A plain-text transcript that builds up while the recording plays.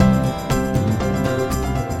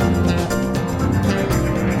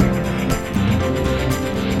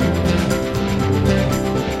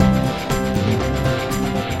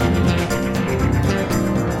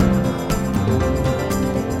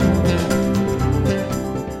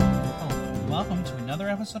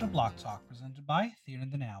episode of Block Talk presented by Theater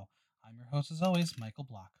in the Now. I'm your host, as always, Michael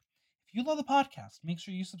Block. If you love the podcast, make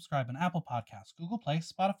sure you subscribe on Apple Podcasts, Google Play,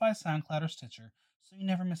 Spotify, SoundCloud, or Stitcher so you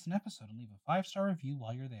never miss an episode, and leave a 5-star review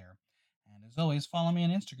while you're there. And as always, follow me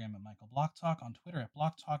on Instagram at Michael Block Talk, on Twitter at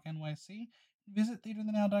Block Talk NYC, and visit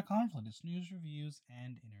theaterthenow.com for latest news, reviews,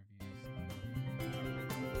 and interviews.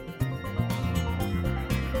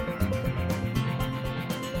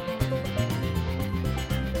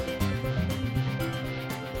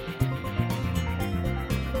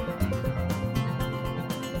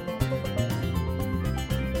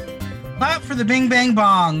 Clap for the bing bang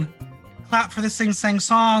bong. Clap for the sing sang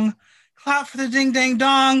song. Clap for the ding dang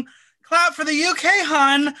dong. Clap for the UK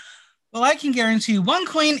hun. Well, I can guarantee you one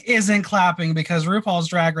queen isn't clapping because RuPaul's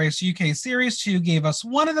Drag Race UK Series 2 gave us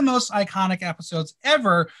one of the most iconic episodes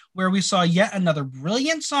ever, where we saw yet another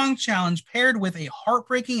brilliant song challenge paired with a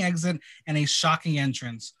heartbreaking exit and a shocking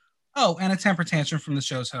entrance. Oh, and a temper tantrum from the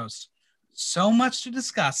show's host. So much to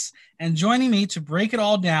discuss, and joining me to break it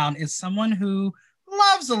all down is someone who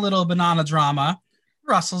loves a little banana drama,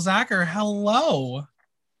 Russell Zacher. Hello.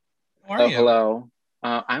 How are you? Hello.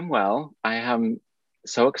 I'm well. I am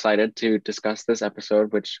so excited to discuss this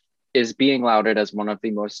episode, which is being lauded as one of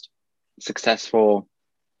the most successful,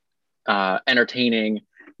 entertaining,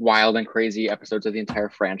 wild and crazy episodes of the entire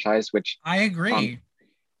franchise, which I agree.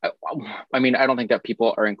 I mean, I don't think that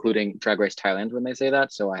people are including Drag Race Thailand when they say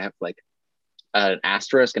that, so I have like an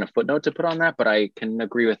asterisk and a footnote to put on that, but I can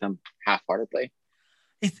agree with them half-heartedly.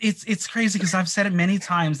 It's crazy because I've said it many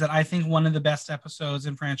times that I think one of the best episodes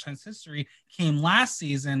in franchise history came last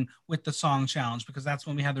season with the song challenge, because that's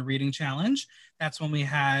when we had the reading challenge. That's when we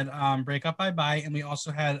had Break Up Bye Bye, and we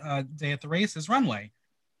also had Day at the Races Runway.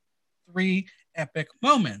 3 epic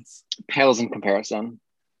moments. Pales in comparison.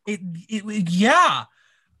 It's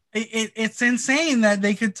insane that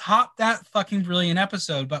they could top that fucking brilliant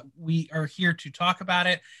episode, but we are here to talk about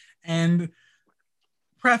it. And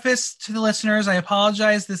preface to the listeners, I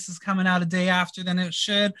apologize, this is coming out a day after than it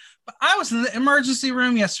should, but I was in the emergency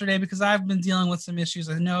room yesterday because I've been dealing with some issues.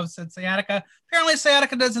 I know I've said sciatica. Apparently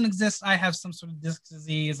sciatica doesn't exist. I have some sort of disc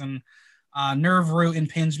disease and nerve root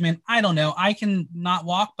impingement. I don't know. I can not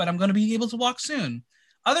walk, but I'm going to be able to walk soon.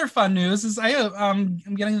 Other fun news is I'm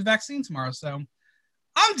getting the vaccine tomorrow, so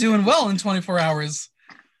I'm doing well in 24 hours.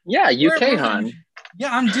 Yeah, UK hun.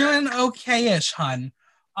 Yeah, I'm doing okay-ish, hun.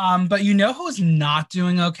 But you know who's not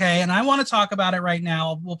doing okay? And I want to talk about it right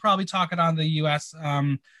now. We'll probably talk it on the US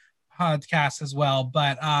podcast as well.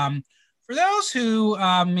 But for those who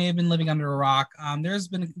may have been living under a rock, there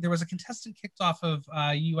was a contestant kicked off of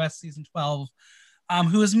US season 12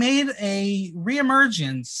 who has made a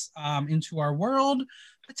reemergence into our world,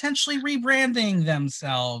 potentially rebranding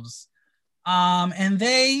themselves. And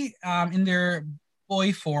they, in their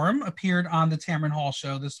boy form, appeared on the Tamron Hall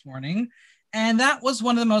show this morning. And that was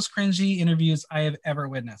one of the most cringy interviews I have ever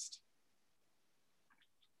witnessed.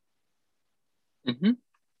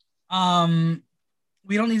 Mm-hmm.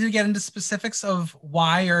 We don't need to get into specifics of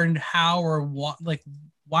why or how or what, like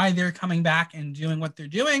why they're coming back and doing what they're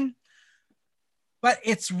doing. But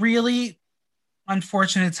it's really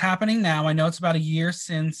unfortunate it's happening now. I know it's about a year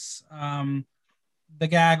since the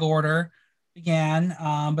gag order began,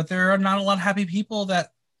 but there are not a lot of happy people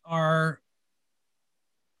that are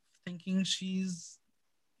thinking she's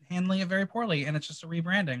handling it very poorly, and it's just a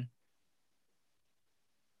rebranding.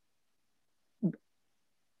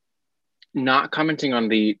 Not commenting on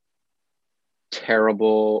the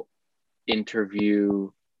terrible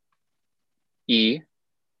interview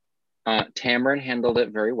Tamron handled it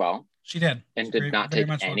very well. She did. And she did not take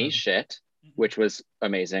any shit, which was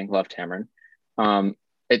amazing. Love Tamron. And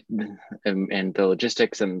the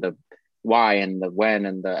logistics and the why and the when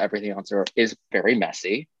and the everything else is very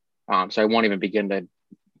messy. So I won't even begin to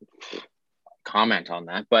comment on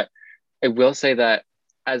that. But I will say that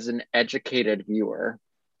as an educated viewer,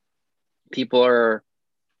 people are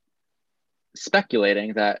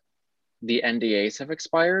speculating that the NDAs have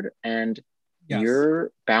expired, and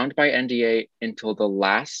you're bound by NDA until the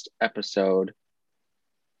last episode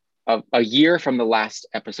of a year from the last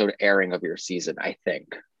episode airing of your season, I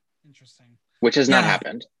think. Interesting. Which has not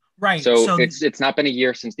happened. Right. So it's not been a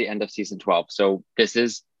year since the end of season 12. So this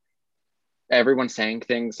is everyone saying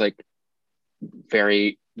things like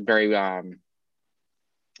very, very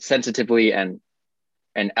sensitively and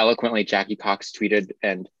eloquently. Jackie Cox tweeted,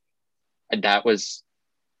 and that's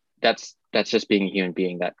just being a human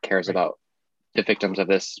being that cares about the victims of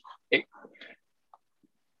this.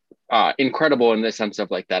 Incredible in the sense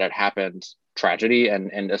of like that it happened, tragedy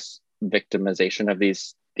and this victimization of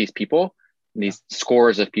these people, these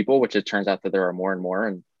scores of people, which it turns out that there are more and more.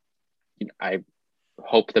 And I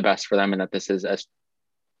hope the best for them, and that this is as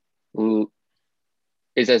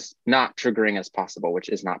not triggering as possible, which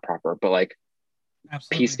is not proper, but like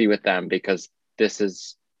Absolutely. peace be with them, because this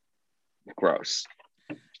is gross.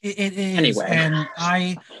 It is. Anyway. And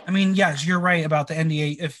I mean, yes, you're right about the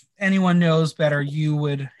NDA. If anyone knows better, you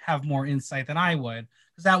would have more insight than I would,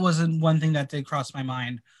 because that wasn't one thing that did cross my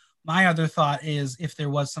mind. My other thought is if there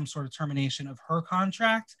was some sort of termination of her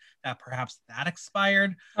contract, that perhaps that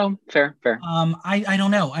expired. Oh, fair. I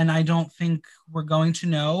don't know, and I don't think we're going to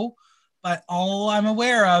know. But all I'm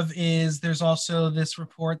aware of is there's also this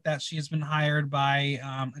report that she has been hired by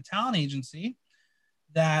a talent agency,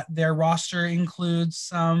 that their roster includes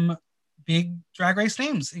some big Drag Race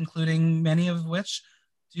names, including many of which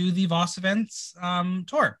do the Voss Events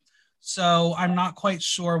tour. So I'm not quite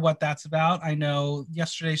sure what that's about. I know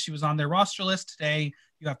yesterday she was on their roster list. Today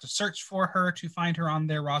you have to search for her to find her on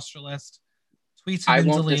their roster list. Tweets have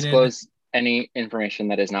been deleted. I won't disclose any information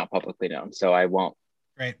that is not publicly known, so I won't.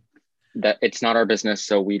 Great. That it's not our business,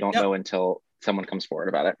 so we don't know until someone comes forward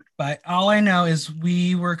about it. But all I know is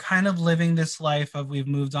we were kind of living this life of we've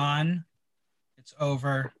moved on. It's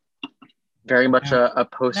over. Very much a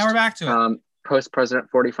post. Now we're back to it. Post President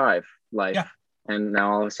 45 life. Yeah. And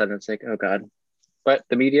now all of a sudden it's like, oh God. But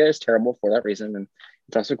the media is terrible for that reason. And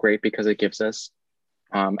it's also great because it gives us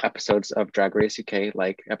episodes of Drag Race UK,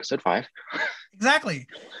 like episode 5. Exactly.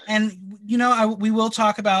 And, we will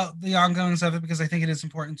talk about the ongoings of it because I think it is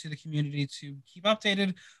important to the community to keep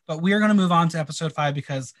updated. But we are going to move on to episode 5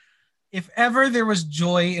 because if ever there was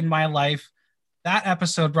joy in my life, that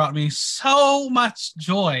episode brought me so much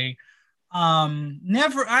joy.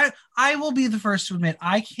 I will be the first to admit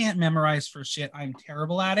I can't memorize for shit. I'm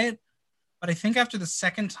terrible at it. But I think after the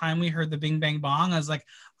second time we heard the Bing Bang Bong, I was like,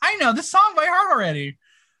 I know this song by heart already.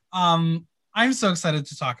 I'm so excited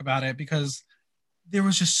to talk about it because there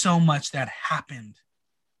was just so much that happened.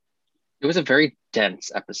 It was a very dense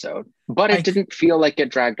episode, but it didn't feel like it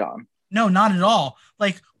dragged on. No, not at all.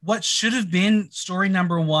 Like what should have been story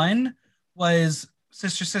number 1 was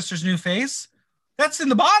Sister's new face. That's in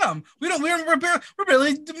the bottom. We're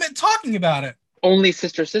barely talking about it. Only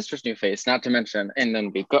Sister's new face, not to mention, and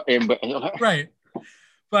then we go right.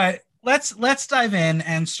 But let's dive in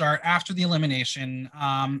and start after the elimination.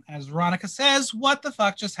 As Veronica says, what the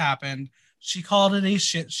fuck just happened? She called it a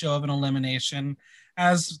shit show of an elimination.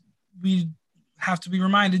 As we have to be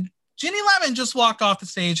reminded, Ginny Lemon just walked off the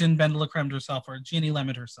stage and Ben LaCreme herself, or Ginny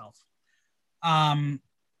Lemon herself.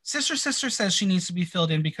 Sister says she needs to be filled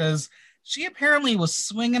in because she apparently was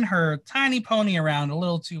swinging her tiny pony around a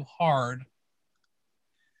little too hard.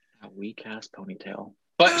 A weak ass ponytail,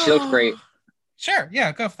 but she looks great. Sure,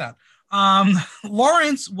 yeah, go for that.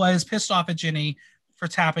 Lawrence was pissed off at Ginny for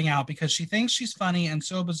tapping out because she thinks she's funny and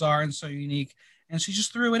so bizarre and so unique, and she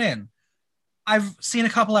just threw it in. I've seen a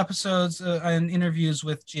couple episodes and interviews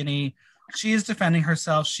with Ginny. She is defending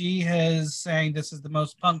herself. She is saying this is the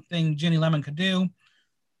most punk thing Ginny Lemon could do.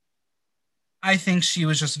 I think she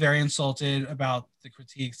was just very insulted about the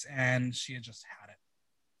critiques, and she had just had it.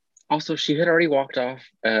 Also, she had already walked off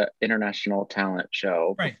an international talent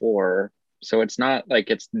show before, so it's not like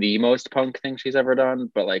it's the most punk thing she's ever done,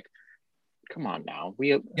 but like, come on now.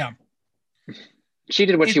 She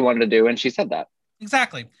did what she wanted to do, and she said that.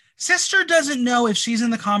 Exactly. Sister doesn't know if she's in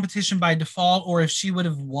the competition by default or if she would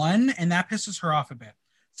have won, and that pisses her off a bit.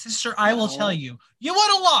 Sister, I will tell you, you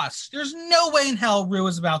would have lost. There's no way in hell Rue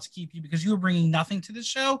is about to keep you because you were bringing nothing to the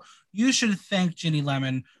show. You should thank Ginny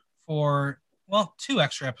Lemon for, 2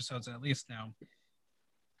 extra episodes at least now.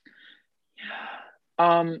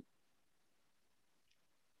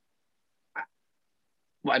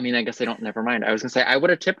 Well, I mean, I guess they don't. Never mind. I was gonna say I would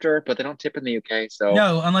have tipped her, but they don't tip in the UK. So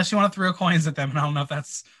no, unless you want to throw coins at them, and I don't know if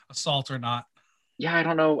that's assault or not. Yeah, I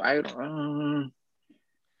don't know.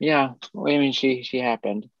 Yeah, I mean, she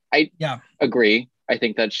happened. I agree. I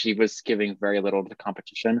think that she was giving very little to the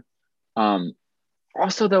competition.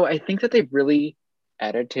 Also, though, I think that they really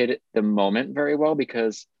edited the moment very well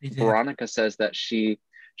because Veronica says that she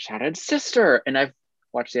shouted "sister," and I've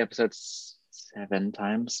watched the episode 7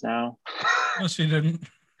 times now. No, she didn't.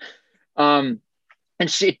 And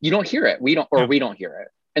you don't hear it. We don't hear it.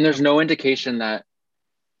 And there's no indication that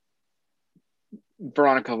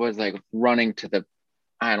Veronica was like running to the,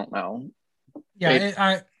 I don't know.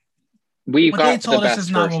 Yeah, what they told us is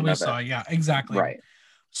not what we saw. Yeah, exactly. Right.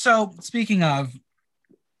 So speaking of,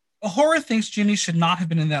 Ahura thinks Ginny should not have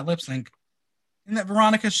been in that lip sync, and that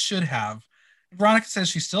Veronica should have. Veronica says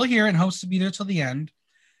she's still here and hopes to be there till the end.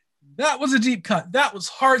 That was a deep cut. That was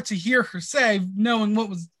hard to hear her say, knowing what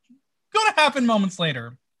was going to happen moments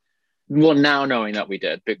later. Well, now knowing that we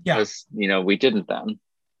did, because we didn't then.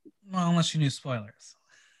 Well, unless you knew spoilers.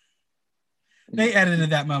 They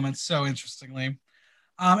edited that moment so interestingly.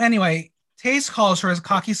 Anyway, Tace calls her a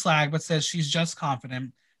cocky slag, but says she's just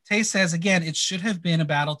confident. Tace says, again, it should have been a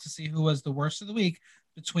battle to see who was the worst of the week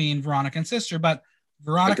between Veronica and Sister, but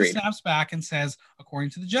Veronica Agreed. snaps back and says, according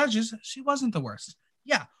to the judges, she wasn't the worst.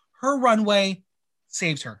 Yeah, her runway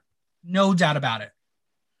saved her. No doubt about it.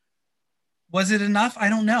 Was it enough? I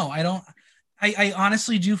don't know. I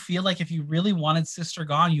honestly do feel like if you really wanted Sister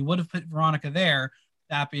gone, you would have put Veronica there.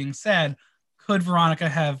 That being said, could Veronica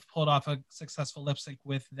have pulled off a successful lip sync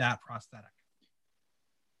with that prosthetic?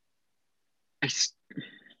 I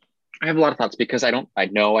have a lot of thoughts because I don't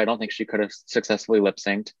think she could have successfully lip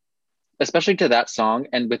synced, especially to that song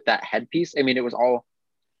and with that headpiece. I mean, it was all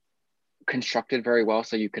constructed very well,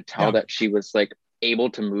 so you could tell that she was like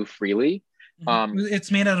able to move freely.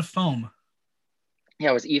 It's made out of foam.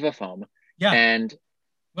 Yeah, it was Eva foam. Yeah, and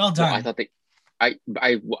well done. Well, I thought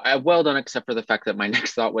I well done, except for the fact that my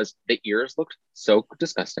next thought was the ears looked so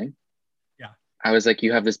disgusting. Yeah, I was like,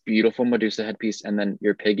 you have this beautiful Medusa headpiece, and then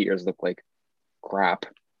your pig ears look like crap.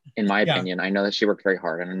 In my opinion, I know that she worked very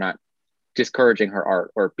hard, and I'm not discouraging her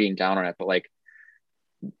art or being down on it, but like,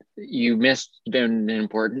 you missed an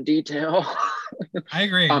important detail. I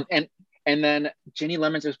agree. And then Ginny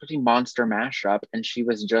Lemons was putting Monster Mashup, and she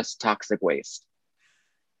was just Toxic Waste.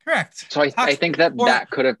 Correct. So I think that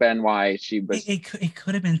could have been why she was. It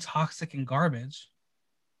could have been Toxic and Garbage.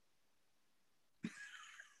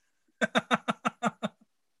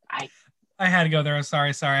 I had to go there. I'm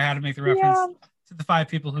sorry. I had to make the reference to the 5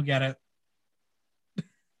 people who get it.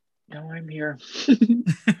 No, I'm here.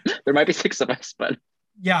 There might be 6 of us, but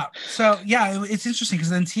yeah. So yeah, it's interesting because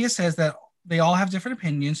then Tia says that they all have different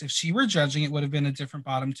opinions. If she were judging, it would have been a different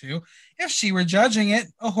bottom 2. If she were judging it,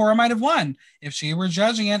 A'Whora might have won. If she were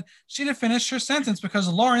judging it, she'd have finished her sentence because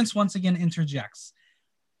Lawrence once again interjects.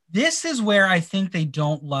 This is where I think they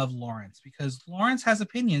don't love Lawrence because Lawrence has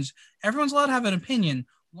opinions. Everyone's allowed to have an opinion.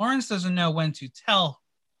 Lawrence doesn't know when to tell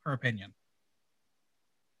her opinion.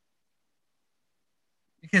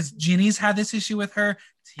 Because Ginny's had this issue with her.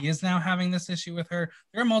 Tia's now having this issue with her.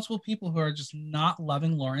 There are multiple people who are just not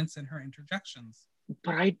loving Lawrence and her interjections.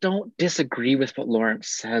 But I don't disagree with what Lawrence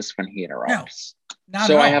says when he interrupts. No,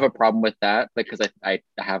 so I have a problem with that because I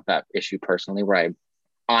have that issue personally where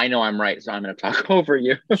I know I'm right, so I'm going to talk over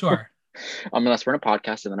you. Sure. Unless we're in a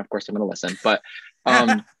podcast, and then of course I'm going to listen. But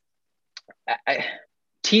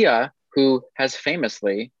Tia, who has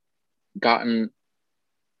famously gotten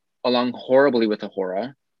along horribly with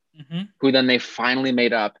A'Whora, who then they finally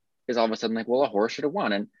made up, is all of a sudden like, well, A'Whora should have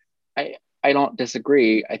won. And I don't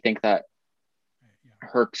disagree. I think that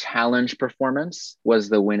her challenge performance was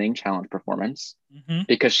the winning challenge performance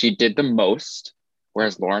because she did the most,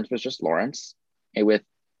 whereas Lawrence was just Lawrence with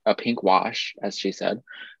a pink wash, as she said.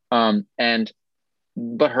 But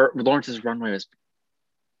Lawrence's runway was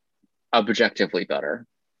objectively better.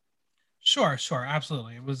 Sure,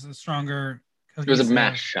 absolutely. It was a stronger. It was a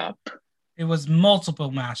mashup. It was multiple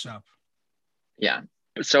mashup. Yeah.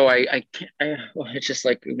 So it's just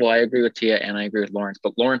like, well, I agree with Tia and I agree with Lawrence,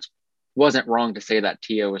 but Lawrence wasn't wrong to say that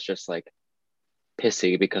Tia was just like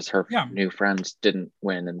pissy because her new friends didn't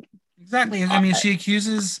win. And exactly. I mean, she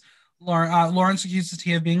accuses Lawrence accuses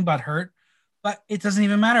Tia of being butthurt, but it doesn't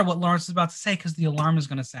even matter what Lawrence is about to say because the alarm is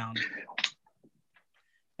going to sound.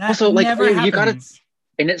 That also, like, never happens. You gotta.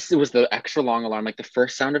 And it was the extra long alarm. Like the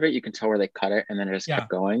first sound of it, you can tell where they cut it and then it just kept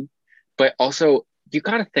going. But also, you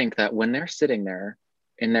got to think that when they're sitting there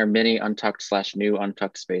in their mini untucked / new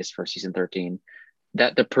untucked space for season 13,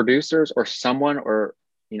 that the producers or someone or,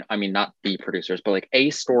 I mean, not the producers, but like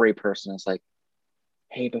a story person is like,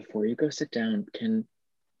 hey, before you go sit down, can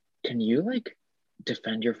you like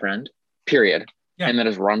defend your friend? Period. Yeah. And then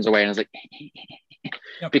just runs away and is like,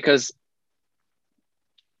 because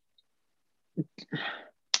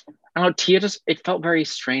I don't know, Tia it felt very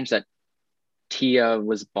strange that Tia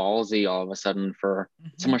was ballsy all of a sudden for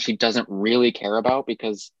someone she doesn't really care about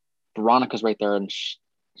because Veronica's right there and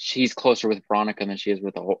she's closer with Veronica than she is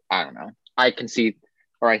with the whole, I don't know. I can see,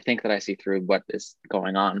 or I think that I see through what is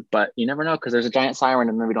going on, but you never know because there's a giant siren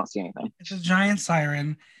and then we don't see anything. It's a giant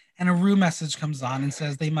siren and a Rue message comes on and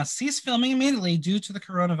says they must cease filming immediately due to the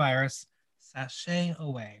coronavirus. Sashay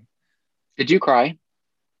away. Did you cry?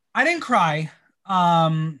 I didn't cry.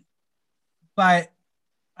 But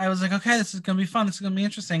I was like, okay, this is going to be fun. This is going to be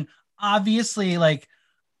interesting. Obviously, like,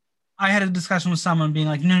 I had a discussion with someone being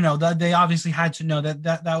like, no, they obviously had to know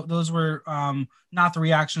that those were not the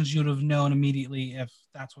reactions you'd have known immediately if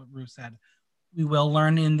that's what Rue said. We will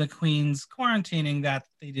learn in the Queen's quarantining that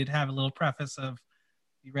they did have a little preface of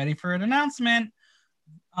be ready for an announcement.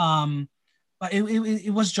 but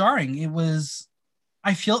it was jarring. It was,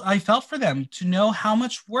 I felt for them to know how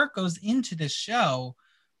much work goes into this show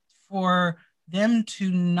for them to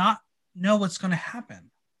not know what's going to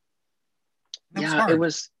happen. That was Yeah, hard.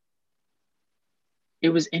 It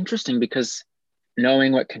was interesting because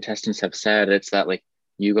knowing what contestants have said, it's that like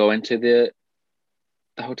you go into the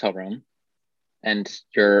hotel room and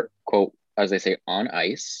you're, quote, as they say, on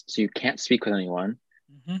ice, so you can't speak with anyone,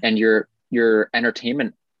 Mm-hmm. and your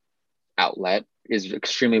entertainment outlet is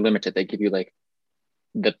extremely limited. They give you like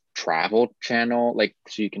the travel channel, like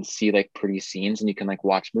so you can see like pretty scenes and you can like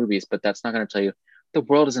watch movies, but that's not going to tell you the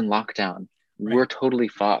world is in lockdown. Right. We're totally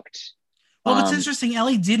fucked. Well, what's interesting,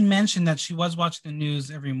 Ellie did mention that she was watching the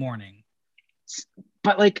news every morning.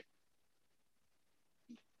 But like,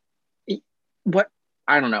 what,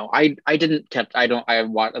 I don't know. I didn't kept I don't I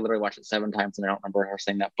literally watched it 7 times and I don't remember her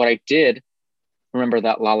saying that. But I did remember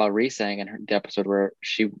that Lala Ree saying in the episode where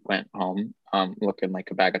she went home looking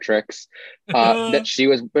like a bag of tricks, that she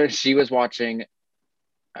was watching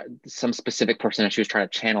some specific person and she was trying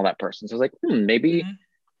to channel that person. So I was like, maybe Mm-hmm.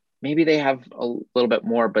 maybe they have a little bit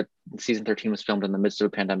more, but season 13 was filmed in the midst of a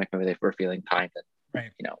pandemic. Maybe they were feeling kind and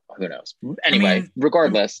Right. who knows. Anyway,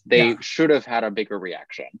 regardless, they yeah. should have had a bigger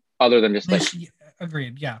reaction other than just like,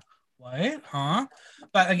 agreed. Yeah. What? Huh?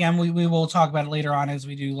 But again, we will talk about it later on as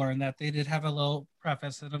we do learn that they did have a little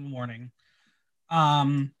preface in the morning.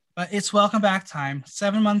 But it's welcome back time,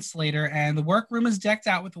 7 months later, and the workroom is decked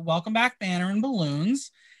out with a welcome back banner and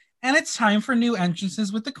balloons. And it's time for new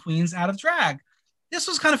entrances with the queens out of drag. This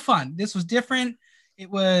was kind of fun. This was different. It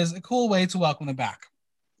was a cool way to welcome them back.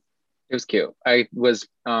 it was cute. I was,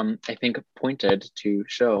 I think, pointed to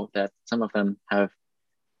show that some of them have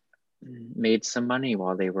made some money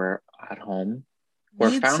while they were at home, or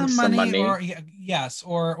Made found some money, or yes,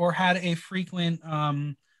 or had a frequent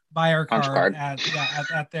buyer card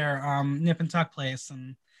at their nip and tuck place.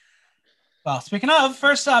 And well, speaking of,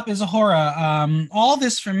 first up is Ahura. All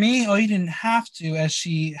this for me. Oh, you didn't have to, as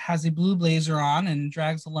she has a blue blazer on and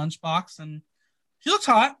drags a lunchbox, and she looks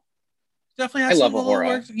hot. Definitely I has love some little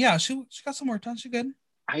work. Ahura. Yeah, she got some work done. She good.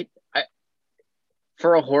 I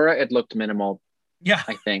for Ahura, it looked minimal. Yeah,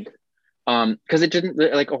 I think, because it didn't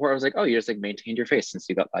like Ahura. I was like, oh, you just like maintained your face since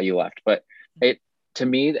you left. But it, to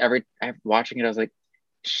me, watching it, I was like,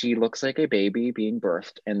 she looks like a baby being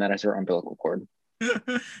birthed, and that is her umbilical cord.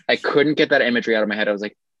 I couldn't get that imagery out of my head. I was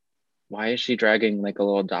like, why is she dragging like a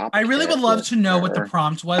little dop? I really would love to know her? what the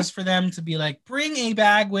prompt was for them to be like, bring a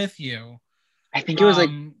bag with you. I think it was like,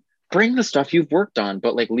 bring the stuff you've worked on,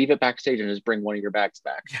 but like leave it backstage and just bring one of your bags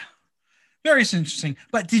back. Yeah. Very interesting.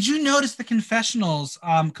 But did you notice the confessionals?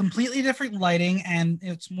 Completely different lighting and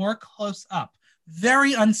it's more close up.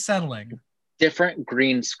 Very unsettling. Different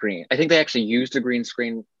green screen. I think they actually used a green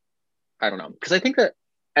screen. I don't know. Because I think that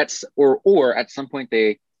at some point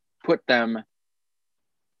they put them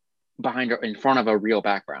behind or in front of a real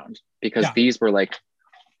background, because these were like,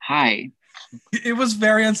 hi. It was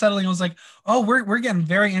very unsettling. It was like, oh, we're getting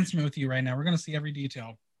very intimate with you right now. We're going to see every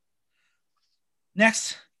detail.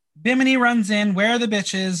 Next, Bimini runs in. Where are the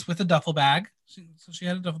bitches? With a duffel bag. So she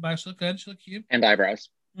had a duffel bag. She looked good. She looked cute. And eyebrows.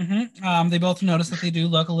 Mm-hmm. They both notice that they do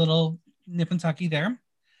look a little nip and tucky there.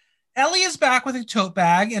 Ellie is back with a tote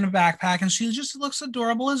bag and a backpack, and she just looks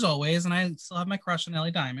adorable as always. And I still have my crush on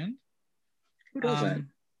Ellie Diamond. Who doesn't?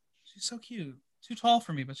 She's so cute. Too tall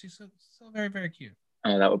for me, but she's so very, very cute.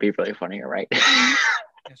 Oh, that would be really funny. You're right. Yeah,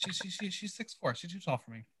 she's 6'4". She's too tall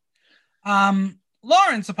for me.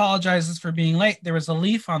 Lawrence apologizes for being late. There was a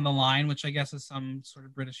leaf on the line, which I guess is some sort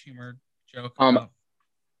of British humor joke.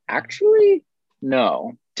 Actually,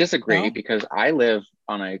 no. Disagree, No? because I live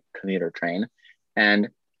on a commuter train, and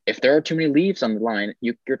if there are too many leaves on the line,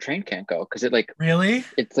 your train can't go, because it like really.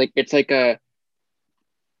 It's like a,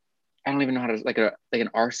 I don't even know how to, like an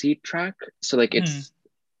RC track. So like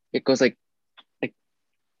it goes like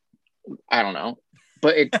I don't know,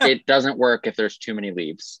 but it doesn't work if there's too many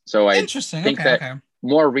leaves. So I think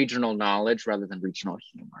more regional knowledge rather than regional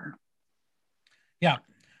humor. Yeah.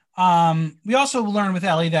 We also learned with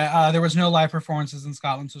Ellie that there was no live performances in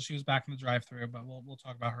Scotland, so she was back in the drive-through. But we'll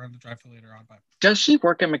talk about her in the drive-through later on. But does she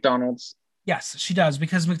work at McDonald's? Yes, she does,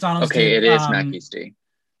 because McDonald's. Okay, it is Mackey's D.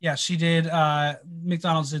 Yeah, she did.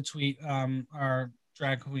 McDonald's did tweet our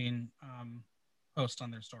drag queen post on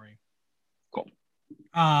their story. Cool.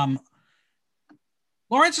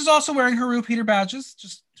 Lawrence is also wearing her RuPeter badges,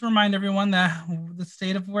 just to remind everyone that the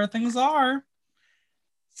state of where things are.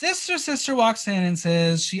 Sister walks in and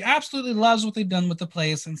says she absolutely loves what they've done with the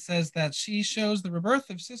place, and says that she shows the rebirth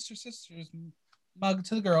of Sister's mug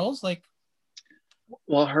to the girls. Like,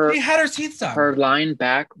 well, she had her teeth done. Her line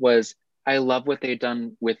back was, I love what they've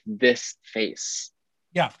done with this face,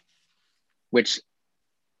 Yeah. which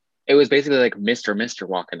it was basically like Mr.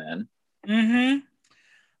 walking in.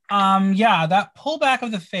 Yeah, that pullback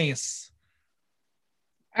of the face.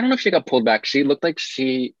 I don't know if she got pulled back. She looked like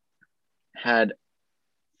she had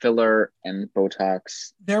filler and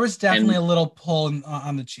Botox. There was definitely And a little pull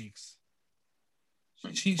on the cheeks.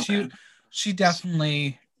 She okay. she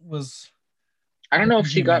definitely was. I don't know if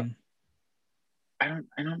she got. Human.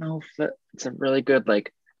 I don't know if it's a really good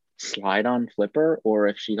like slide on flipper or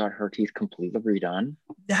if she got her teeth completely redone.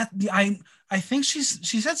 That I think she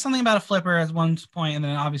said something about a flipper at one point, and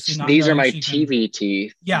then obviously not These are knowing my she can. TV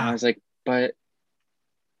teeth. And I Yeah, was like, but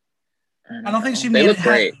I don't think she They made it. look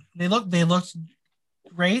great. They looked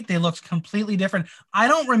great. They looked completely different. I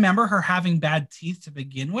don't remember her having bad teeth to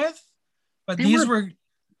begin with, but They these were were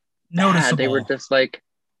bad. They were noticeable. just like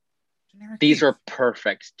Generic these teeth. are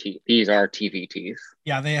perfect teeth. These are TV teeth.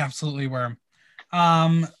 Yeah, they absolutely were.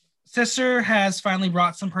 Um, Sister has finally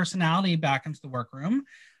brought some personality back into the workroom.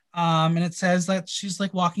 And it says that she's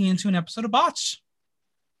like walking into an episode of Botch.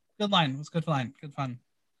 Good line. It was good line. Good fun.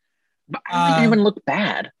 But I don't think anyone looked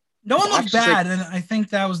bad. No one looked Botch is like bad, and I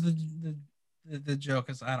think that was the joke.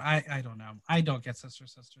 Is I don't know. I don't get Sister.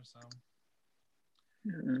 So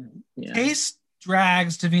yeah. Taste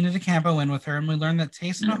drags Davina DeCampo in with her, and we learn that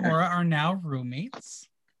Taste and Ahura are now roommates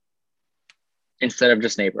instead of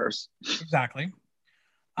just neighbors. Exactly.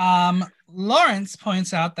 Lawrence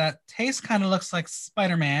points out that Taste kind of looks like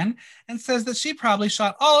Spider-Man and says that she probably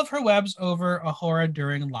shot all of her webs over Ahura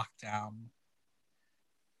during lockdown.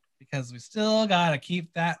 Because we still gotta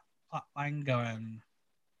keep that plot line going.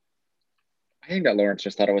 I think that Lawrence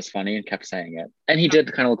just thought it was funny and kept saying it. And he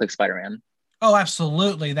did kind of look like Spider-Man. Oh,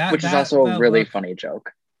 absolutely. Which is also a really funny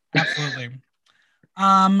joke. Absolutely.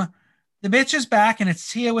 The bitch is back and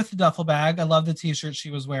it's Tia with the duffel bag. I love the t-shirt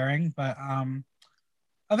she was wearing, but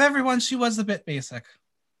of everyone, she was a bit basic.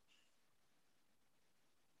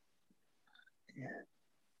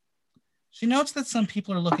 She notes that some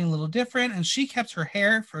people are looking a little different, and she kept her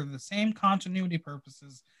hair for the same continuity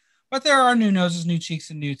purposes. But there are new noses, new cheeks,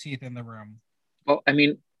 and new teeth in the room. Well, I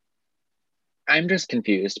mean, I'm just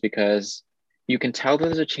confused because you can tell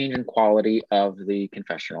there's a change in quality of the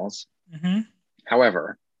confessionals. Mm-hmm.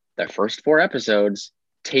 However, the first 4 episodes,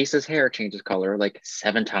 Taste's hair changes color like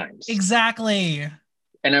 7 times. Exactly.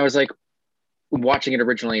 And I was like, watching it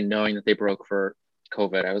originally, knowing that they broke for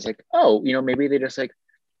COVID, I was like, oh, maybe they just like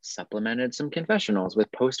supplemented some confessionals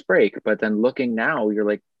with post break. But then looking now, you're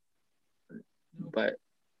like, but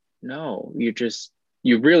no, you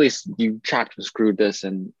chopped and screwed this,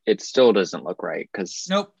 and it still doesn't look right because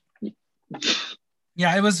nope.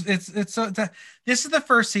 Yeah, it's so this is the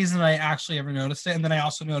first season that I actually ever noticed it, and then I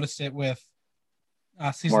also noticed it with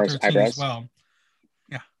season Morris 13 eyebrows. as well.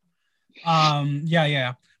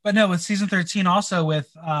 Yeah. But no, with season 13 also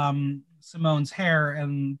with Simone's hair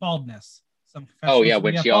and baldness. Oh yeah,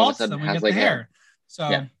 when she all of a sudden has like hair. So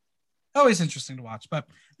yeah. Always interesting to watch. But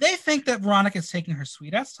they think that Veronica is taking her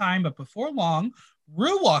sweet ass time, but before long,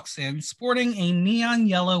 Rue walks in sporting a neon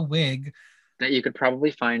yellow wig that you could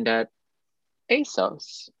probably find at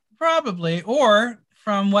ASOS. Probably, or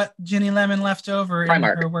from what Ginny Lemon left over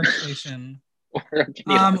Primark. In her workstation.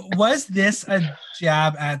 Was this a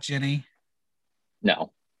jab at Ginny?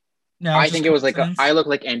 No. I think it was like I look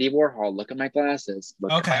like Andy Warhol. Look at my glasses.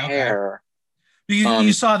 Look at my hair.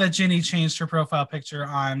 You saw that Ginny changed her profile picture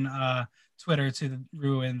on Twitter to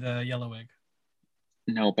Rue in the yellow wig.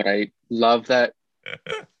 No, but I love that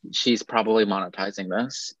she's probably monetizing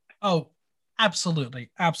this. Oh,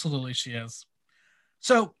 absolutely. Absolutely she is.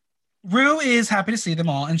 So Rue is happy to see them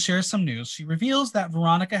all and shares some news. She reveals that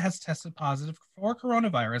Veronica has tested positive for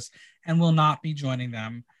coronavirus and will not be joining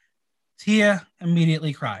them. Tia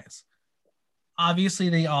immediately cries. Obviously,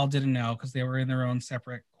 they all didn't know because they were in their own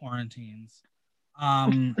separate quarantines.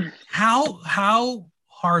 How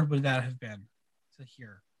hard would that have been to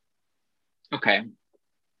hear? Okay,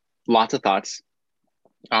 lots of thoughts.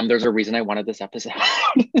 There's a reason I wanted this episode.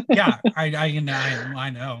 Yeah, I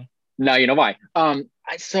know. Now you know why.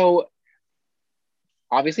 So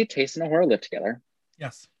obviously, Taste and Ahura live together.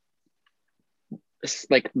 Yes. It's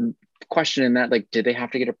like question in that, like, did they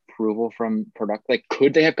have to get approval from production? Like,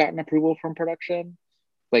 could they have gotten approval from production?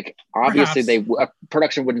 Like, obviously,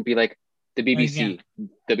 production wouldn't be like the BBC.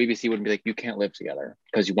 The BBC wouldn't be like, you can't live together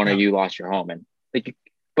because one of you lost your home, and like,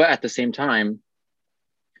 but at the same time,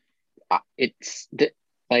 it's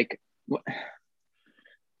like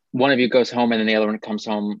one of you goes home and then the other one comes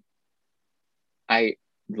home.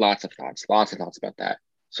 Lots of thoughts about that.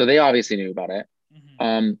 So they obviously knew about it.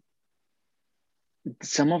 Mm-hmm.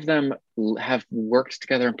 some of them have worked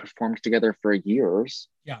together and performed together for years.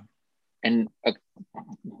 Yeah. And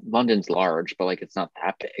London's large, but like it's not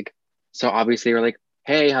that big. So obviously we're like,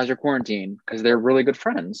 hey, how's your quarantine? Because they're really good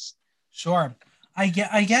friends. Sure. I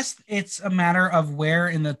guess it's a matter of where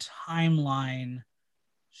in the timeline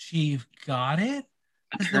she got it.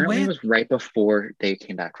 Because the Apparently, it way, was right before they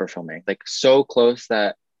came back for filming, like so close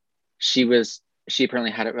that she was. She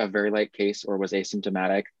apparently had a very light case or was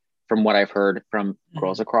asymptomatic, from what I've heard from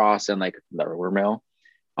Girls Mhm. Across and like the rumor mill,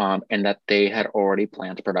 and that they had already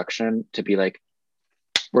planned production to be like,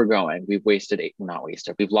 we're going. We've wasted eight, not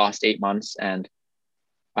wasted. We've lost 8 months, and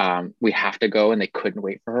we have to go, and they couldn't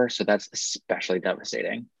wait for her. So that's especially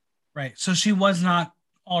devastating. Right. So she was not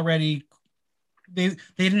already, they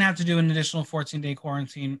didn't have to do an additional 14-day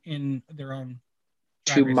quarantine in their own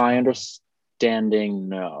Drag To Race my bubble. understanding,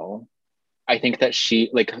 no. I think that she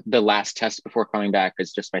like the last test before coming back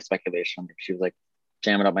is just my speculation. She was like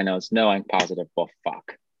jamming up my nose. No, I'm positive. Well,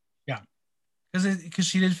 fuck. Yeah. Because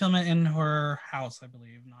she did film it in her house, I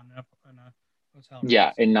believe, not in a hotel room.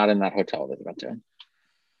 Yeah, and not in that hotel that we went to.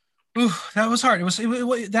 Ooh, that was hard.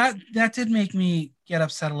 That did make me get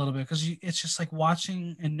upset a little bit because it's just like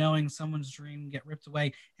watching and knowing someone's dream get ripped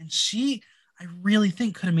away, and she, I really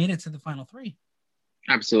think, could have made it to the final three.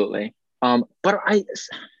 Absolutely. But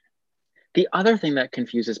the other thing that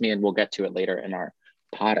confuses me, and we'll get to it later in our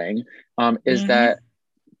potting, is Mm-hmm. that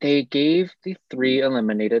they gave the three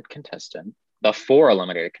eliminated contestants, the four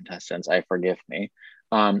eliminated contestants, I forgive me,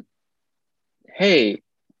 um, hey,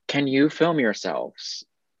 can you film yourselves?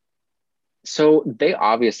 So they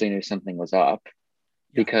obviously knew something was up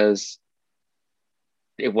Yeah. because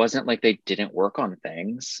it wasn't like they didn't work on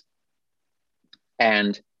things.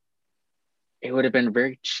 And it would have been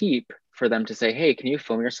very cheap for them to say, hey, can you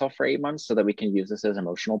film yourself for 8 months so that we can use this as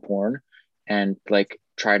emotional porn and like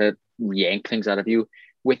try to yank things out of you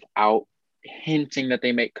without hinting that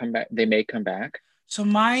they may come back. So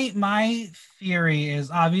my theory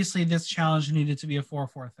is obviously this challenge needed to be a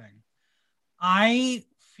 4-4 thing. I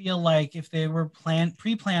feel like if they were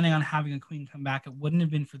pre-planning on having a queen come back, it wouldn't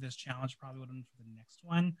have been for this challenge. Probably would have been for the next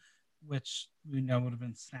one, which we know would have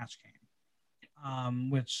been Snatch Game.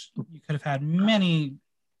 Which you could have had many.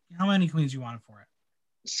 How many queens you wanted for it?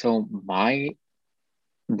 So my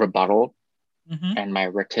rebuttal Mm-hmm. and my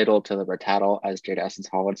retittle to the retattle, as Jade Essence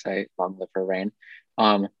Hall would say, long live her reign,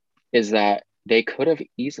 um, is that they could have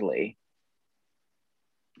easily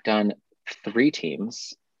done 3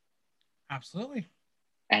 teams Absolutely.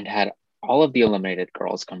 and had all of the eliminated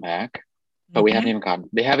girls come back, but we haven't Mm-hmm. even gone.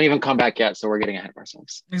 They haven't even come back yet, so we're getting ahead of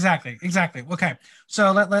ourselves. Exactly. Exactly. Okay.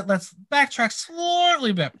 So let's backtrack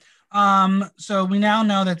slightly bit. So we now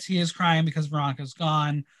know that Tia is crying because Veronica's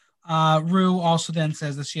gone. Rue also then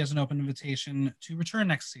says that she has an open invitation to return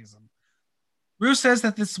next season. Rue says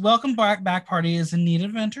that this welcome back party is in need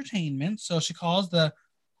of entertainment, so she calls the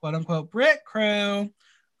quote unquote Brit crew.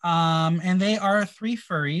 And they are 3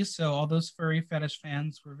 furries, so all those furry fetish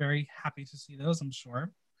fans were very happy to see those, I'm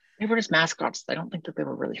sure. They were just mascots. I don't think that they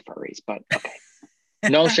were really furries, but okay.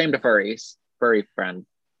 No shame to furries. Furry friend,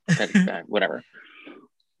 whatever.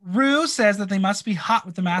 Rue says that they must be hot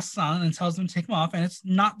with the masks on and tells them to take them off. And it's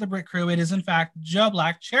not the Brit crew. It is, in fact, Joe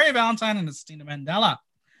Black, Cherry Valentine, and Estina Mandela.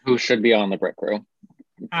 Who should be on the Brit crew?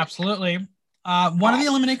 Absolutely. One of the Hot.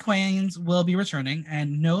 eliminated queens will be returning,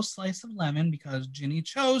 and no slice of lemon because Ginny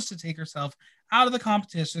chose to take herself out of the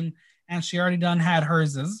competition, and she already done had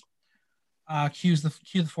hers. Cue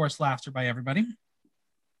the forced laughter by everybody.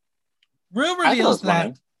 Rue I thought it reveals was that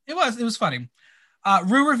funny. it was funny.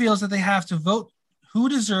 Rue reveals that they have to vote who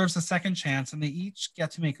deserves a second chance, and they each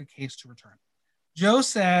get to make a case to return. Joe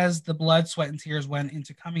says the blood, sweat, and tears went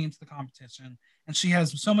into coming into the competition, and she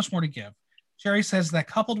has so much more to give. Cherry says that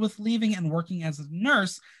coupled with leaving and working as a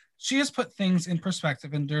nurse, she has put things in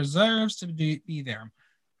perspective and deserves to be there.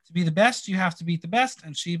 To be the best, you have to beat the best,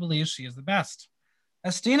 and she believes she is the best.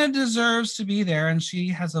 Estina deserves to be there, and she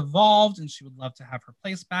has evolved, and she would love to have her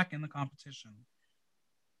place back in the competition.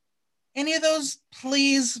 Any of those,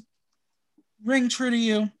 please ring true to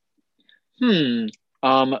you? Hmm.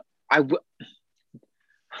 Um. I w-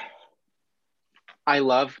 I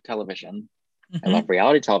love television. I Mm-hmm. love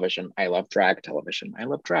reality television. I love drag television. I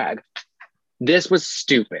love drag. This was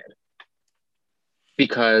stupid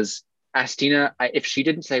because Astina, if she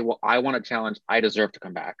didn't say, "Well, I want a challenge. I deserve to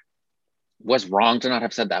come back," was wrong to not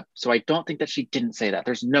have said that. So I don't think that she didn't say that.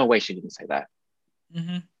 There's no way she didn't say that.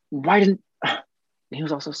 Mm-hmm. Why didn't he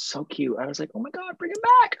was also so cute. I was like, oh my God, bring him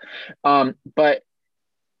back. But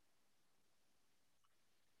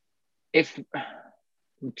if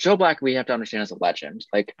Joe Black, we have to understand, is a legend.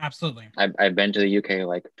 Like, Absolutely. I've been to the UK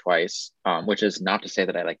like twice, which is not to say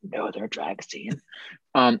that I like know their drag scene.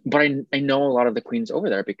 But I know a lot of the queens over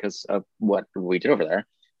there because of what we did over there.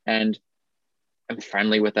 And I'm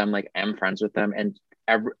friendly with them, like I'm friends with them. And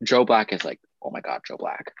Joe Black is like, oh my God, Joe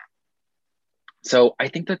Black. So I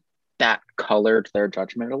think that that colored their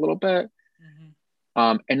judgment a little bit.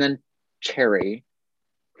 And then Cherry,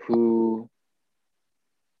 who,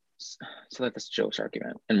 so that this Joe's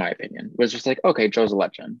argument, in my opinion, was just like, okay, Joe's a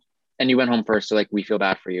legend. And you went home first, so like we feel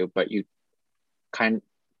bad for you, but you kind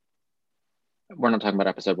we're not talking about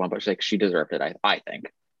episode one, but she's like she deserved it, I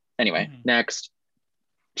think. Anyway, next,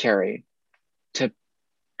 Cherry. To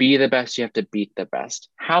be the best, you have to beat the best.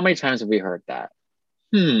 How many times have we heard that?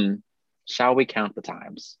 Shall we count the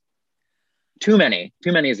times? Too many.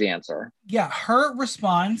 Too many is the answer. Yeah, her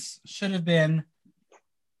response should have been,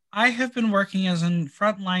 I have been working as a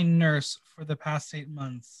frontline nurse for the past 8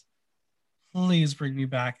 months. Please bring me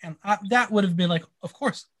back. And that would have been like, of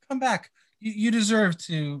course, come back. You deserve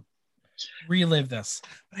to relive this.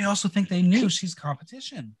 But I also think they knew she's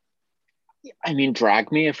competition. I mean,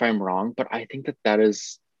 drag me if I'm wrong, but I think that that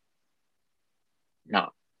is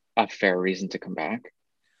not a fair reason to come back.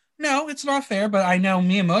 No, it's not fair, but I know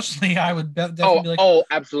me emotionally, I would definitely be like, oh,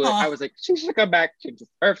 absolutely. I was like, she should come back. She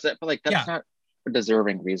deserves it. But like, that's not a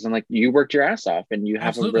deserving reason. Like, you worked your ass off and you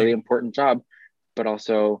have a really important job, but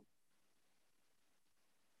also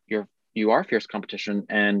you are fierce competition.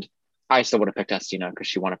 And I still would have picked Estina because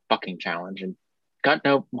she won a fucking challenge and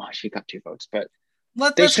she got 2 votes, but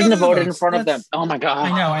they shouldn't have voted in front of them. Oh my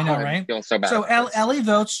God. I know, right? I feel so bad. So Ellie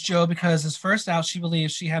votes Joe because as first out, she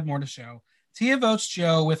believes she had more to show. Tia votes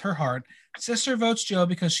Joe with her heart. Sister votes Joe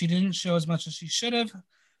because she didn't show as much as she should have.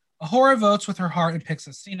 Ahura votes with her heart and picks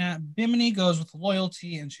Estina. Bimini goes with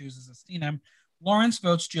loyalty and chooses Estina. Lawrence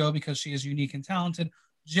votes Joe because she is unique and talented.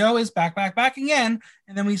 Joe is back again.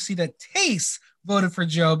 And then we see that Tayce voted for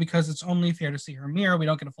Joe because it's only fair to see her mirror. We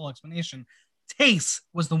don't get a full explanation. Tayce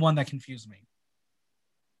was the one that confused me.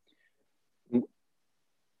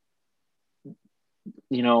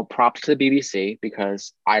 You know, props to the BBC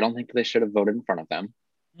because I don't think that they should have voted in front of them.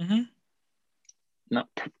 No,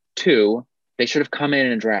 2, they should have come in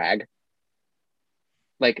and drag,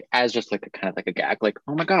 like as just like a kind of like a gag, like,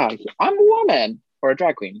 oh my God, I'm a woman or a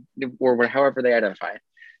drag queen or however they identify.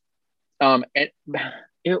 And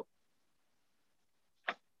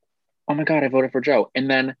oh my God, I voted for Joe. And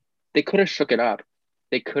then they could have shook it up.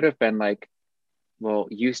 They could have been like, well,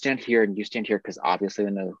 you stand here and you stand here because obviously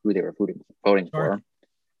they know who they were voting for.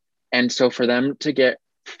 And so for them to get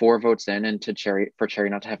 4 votes in and Cherry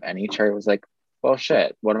not to have any, Cherry was like, well,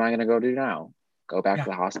 shit, what am I going to go do now? Go back to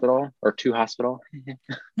the hospital or to hospital?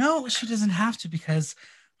 No, she doesn't have to because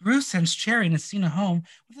Bruce sends Cherry and Estina home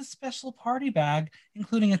with a special party bag,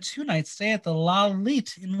 including a 2-night stay at the La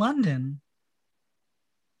Lite in London.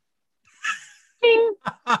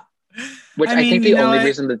 Which I think the only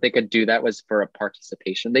reason that they could do that was for a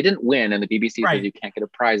participation. They didn't win, and the BBC said you can't get a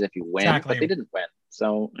prize if you win, but they didn't win.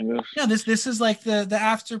 So yeah, this is like the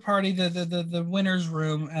after party, the winners'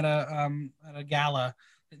 room at a gala.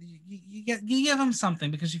 You give them something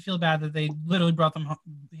because you feel bad that they literally brought them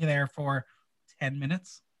there for 10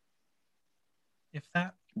 minutes, if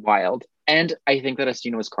that. Wild. And I think that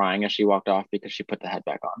Estina was crying as she walked off because she put the head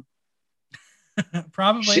back on.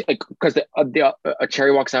 Probably because a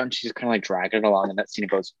Cherry walks out and she's kind of like dragging it along, and that Estina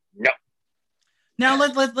goes, no. Now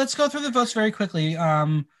let's go through the votes very quickly.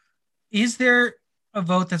 Is there a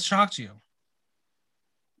vote that shocked you?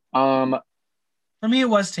 For me, it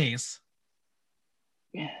was Tayce.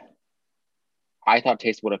 I thought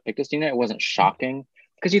Tayce would have picked Estina. It wasn't shocking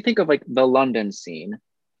because you think of like the London scene.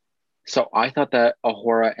 So I thought that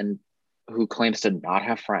Ahura, and who claims to not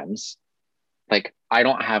have friends, like, I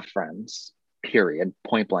don't have friends, period,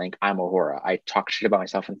 point blank. I'm Ahura. I talk shit about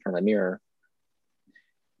myself in front of the mirror.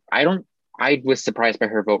 I was surprised by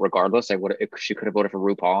her vote regardless. She could have voted for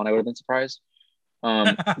RuPaul and I would have been surprised.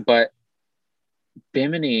 But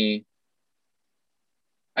Bimini,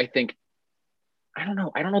 I think, I don't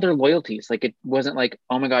know their loyalties. Like, it wasn't like,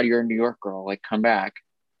 oh my God, you're a New York girl, like, come back.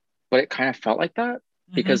 But it kind of felt like that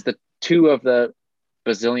because the 2 of the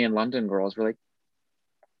bazillion London girls were like,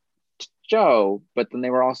 Joe, but then they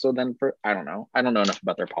were also then for, I don't know enough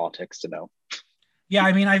about their politics to know. Yeah,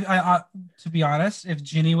 I mean, I to be honest, if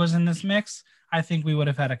Ginny was in this mix, I think we would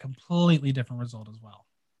have had a completely different result as well.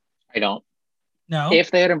 I don't. No. If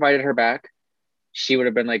they had invited her back, she would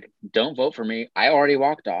have been like, don't vote for me. I already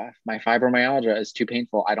walked off. My fibromyalgia is too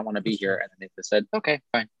painful. I don't want to be here. And then they said, okay,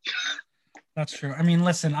 fine. That's true. I mean,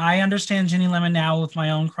 listen, I understand Ginny Lemon now with my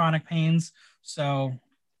own chronic pains, so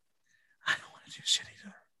I don't want too shitty.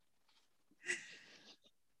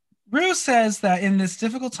 Rue says that in this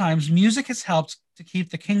difficult times, music has helped to keep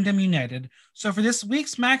the kingdom united. So for this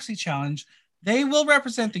week's Maxi Challenge, they will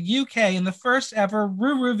represent the UK in the first ever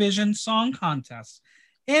Ruruvision Song Contest.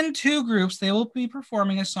 In 2 groups, they will be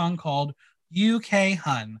performing a song called UK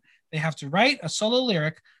Hun. They have to write a solo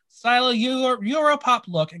lyric, style a Europop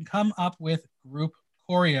look, and come up with group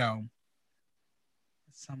choreo.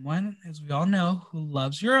 Someone, as we all know, who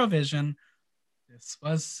loves Eurovision, this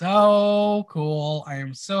was so cool. I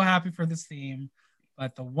am so happy for this theme.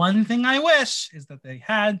 But the one thing I wish is that they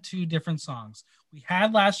had 2 different songs. We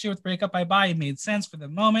had last year with Break Up Bye Bye. It made sense for the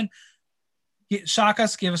moment. Shock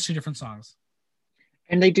us, give us 2 different songs.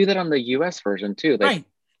 And they do that on the US version too. Like, right.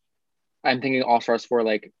 I'm thinking All Stars 4,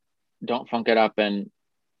 like, Don't Funk It Up and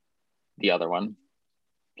the other one.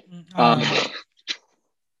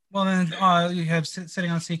 Well, then you have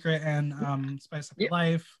Sitting on Secret and Spice Up Your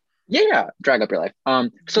Life. Yeah, Drag Up Your Life.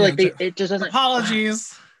 So like it just doesn't.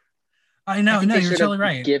 Apologies. I know. No, you're totally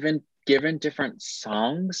right. Given different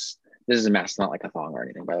songs. This is a mess, not like a thong or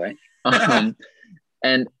anything, by the way.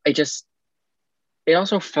 And it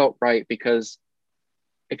also felt right because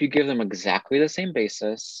if you give them exactly the same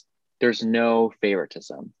basis, there's no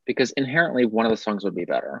favoritism because inherently one of the songs would be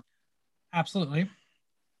better. Absolutely.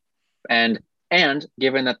 And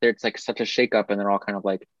given that it's like such a shakeup and they're all kind of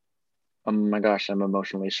like, oh my gosh, I'm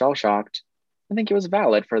emotionally shell-shocked, I think it was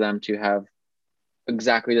valid for them to have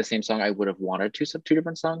exactly the same song. I would have wanted 2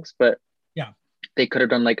 different songs, but yeah, they could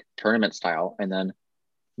have done like tournament style, and then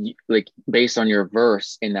like based on your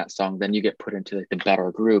verse in that song, then you get put into like the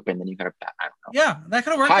better group, and then you gotta, I don't know. Yeah, that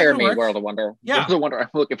could have worked. Hire me, World of Wonder. Yeah, World of Wonder. I'm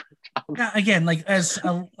looking for a job. Yeah, again, like as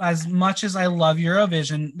much as I love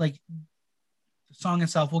Eurovision, like the song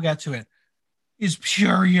itself, we'll get to it, is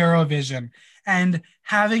pure Eurovision. And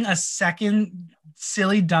having a second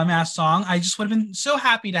silly dumbass song, I just would have been so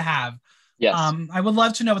happy to have. Yes. I would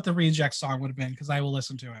love to know what the reject song would have been because I will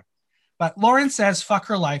listen to it. But Lauren says, fuck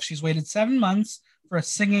her life. She's waited 7 months for a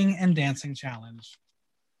singing and dancing challenge.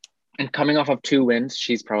 And coming off of 2 wins,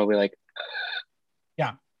 she's probably like,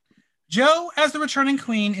 yeah. Jo, as the returning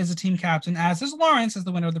queen, is a team captain, as is Lawrence as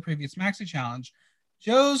the winner of the previous Maxi Challenge.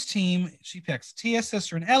 Jo's team, she picks Tia,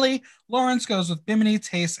 Sister, and Ellie. Lawrence goes with Bimini,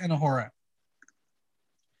 Taste, and Ahura.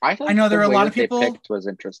 I know there are a lot of people. They picked was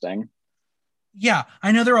interesting. Yeah,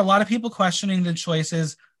 I know there are a lot of people questioning the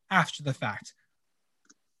choices after the fact.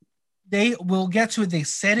 They will get to it. They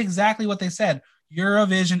said exactly what they said.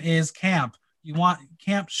 Eurovision is camp.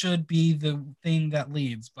 Camp should be the thing that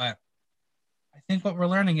leads. But I think what we're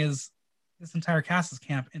learning is this entire cast is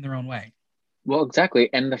camp in their own way. Well, exactly.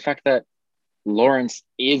 And the fact that Lawrence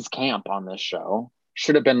is camp on this show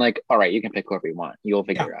should have been like, all right, you can pick whoever you want. You'll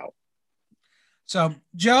figure it out. So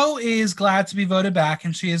Jo is glad to be voted back,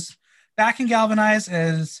 and she is back in Galvanize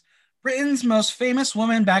as Britain's most famous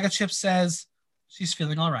woman. Bag of Chips says she's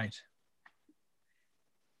feeling all right.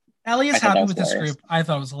 Ellie is happy with this group. I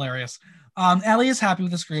thought it was hilarious. Ellie is happy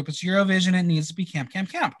with this group. It's Eurovision. It needs to be camp,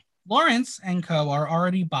 camp, camp. Lawrence and co are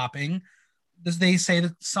already bopping. They say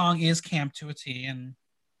the song is camp to a T, and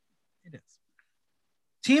it is.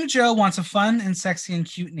 Team Jo wants a fun and sexy and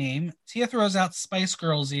cute name. Tia throws out Spice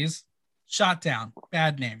Girlsies. Shot down.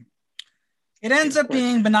 Bad name. It ends up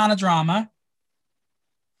being Banana Drama.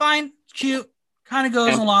 Fine. Cute. Kind of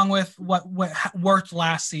goes along with what worked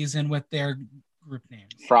last season with their group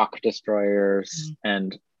names. Frock Destroyers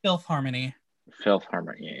and Filth Harmony. Filth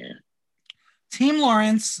Harmony, yeah. Team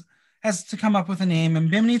Lawrence has to come up with a name, and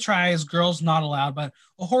Bimini tries Girls Not Allowed, but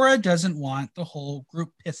Ahura doesn't want the whole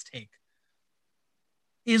group piss take.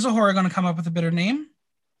 Is Ahura going to come up with a better name?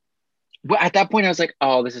 Well, at that point, I was like,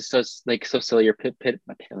 "Oh, this is so silly." You're pivoting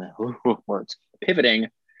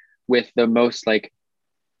with the most like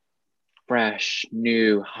fresh,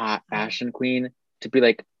 new, hot fashion queen to be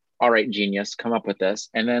like, "All right, genius, come up with this,"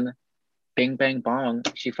 and then, bing, bang, bong,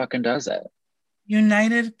 she fucking does it.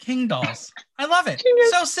 United King Dolls. I love it.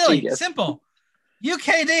 So silly, simple.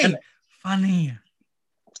 UKD, funny.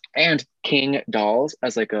 And King Dolls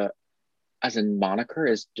as a moniker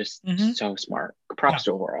is just so smart. Props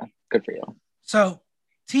to Aurora. Good for you. So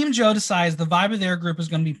Team Jo decides the vibe of their group is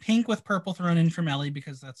going to be pink with purple thrown in from Ellie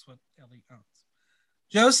because that's what Ellie owns.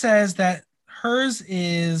 Jo says that hers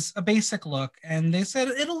is a basic look, and they said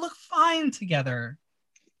it'll look fine together.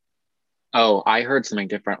 Oh, I heard something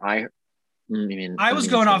different. I was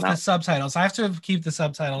going off the subtitles. I have to keep the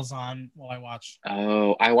subtitles on while I watch.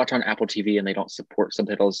 Oh, I watch on Apple TV and they don't support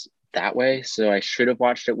subtitles that way. So I should have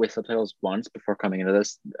watched it with subtitles once before coming into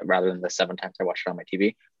this rather than the 7 times I watched it on my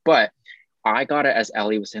TV. But I got it as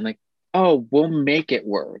Ellie was saying like, oh, we'll make it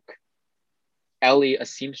work. Ellie, a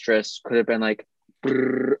seamstress, could have been like,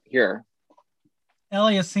 here.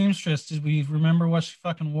 Ellie, a seamstress. Did we remember what she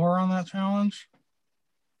fucking wore on that challenge?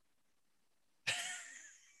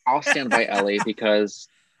 I'll stand by Ellie because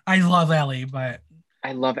I love Ellie, but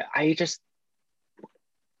I love it.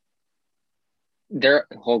 Their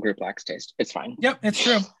whole group lacks taste. It's fine. Yep, it's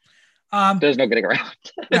true. There's no getting around.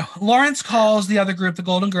 No, Lawrence calls the other group the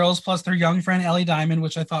Golden Girls plus their young friend Ellie Diamond,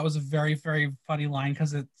 which I thought was a very, very funny line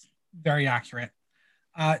because it's very accurate.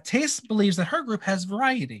 Taste believes that her group has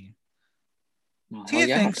variety. Tia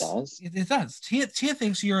thinks it does. Tia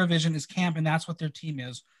thinks Eurovision is camp, and that's what their team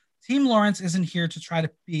is. Team Lawrence isn't here to try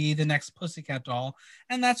to be the next Pussycat doll,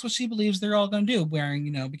 and that's what she believes they're all going to do, wearing,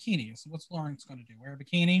 bikinis. What's Lawrence going to do? Wear a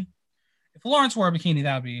bikini? If Lawrence wore a bikini,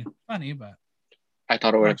 that would be funny, but I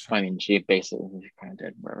thought it was. I mean, she basically kind of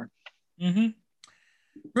did, whatever. Mm-hmm.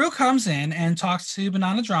 Rue comes in and talks to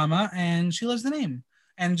Banana Drama, and she loves the name.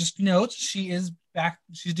 And just note, she is back.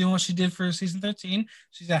 She's doing what she did for season 13.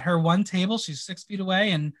 She's at her one table. She's 6 feet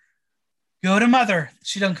away, and go to mother.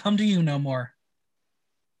 She don't come to you no more.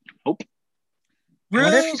 Nope. Rue, I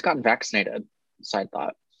wonder if she's gotten vaccinated. Side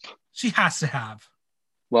thought. She has to have.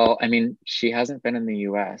 Well, I mean, she hasn't been in the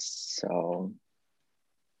U.S., so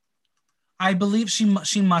I believe she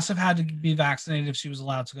must have had to be vaccinated if she was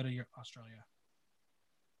allowed to go to Australia.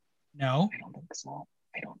 No? I don't think so.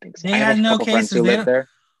 They had no cases.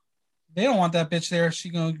 They don't want that bitch there. She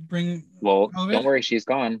going to bring COVID? Don't worry. She's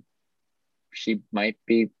gone. She might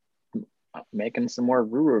be making some more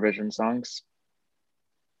Eurovision songs.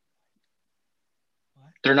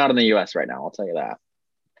 What? They're not in the U.S. right now. I'll tell you that.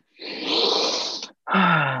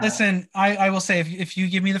 Listen, I will say, if you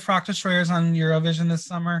give me the Frock Destroyers on Eurovision this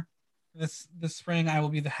summer, this spring, I will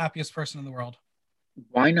be the happiest person in the world.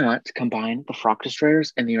 Why not combine the Frock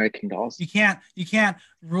Destroyers and the United King Dolls? You can't.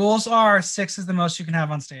 Rules are 6 is the most you can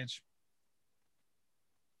have on stage.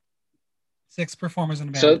 6 performers in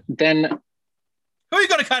a band. So then, who are you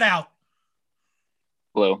going to cut out?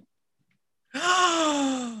 Blue.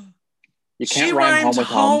 You can't rhyme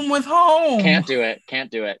home with home. Can't do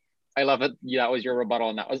it. I love it. Yeah, that was your rebuttal,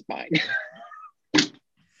 and that was mine.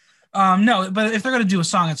 No, but if they're going to do a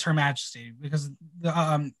song, it's Her Majesty, because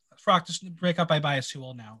the Frock just break up by bias too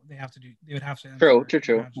old now. They would have to.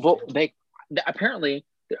 True. Well, they apparently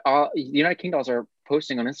the United King Dolls are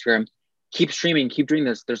posting on Instagram. Keep streaming, keep doing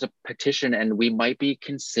this. There's a petition, and we might be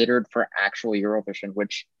considered for actual Eurovision.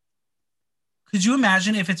 Which could you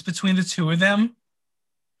imagine if it's between the two of them?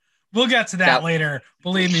 We'll get to that later.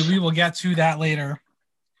 Believe me, we will get to that later.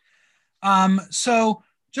 So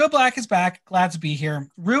Joe Black is back. Glad to be here.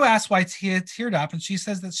 Rue asks why Tia teared up, and she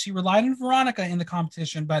says that she relied on Veronica in the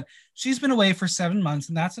competition, but she's been away for 7 months,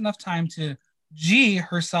 and that's enough time to G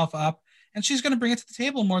herself up, and she's going to bring it to the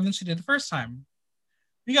table more than she did the first time.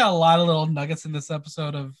 We got a lot of little nuggets in this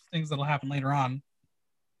episode of things that'll happen later on.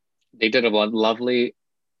 They did a lovely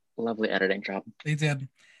editing job. They did.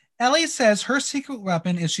 Ellie says her secret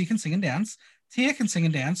weapon is she can sing and dance. Tia can sing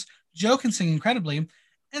and dance. Joe can sing incredibly.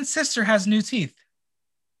 And Sister has new teeth.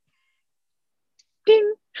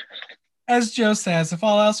 Ding. As Joe says, if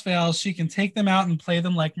all else fails, she can take them out and play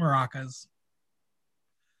them like maracas.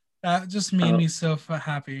 That just made me so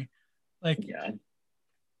happy.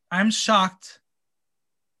 I'm shocked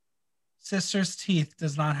Sister's Teeth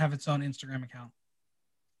does not have its own Instagram account.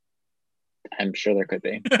 I'm sure there could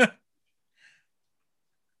be.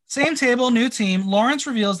 Same table, new team. Lawrence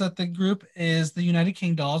reveals that the group is the United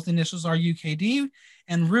King Dolls. The initials are UKD,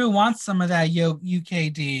 and Rue wants some of that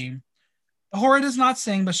UKD. Ahura does not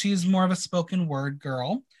sing, but she's more of a spoken word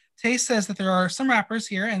girl. Tay says that there are some rappers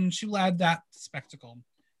here, and she will add that spectacle.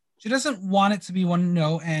 She doesn't want it to be one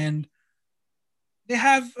note, and they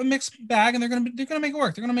have a mixed bag, and they're gonna make it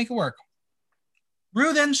work. They're gonna make it work.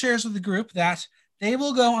 Rue then shares with the group that they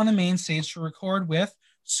will go on the main stage to record with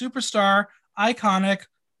Superstar, Iconic,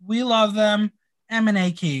 We Love Them,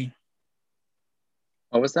 MNE Key.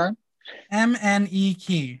 What was that? MNE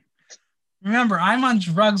Key. Remember, I'm on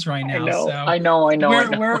drugs right now. I know.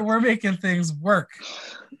 We're making things work.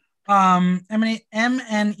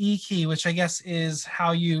 MNE Key, which I guess is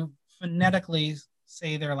how you phonetically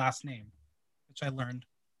say their last name, which I learned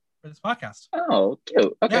for this podcast. Oh,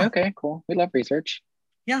 cute. Okay, cool. We love research.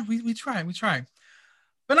 Yeah, we try.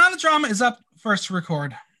 Banana Drama is up first to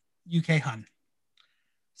record UK Hun.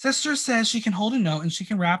 Sister says she can hold a note and she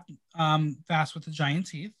can rap fast with the giant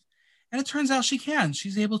teeth. And it turns out she can.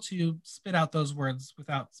 She's able to spit out those words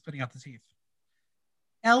without spitting out the teeth.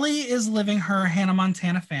 Ellie is living her Hannah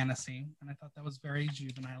Montana fantasy. And I thought that was very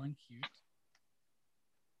juvenile and cute.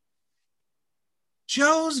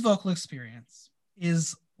 Joe's vocal experience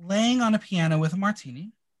is laying on a piano with a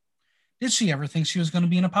martini, Did she ever think she was going to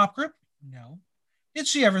be in a pop group? No. Did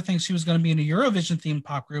she ever think she was going to be in a Eurovision themed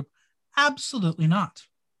pop group? Absolutely not.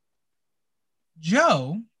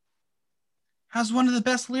 Joe has one of the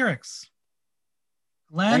best lyrics.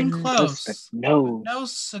 Glenn Close, no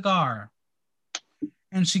cigar.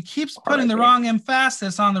 And she keeps putting the wrong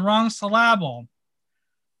emphasis on the wrong syllable.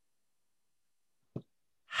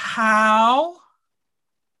 How?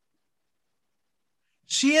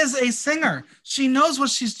 She is a singer. She knows what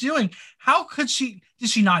she's doing. How could she? Did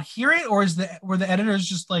she not hear it, or were the editors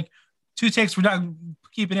just like 2 takes? We're done.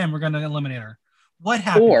 Keep it in. We're going to eliminate her. What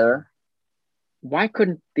happened? Or why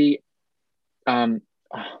couldn't the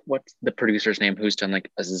what's the producer's name who's done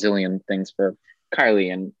like a zillion things for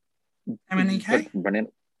Kylie and MNEK?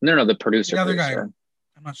 No, the producer. The other guy. I'm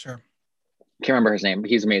not sure. Can't remember his name, but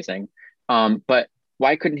he's amazing. But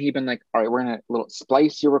why couldn't he have been like, all right, we're gonna little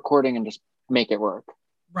splice your recording and just make it work?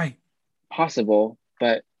 Right. Possible,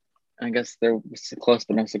 but I guess they're close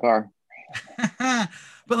but no cigar.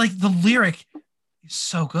 But like the lyric is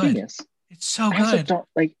so good. Genius. It's so good. I also don't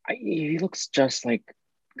like. He looks just like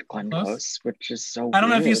Glenn Close, which is so. I don't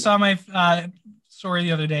know if you saw my story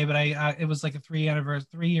the other day, but it was like a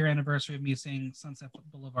 3-year anniversary of me seeing Sunset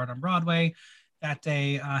Boulevard on Broadway. That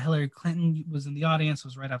day, Hillary Clinton was in the audience. It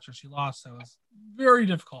was right after she lost, so it was very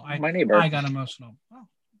difficult. My neighbor. I got emotional. Oh,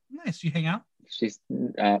 nice. You hang out? She's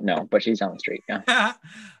no, but she's down the street. Yeah.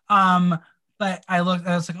 But I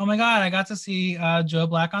was like, oh my God, I got to see Joe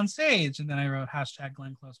Black on stage. And then I wrote hashtag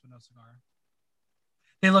Glenn Close but no cigar.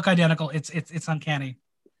 They look identical. It's uncanny.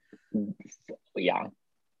 Yeah.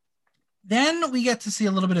 Then we get to see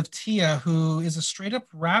a little bit of Tia, who is a straight up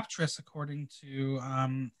raptress, according to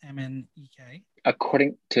MNEK.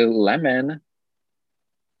 According to Lemon.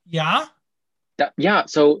 Yeah? Yeah.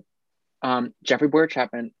 So Jeffrey Boyer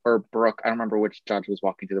Chapman or Brooke, I don't remember which judge was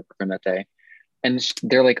walking through the program that day. And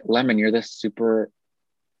they're like, Lemon, you're this super,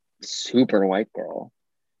 super white girl.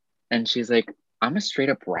 And she's like, I'm a straight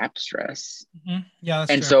up rapstress. Mm-hmm. Yeah, that's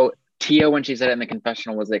and true. So Tia, when she said it in the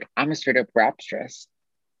confessional, was like, I'm a straight up rapstress.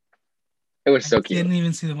 It was so cute. I didn't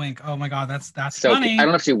even see the wink. Oh my God, that's so funny. Cute. I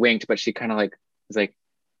don't know if she winked, but she kind of like was like,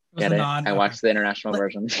 get it? Nod. I watched the international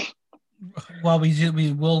version. Well,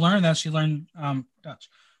 we will learn that she learned Dutch.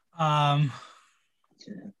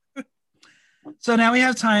 So now we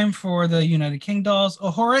have time for the United King dolls.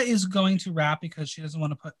 Ahura is going to rap because she doesn't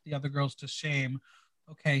want to put the other girls to shame.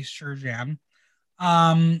 Okay, sure, Jan.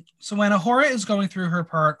 So when Ahura is going through her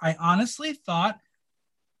part, I honestly thought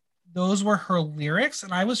those were her lyrics,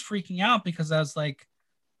 and I was freaking out because I was like,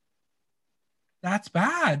 that's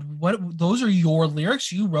bad. What? Those are your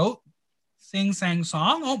lyrics? You wrote Sing Sang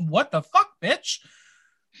Song? Oh, what the fuck, bitch?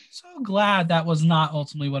 So glad that was not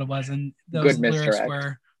ultimately what it was, and those lyrics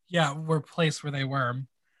were placed where they were.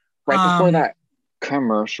 Right before that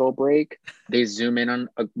commercial break, they zoom in on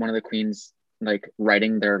one of the queens like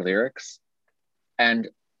writing their lyrics, and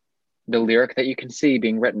the lyric that you can see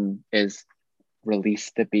being written is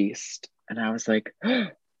 "Release the Beast," and I was like,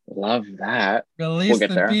 love that. Release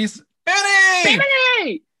the Beast,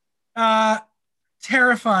 Benny!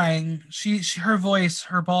 Terrifying. She her voice,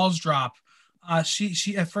 her balls drop.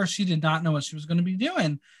 She at first she did not know what she was going to be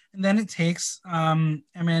doing. And then it takes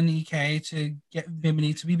MNEK to get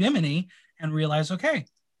Bimini to be Bimini and realize, okay,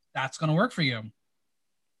 that's going to work for you.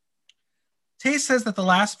 Tay says that the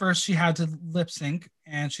last verse she had to lip sync,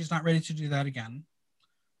 and she's not ready to do that again.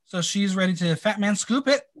 So she's ready to Fat Man Scoop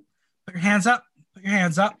it. Put your hands up. Put your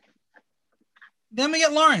hands up. Then we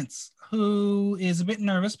get Lawrence, who is a bit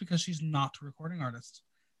nervous because she's not a recording artist.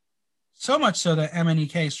 So much so that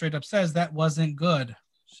MNEK straight up says that wasn't good.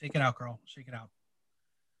 Shake it out, girl. Shake it out.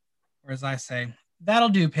 Or as I say, that'll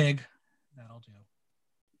do, pig. That'll do.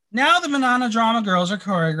 Now the Manana Drama girls are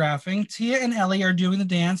choreographing. Tia and Ellie are doing the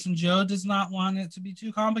dance, and Joe does not want it to be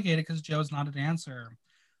too complicated because Joe's not a dancer.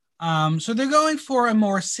 So they're going for a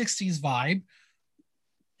more 60s vibe.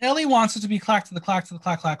 Ellie wants it to be clack to the clack to the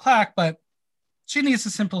clack, clack, clack, but she needs to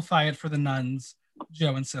simplify it for the nuns,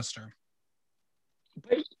 Joe and sister.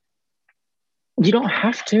 But you don't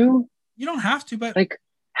have to. You don't have to, but like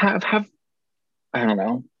have I don't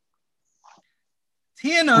know.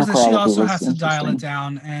 Tia knows that she also has to dial it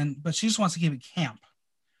down, but she just wants to keep it camp.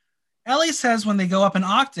 Ellie says when they go up an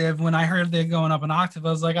octave, when I heard they're going up an octave, I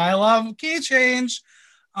was like, I love key change,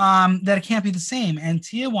 that it can't be the same. And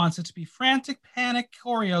Tia wants it to be frantic, panic,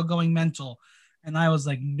 choreo going mental. And I was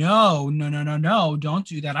like, no, don't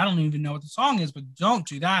do that. I don't even know what the song is, but don't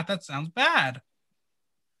do that. That sounds bad.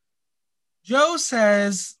 Joe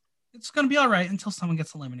says it's going to be all right until someone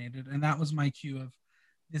gets eliminated. And that was my cue of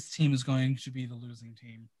this team is going to be the losing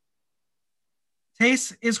team.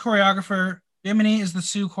 Tace is choreographer. Bimini is the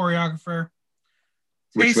Sue choreographer.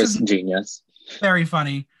 which Taste was is genius. very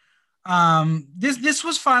funny. This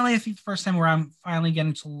was finally, I think, the first time where I'm finally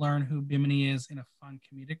getting to learn who Bimini is in a fun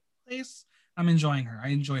comedic place. I'm enjoying her. I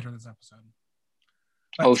enjoyed her this episode.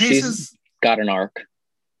 But Oh, Taste she's is, got an arc.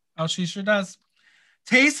 oh, she sure does.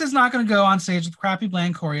 Taste is not going to go on stage with crappy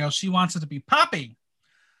bland choreo. She wants it to be poppy.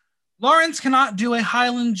 Lawrence cannot do a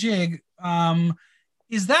Highland jig.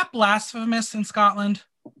 Is that blasphemous in Scotland?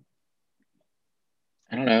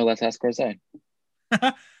 I don't know. Let's ask Rose.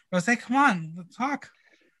 Rose, come on, let's talk.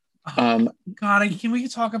 Oh, Um, God, can we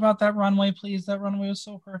talk about that runway, please? That runway was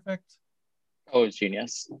so perfect. oh, it's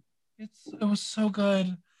genius. It was so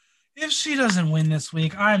good. If she doesn't win this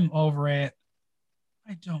week, I'm over it.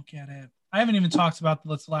 I don't get it. I haven't even talked about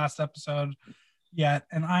this last episode yet,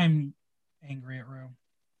 and I'm angry at Rue.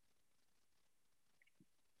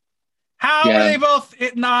 How are they both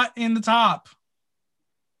not in the top?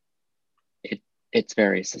 It's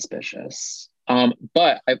very suspicious.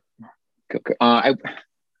 But I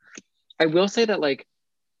will say that like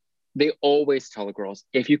they always tell the girls,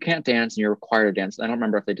 if you can't dance and you're required to dance, I don't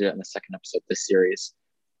remember if they did it in the second episode of this series,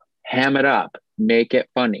 ham it up, make it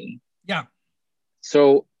funny. Yeah.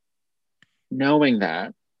 So knowing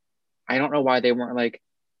that, I don't know why they weren't like,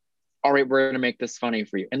 all right, we're gonna make this funny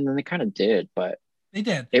for you. And then they kind of did, but they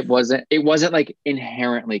did. It wasn't like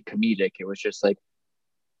inherently comedic. It was just like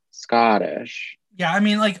Scottish. Yeah, I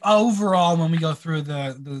mean, like overall, when we go through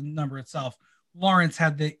the number itself, Lawrence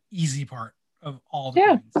had the easy part of all the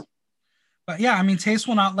queens. But yeah, I mean, Taste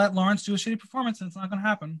will not let Lawrence do a shitty performance, and it's not going to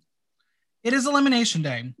happen. It is Elimination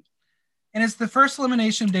Day, and it's the first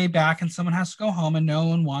Elimination Day back, and someone has to go home, and no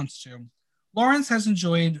one wants to. Lawrence has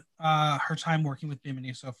enjoyed her time working with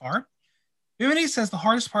Bimini so far. Bimini says the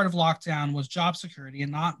hardest part of lockdown was job security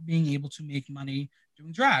and not being able to make money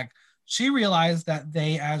doing drag. She realized that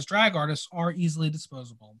they, as drag artists, are easily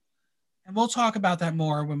disposable. And we'll talk about that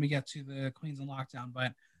more when we get to the Queens in Lockdown,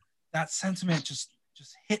 but that sentiment just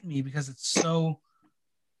hit me because it's so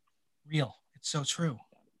real. It's so true.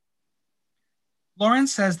 Lauren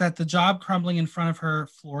says that the job crumbling in front of her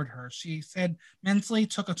floored her. She said mentally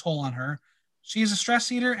took a toll on her. She is a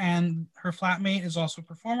stress eater, and her flatmate is also a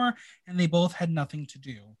performer, and they both had nothing to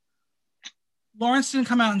do. Lawrence didn't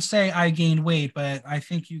come out and say, I gained weight, but I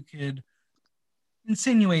think you could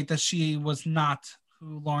insinuate that she was not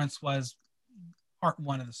who Lawrence was part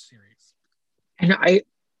one of the series. And I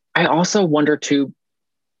also wonder, too,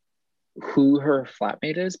 who her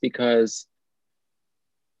flatmate is, because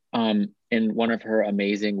in one of her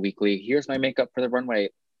amazing weekly, here's my makeup for the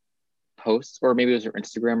runway posts, or maybe it was her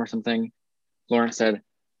Instagram or something, Lauren said,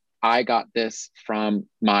 I got this from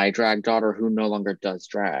my drag daughter who no longer does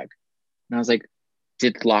drag. And I was like,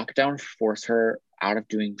 did lockdown force her out of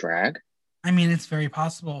doing drag? I mean, it's very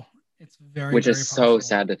possible. It's which very is so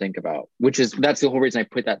sad to think about. That's the whole reason I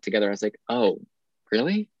put that together. I was like, oh,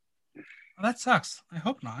 really? Well, that sucks. I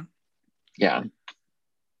hope not. Yeah.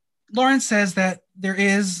 Lauren says that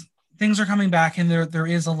things are coming back, and there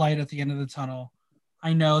is a light at the end of the tunnel.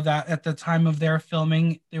 I know that at the time of their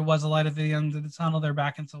filming, there was a light at the end of the tunnel. They're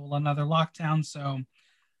back into another lockdown. So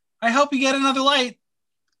I hope you get another light.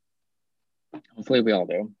 Hopefully we all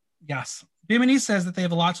do. Yes. Bimini says that they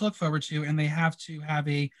have a lot to look forward to, and they have to have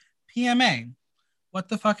a PMA. What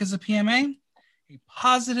the fuck is a PMA? A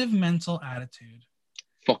positive mental attitude.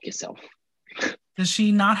 Fuck yourself. Does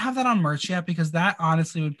she not have that on merch yet? Because that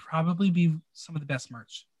honestly would probably be some of the best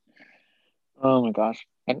merch. Oh my gosh.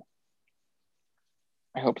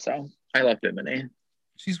 I hope so. I love Bimini.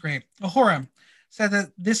 She's great. Ahura said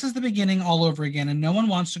that this is the beginning all over again, and no one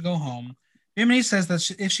wants to go home. Bimini says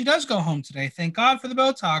that if she does go home today, thank God for the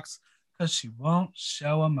Botox, because she won't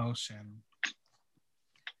show emotion.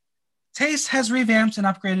 Taste has revamped and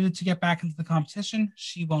upgraded to get back into the competition.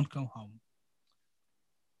 She won't go home.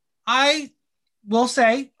 I will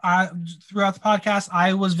say, throughout the podcast,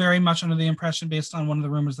 I was very much under the impression, based on one of the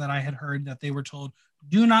rumors that I had heard, that they were told,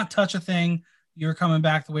 do not touch a thing. You're coming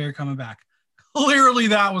back the way you're coming back. Clearly,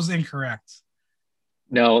 that was incorrect.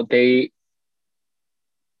 No,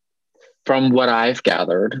 from what I've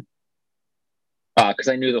gathered, because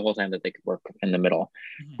I knew the whole time that they could work in the middle,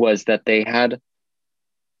 was that they had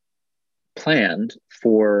planned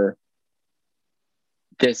for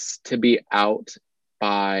this to be out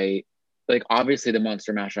by, like, obviously the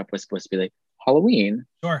monster mashup was supposed to be like Halloween.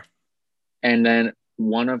 Sure. And then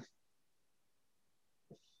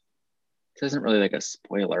this isn't really like a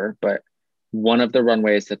spoiler, but one of the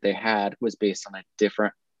runways that they had was based on a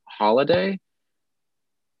different holiday.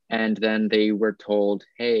 And then they were told,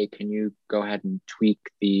 hey, can you go ahead and tweak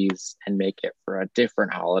these and make it for a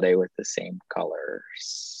different holiday with the same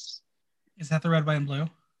colors? Is that the red, white, and blue?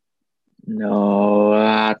 No,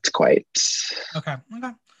 not quite. Okay.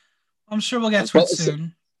 I'm sure we'll get to it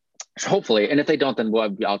soon. Hopefully, and if they don't, then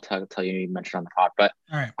I'll tell you mentioned on the pod. But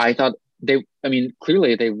all right. I thought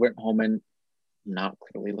clearly they went home and not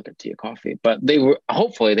clearly look at Tia Coffee, but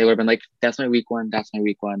hopefully they would have been like, that's my week one.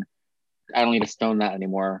 I don't need to stone that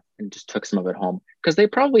anymore, and just took some of it home, because they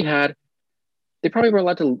probably were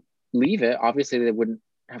allowed to leave it. Obviously, they wouldn't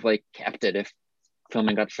have like kept it if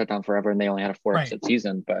filming got shut down forever and they only had a 4-episode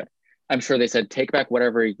season. But I'm sure they said, take back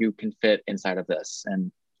whatever you can fit inside of this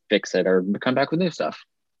and fix it, or come back with new stuff.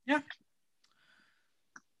 Yeah.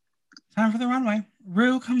 Time for the runway.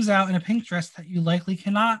 Rue comes out in a pink dress that you likely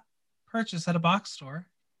cannot purchase at a box store.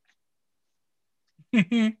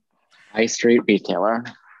 High street retailer.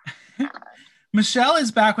 Michelle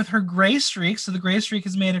is back with her gray streak. So the gray streak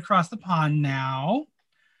is made across the pond now.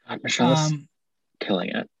 Michelle is killing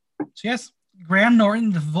it. So yes, Graham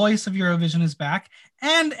Norton, the voice of Eurovision, is back.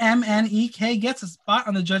 And MNEK gets a spot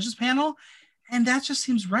on the judges panel. And that just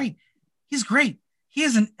seems right. He's great. He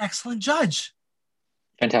is an excellent judge.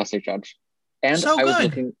 Fantastic judge. And so I was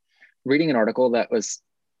reading an article that was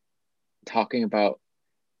talking about,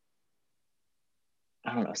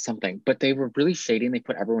 I don't know, something, but they were really shading. They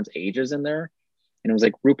put everyone's ages in there. And it was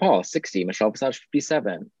like RuPaul, 60, Michelle Visage,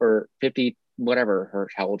 57, or 50, whatever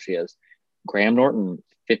how old she is. Graham Norton,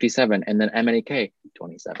 57, and then MNEK,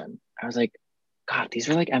 27. I was like, God, these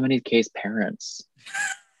are like MNEK's parents.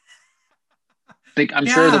 Like, I'm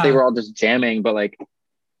sure that they were all just jamming, but like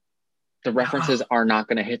the references are not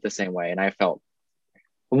going to hit the same way. And I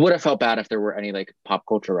would have felt bad if there were any like pop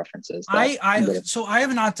culture references. So I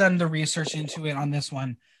have not done the research into it on this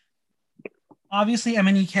one. Obviously,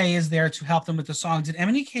 MNEK is there to help them with the song. Did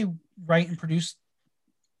MNEK write and produce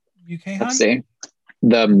UK Hun? Let's see.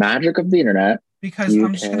 The magic of the internet. Because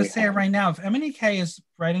I'm just going to say it right now. If MNEK is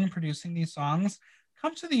writing and producing these songs,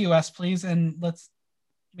 come to the US, please, and let's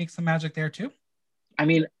make some magic there too. I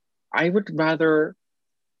mean, I would rather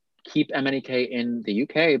keep MNEK in the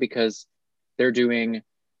UK because they're doing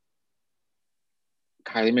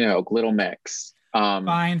Kylie Minogue, Little Mix.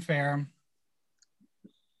 Fine, fair.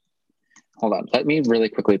 Hold on. Let me really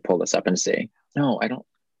quickly pull this up and see. No, I don't.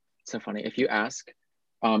 It's so funny. If you ask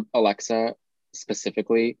Alexa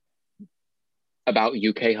specifically about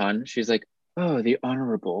UK Hun, she's like, oh, the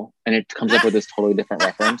Honorable. And it comes up with this totally different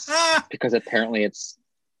reference because apparently it's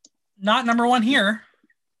not number one here.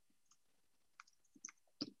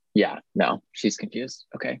 Yeah, no, she's confused.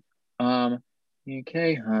 Okay.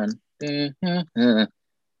 UK Hun.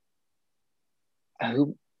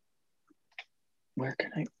 Where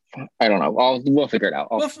can I don't know. We'll figure it out.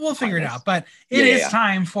 We'll figure it out. But it is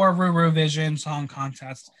time for Eurovision Song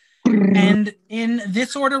Contest. And in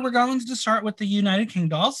this order, we're going to start with the United King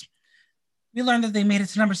Dolls. We learned that they made it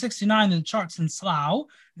to number 69 in the charts in Slough.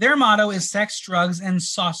 Their motto is sex, drugs, and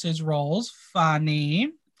sausage rolls.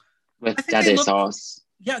 Funny. With daddy sauce.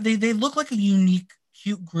 Yeah, they look like a unique,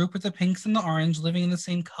 cute group with the pinks and the orange living in the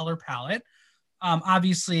same color palette.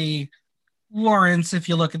 Obviously, Lawrence, if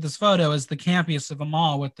you look at this photo, is the campiest of them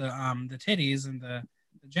all with the titties and the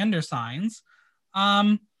gender signs.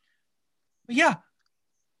 But yeah,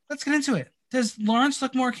 let's get into it. Does Lawrence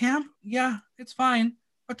look more camp? Yeah, it's fine.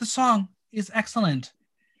 But the song is excellent.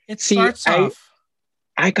 It starts off.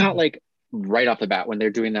 I got like right off the bat when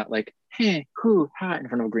they're doing that, like, hey, who, ha, in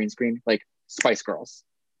front of a green screen, like Spice Girls.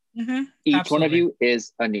 Mm-hmm. Each one of you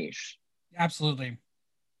is a niche. Absolutely.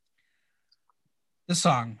 The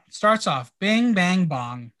song starts off, bing, bang,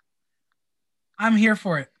 bong. I'm here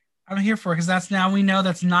for it. Because we know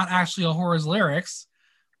that's not actually A'Whora's lyrics.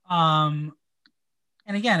 And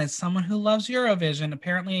again, it's someone who loves Eurovision.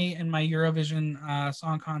 Apparently, in my Eurovision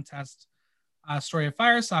Song Contest Story of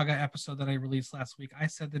Fire Saga episode that I released last week, I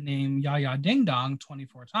said the name Ya Ya Ding Dong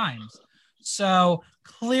 24 times. So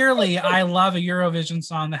clearly, I love a Eurovision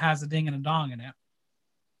song that has a ding and a dong in it.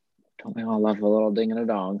 Don't we all love a little ding and a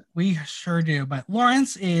dong? We sure do. But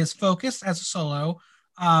Lawrence is focused as a solo.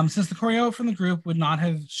 Since the choreo from the group would not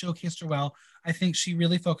have showcased her well, I think she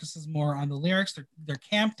really focuses more on the lyrics. They're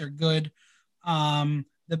camp. They're good. The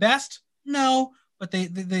best? No, but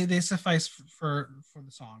they suffice for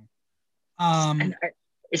the song. And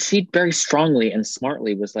she very strongly and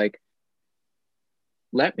smartly was like,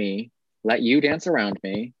 let you dance around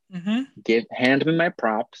me, hand me my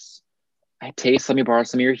props. Let me borrow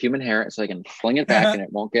some of your human hair so I can fling it back and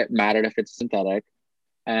it won't get matted if it's synthetic.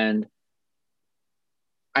 And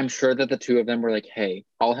I'm sure that the two of them were like, hey,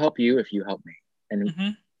 I'll help you if you help me.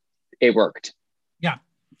 And it worked. Yeah.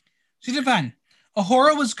 She did fine.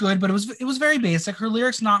 A'Whora was good, but it was very basic. Her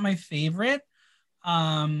lyrics, not my favorite.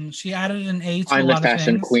 She added an A to a I'm the lot of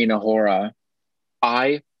fashion things. queen Ahura.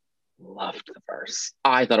 I loved the verse.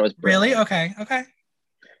 I thought it was Really? brilliant. Okay. Okay.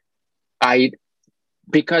 I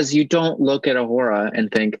because you don't look at Ahura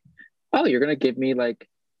and think, oh, you're gonna give me like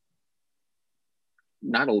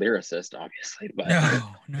not a lyricist, obviously, but No,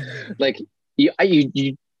 no, no, no, like no.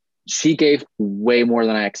 you she gave way more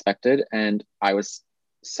than I expected, and I was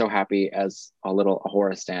so happy as a little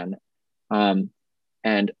Ahura stan. Um,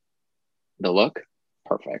 and the look,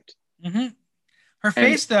 perfect. Hmm. Her And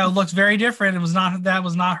face though looked very different. It was not that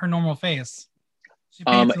was not her normal face. She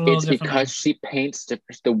paints it a little it's differently. because she paints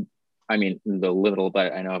the I mean the little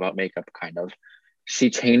but I know about makeup kind of. She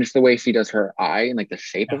changed the way she does her eye and like the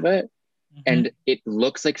shape Yeah. of it. Hmm. And it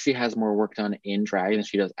looks like she has more work done in drag than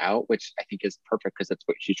she does out, which I think is perfect because that's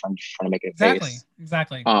what she's trying to make a Exactly. face.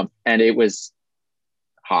 Exactly. And it was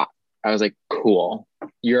hot. I was like, cool.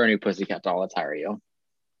 You're a new pussycat doll. Let's hire you.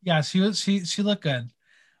 Yeah, she looked good.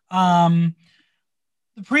 Um,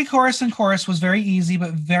 the pre-chorus and chorus was very easy,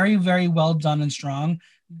 but very, very well done and strong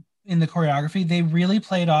in the choreography. They really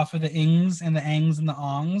played off of the ings and the angs and the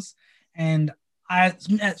ongs. And I,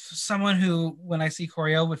 as someone who, when I see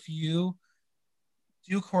choreo, if you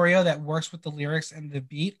do choreo that works with the lyrics and the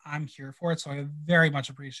beat, I'm here for it. So I very much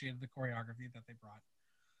appreciated the choreography that they brought.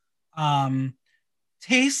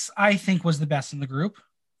 Taste, I think, was the best in the group.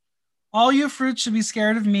 All you fruits should be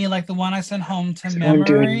scared of me, like the one I sent home to So I'm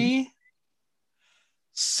doing memory.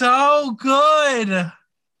 So good.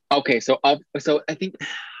 okay. So I think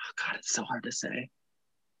God, it's so hard to say,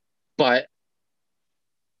 but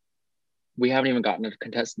we haven't even gotten a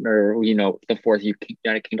contestant or the fourth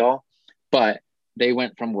United King doll, but they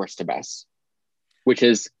went from worst to best, which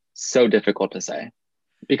is so difficult to say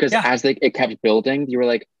because Yeah. as it kept building, you were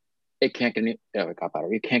like, it can't get any. Oh, it got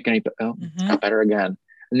better. You can't get any. Oh, it's Mm-hmm. got better again.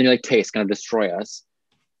 And then you're like, taste gonna destroy us.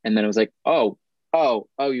 And then it was like, oh,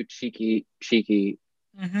 you cheeky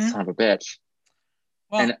Mm-hmm. son of a bitch.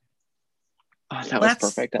 Well, And that was let's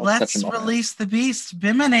perfect. That was such a let's moment. release the beast,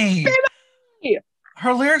 Bimini.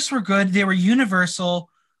 Her lyrics were good. They were universal.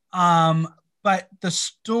 But the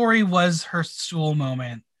story was her stool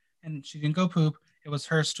moment. And she didn't go poop. It was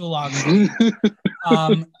her stoolography.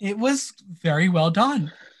 It was very well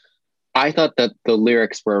done. I thought that the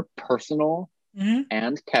lyrics were personal Mm-hmm.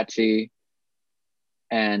 and catchy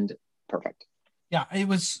and perfect. Yeah, it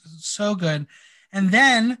was so good. And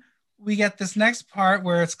then we get this next part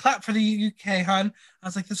where it's clap for the UK, hun. I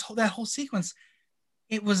was like, that whole sequence.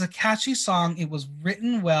 It was a catchy song. It was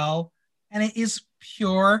written well, and it is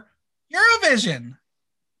pure Eurovision.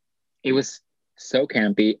 It was so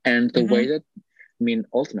campy, and the way Mm-hmm. that I mean,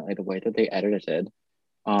 ultimately, the way that they edited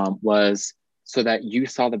was so that you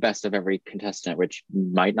saw the best of every contestant, which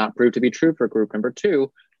might not prove to be true for group number two,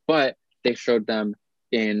 but they showed them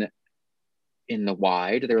in the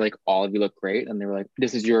wide. They were like, all of you look great, and they were like,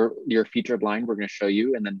 this is your featured line. We're going to show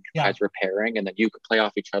you, and then you Yeah, guys were pairing, and then you could play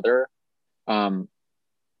off each other. Um,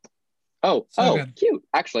 so good. cute.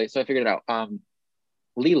 Actually, so I figured it out.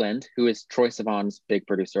 Leland, who is Troy Sivan's big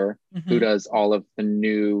producer, who Mm-hmm. does all of the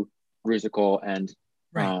new musical and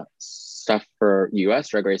Right. stuff for US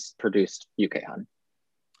Drag Race, produced UK Hun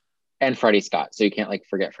and Freddie Scott. So you can't like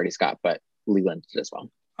forget Freddie Scott, but Leland did as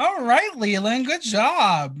well. All right, Leland. Good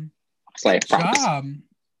job. Slay Good props. job.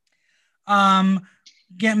 Um,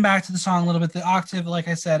 Getting back to the song a little bit, the octave, like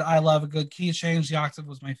I said, I love a good key change. The octave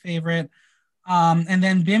was my favorite. And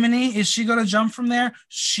then Bimini, is she going to jump from there?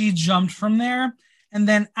 She jumped from there and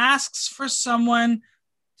then asks for someone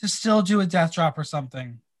to still do a death drop or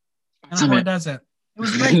something. And Ahura Summit. does it. It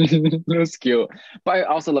was great. It was cute. But I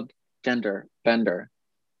also loved Gender Bender,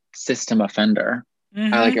 System Offender.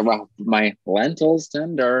 I like Mm-hmm. it. Well, my lentils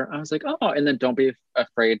tender. I was like, oh, and then don't be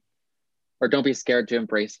afraid or don't be scared to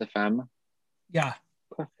embrace the femme. Yeah.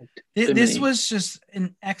 Perfect. This Bimini. was just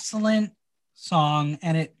an excellent song,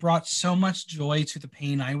 and it brought so much joy to the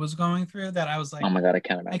pain I was going through that I was Oh like, my god, I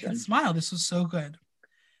can't I can imagine. smile. This was so good.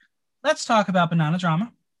 Let's talk about Banana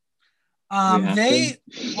Drama. We have to. They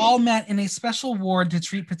all met in a special ward to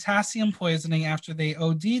treat potassium poisoning after they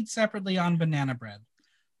OD'd separately on banana bread.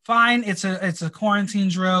 Fine, it's a quarantine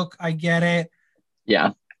joke. I get it.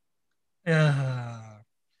 Yeah. Ugh.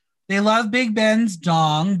 They love Big Ben's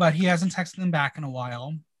dong, but he hasn't texted them back in a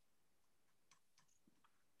while.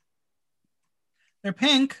 They're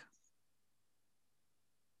pink.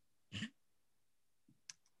 Yeah.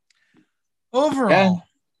 Overall,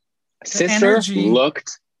 the Sister energy,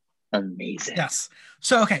 looked amazing. yes.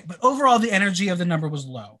 So okay, but overall the energy of the number was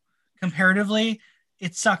low. Comparatively,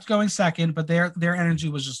 it sucked going second, but their energy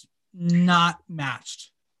was just not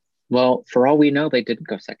matched. Well, for all we know, they didn't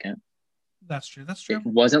go second. That's true. That's It true.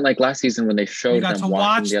 wasn't like last season when they We showed got them to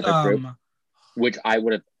watching watch the other group, them. which I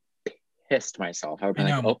would have pissed myself. I would be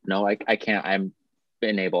I like, know. oh no, I can't. I'm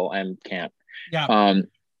unable. I can't. Yeah.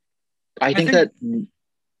 I think that.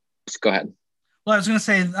 Just go ahead. Well, I was going to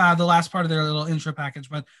say the last part of their little intro package,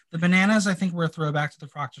 but the bananas, I think, were a throwback to the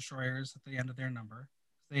Frock Destroyers at the end of their number.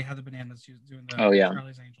 They had the bananas doing the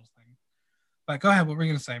Charlie's Angels thing. But go ahead. What were you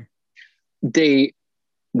going to say?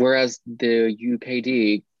 Whereas the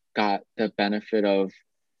UKD got the benefit of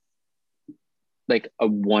like a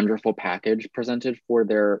wonderful package presented for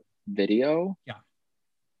their video. Yeah.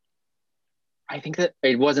 I think that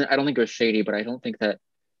it wasn't, I don't think it was shady, but I don't think that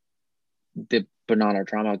the banana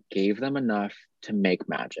drama gave them enough to make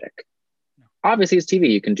magic. No. Obviously, it's TV.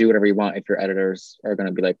 You can do whatever you want if your editors are going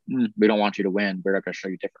to be like, we don't want you to win. We're not going to show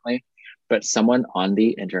you differently. But someone on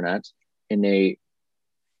the internet in a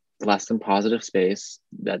less than positive space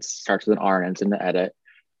that starts with an R and ends in the edit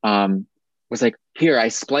was like, here, I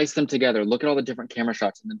spliced them together. Look at all the different camera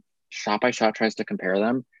shots. And then shot by shot tries to compare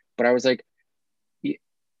them. But I was like,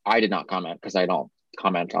 I did not comment because I don't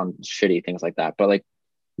comment on shitty things like that. But like,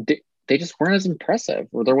 they just weren't as impressive,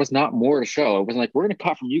 or there was not more to show. It wasn't like, we're going to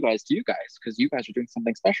cut from you guys to you guys because you guys are doing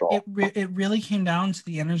something special. It really came down to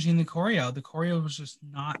the energy in the choreo. The choreo was just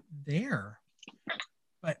not there.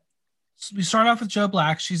 But we start off with Joe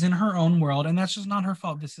Black. She's in her own world, and that's just not her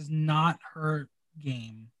fault. This is not her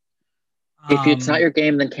game. If it's not your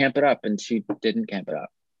game, then camp it up. And she didn't camp it up.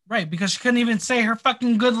 Right, because she couldn't even say her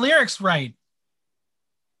fucking good lyrics right.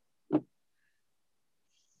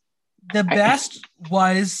 The best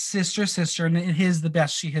was Sister, and it is the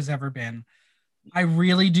best she has ever been. I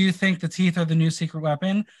really do think the teeth are the new secret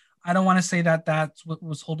weapon. I don't want to say that that's what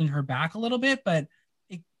was holding her back a little bit, but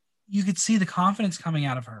you could see the confidence coming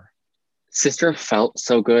out of her. Sister felt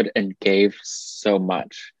so good and gave so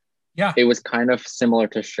much. Yeah. It was kind of similar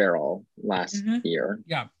to Cheryl last year.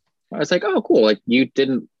 Yeah. I was like, oh, cool. Like you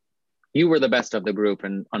were the best of the group,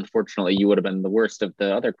 and unfortunately you would have been the worst of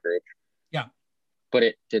the other group. Yeah. But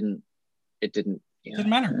it didn't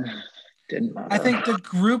matter. Didn't matter. I think the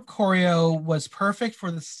group choreo was perfect for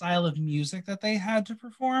the style of music that they had to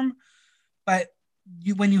perform. But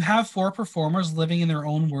when you have 4 performers living in their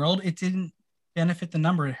own world, it didn't benefit the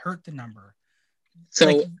number. It hurt the number.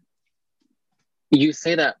 So you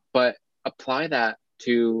say that, but apply that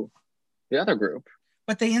to the other group.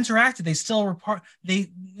 But they interacted. They still were part.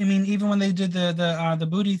 Even when they did the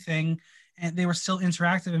booty thing, and they were still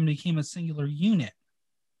interactive and became a singular unit.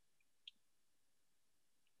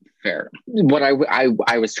 Fair. What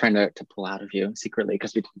I was trying to pull out of you secretly,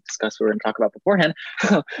 because we didn't discuss what we were going to talk about beforehand,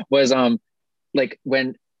 was like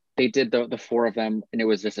when they did the 4 of them, and it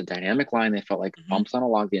was just a dynamic line. They felt like bumps on a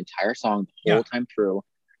log the entire song the whole time through.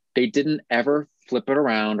 They didn't ever flip it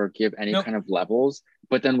around or give any kind of levels.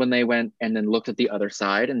 But then when they went and then looked at the other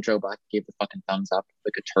side and Joe Black gave the fucking thumbs up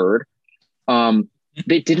like a turd,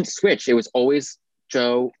 they didn't switch. It was always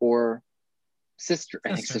Joe or Sister.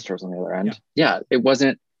 I think Sister was on the other end. Yeah, it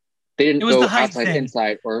wasn't. They didn't go outside,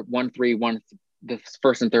 inside, or 1-3, the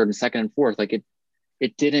first and third and second and fourth. Like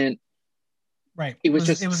it didn't. Right. It was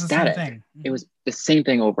just static. The same thing. It was the same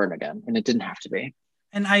thing over and again, and it didn't have to be.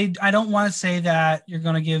 And I don't want to say that you're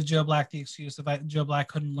going to give Joe Black the excuse that Joe Black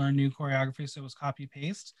couldn't learn new choreography, so it was copy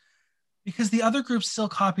paste, because the other groups still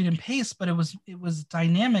copied and paste, but it was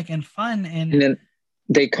dynamic and fun. And then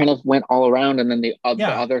they kind of went all around, and then the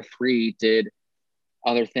other 3 did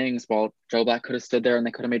other things while Joe Black could have stood there and they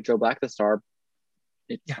could have made Joe Black the star.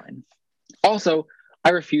 It's fine. Also, I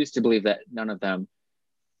refuse to believe that none of them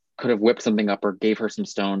could have whipped something up or gave her some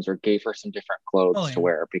stones or gave her some different clothes to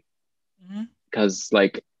wear. Because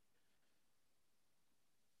like,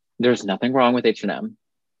 there's nothing wrong with H&M.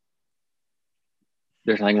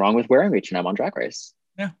 There's nothing wrong with wearing H&M on Drag Race.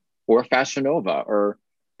 Yeah. Or Fashion Nova or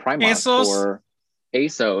Primark ASOS. Or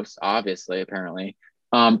ASOS, obviously, apparently.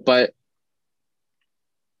 But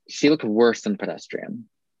she looked worse than Pedestrian.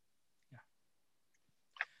 Yeah.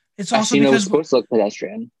 It's also because was supposed to look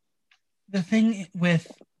pedestrian. The thing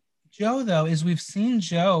with Joe, though, is we've seen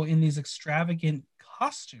Joe in these extravagant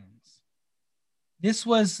costumes. This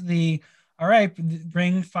was all right,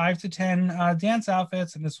 bring 5 to 10 dance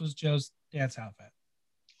outfits, and this was Joe's dance outfit.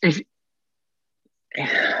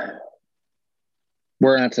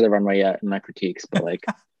 We're not to the runway yet in my critiques, but like,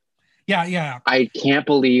 yeah. I can't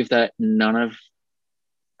believe that none of.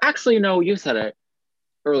 Actually, no, you said it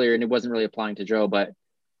earlier, and it wasn't really applying to Joe, but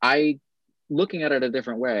I, looking at it a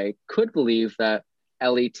different way, could believe that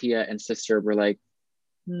Ellie, Tia, and Sister were like,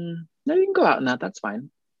 no, you can go out in that. That's fine.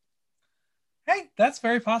 Hey, that's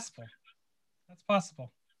very possible. That's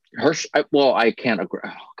possible. I can't agree. Oh,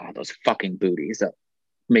 God, those fucking booties.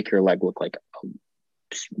 make your leg look like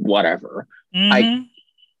whatever. Mm-hmm. I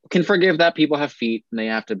can forgive that people have feet and they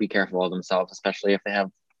have to be careful of themselves, especially if they have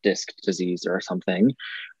disc disease or something.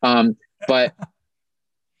 But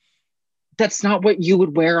that's not what you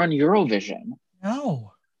would wear on Eurovision.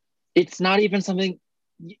 No. It's not even something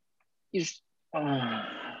you just,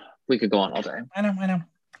 we could go on all day. I know.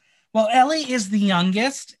 Well, Ellie is the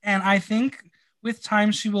youngest, and I think with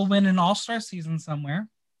time she will win an all-star season somewhere.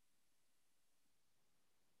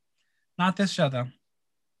 Not this show, though.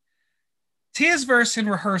 Tia's verse in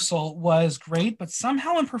rehearsal was great, but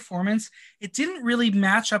somehow in performance, it didn't really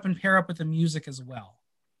match up and pair up with the music as well.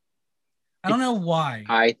 I don't know why.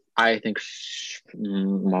 I think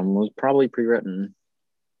one was probably pre-written.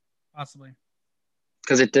 Possibly.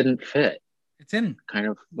 Because it didn't fit. It didn't. Kind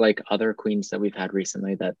of like other queens that we've had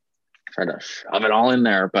recently that try to shove it all in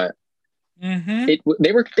there, but they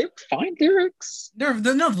were fine lyrics.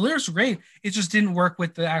 The lyrics were great. It just didn't work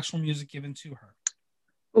with the actual music given to her.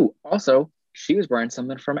 Oh, also, she was wearing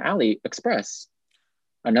something from AliExpress.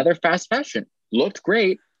 Another fast fashion. Looked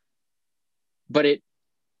great, but oh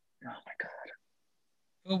my God.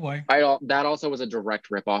 Oh boy. That also was a direct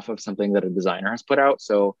ripoff of something that a designer has put out.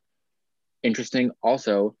 So interesting.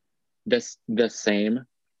 Also, the same,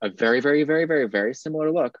 a very, very, very, very, very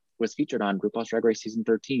similar look was featured on RuPaul's Drag Race season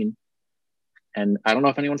 13. And I don't know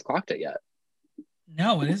if anyone's clocked it yet.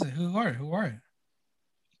 No, what is it? Who are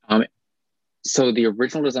it? So the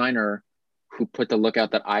original designer who put the look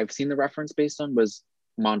out that I've seen the reference based on was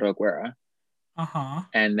Mondo Aguera. Uh-huh.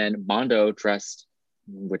 And then Mondo dressed,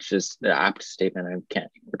 which is the apt statement, I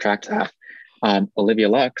can't retract that, Olivia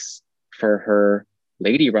Lux for her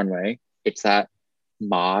lady runway. It's that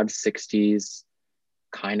mod 60s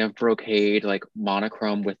kind of brocade, like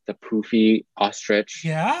monochrome with the poofy ostrich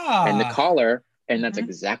and the collar. And that's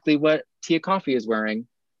exactly what Tia Kofi is wearing.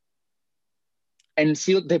 And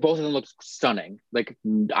they both of them look stunning. Like,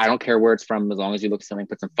 I don't care where it's from, as long as you look stunning,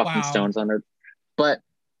 put some fucking stones on her. But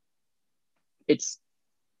it's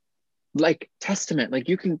like testament. Like,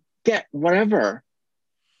 you can get whatever.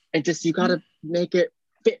 And just, you gotta make it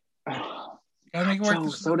fit. Oh, gotta make it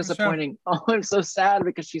work. So disappointing. Oh, I'm so sad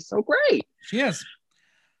because she's so great. She is.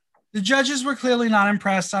 The judges were clearly not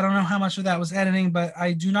impressed. I don't know how much of that was editing, but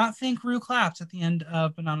I do not think Rue clapped at the end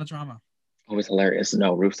of Banana Drama. It was hilarious.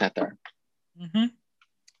 No, Rue sat there.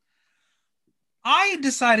 I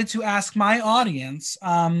decided to ask my audience,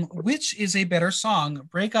 which is a better song,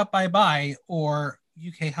 Break Up Bye Bye or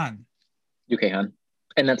UK Hun? UK Hun.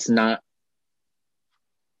 And that's not,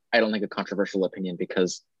 I don't think, a controversial opinion,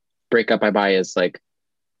 because Break Up Bye Bye is like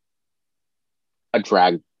a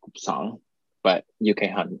drag song, but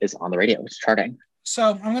UK Hun is on the radio. It's charting.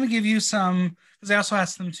 So I'm going to give you some, because I also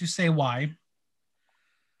asked them to say why.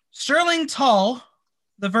 Sterling Tull,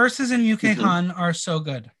 the verses in UK Hun are so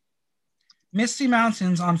good. Misty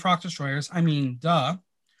Mountains on Frock Destroyers, I mean, duh.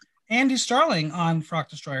 Andy Starling on Frock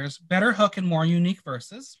Destroyers, better hook and more unique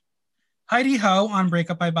verses. Heidi Ho on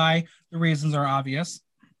Break Up Bye Bye, the reasons are obvious.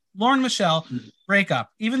 Lauren Michelle, Break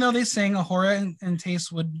Up. Even though they sing Ahura and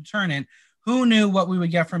Taste would turn it, who knew what we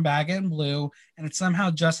would get from Baggett and Blue, and it's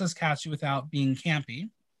somehow just as catchy without being campy.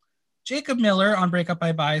 Jacob Miller on Break Up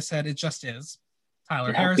Bye Bye said it just is.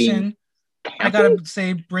 Tyler Harrison, I gotta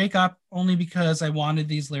say Break Up only because I wanted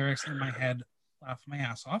these lyrics in my head, laugh my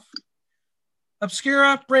ass off.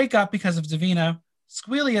 Obscura, Break Up because of Davina.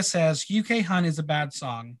 Squealia says UK Hun is a bad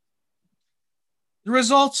song. The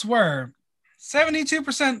results were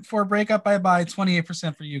 72% for Break Up Bye Bye,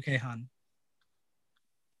 28% for UK Hun.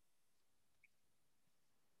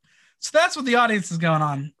 So that's what the audience is going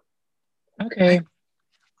on. Okay.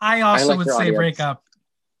 I also would say Break Up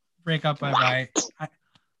Bye Bye.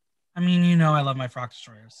 I mean, you know, I love my Frock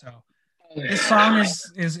Destroyers, so this song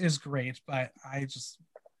is great, but I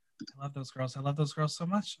love those girls. I love those girls so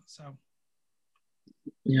much. So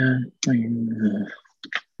yeah.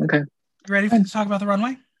 Okay. You ready to talk about the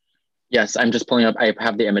runway? Yes, I'm just pulling up. I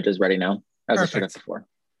have the images ready now, as I should have before.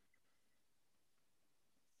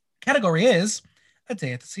 Category is A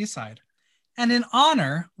Day at the Seaside. And in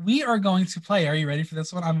honor, we are going to play. Are you ready for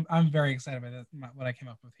this one? I'm very excited by what I came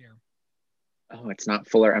up with here. Oh, it's not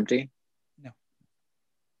full or empty? No.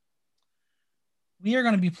 We are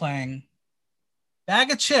going to be playing Bag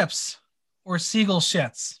of Chips or Seagull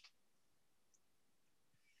Shits.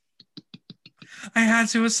 I had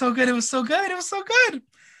to. It was so good. It was so good. It was so good.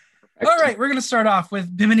 All right, we're going to start off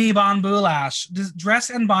with Bimini Bon Boulash. Dress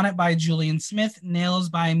and Bonnet by Julian Smith. Nails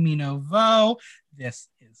by Mino Vo. This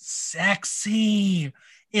is sexy.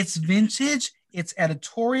 It's vintage. It's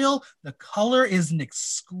editorial. The color is an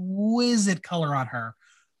exquisite color on her.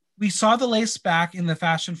 We saw the lace back in the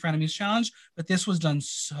Fashion Frenemies challenge, but this was done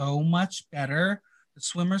so much better. The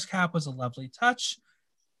swimmer's cap was a lovely touch.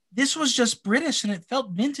 This was just British and it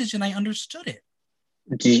felt vintage and I understood it.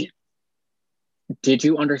 Did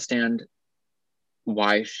you understand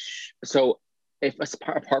why? So, if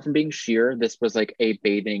apart from being sheer, this was like a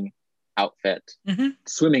bathing outfit,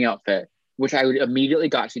 swimming outfit, which I would immediately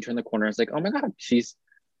got. She turned the corner. I was like, oh my God, she's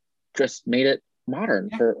just made it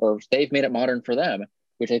modern or they've made it modern for them,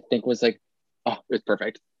 which I think was like, oh, it was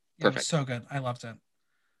perfect. Yeah, it was so good. I loved it.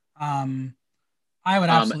 I would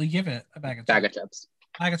absolutely give it a bag of chips.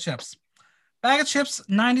 Bag of chips. Bag of chips,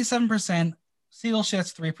 97%. Seagull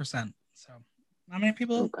shits, 3%. So, not many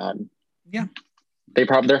people. Oh God. Yeah.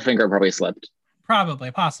 Their finger probably slipped.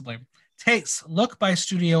 Probably, possibly. Taste. Look by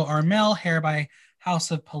Studio Armel. Hair by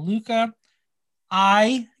House of Palooka.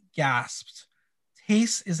 I gasped.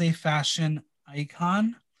 Taste is a fashion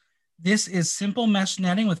icon. This is simple mesh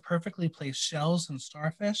netting with perfectly placed shells and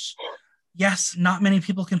starfish. Yes, not many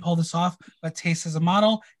people can pull this off, but Taste is a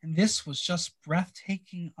model, and this was just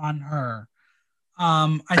breathtaking on her.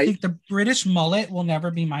 I think the British mullet will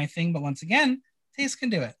never be my thing, but once again, Taste can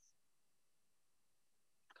do it.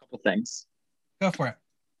 A couple things. Go for it.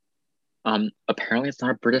 Apparently it's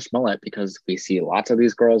not a British mullet because we see lots of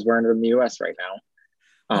these girls wearing it in the US right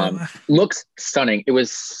now. Looks stunning.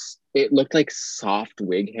 It looked like soft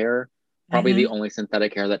wig hair, probably the only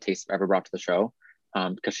synthetic hair that Taste ever brought to the show,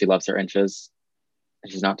 because she loves her inches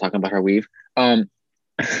and she's not talking about her weave. Her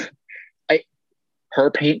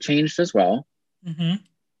paint changed as well.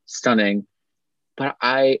 Stunning. But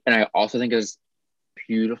I also think it was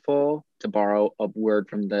beautiful, to borrow a word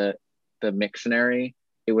from the Mictionary.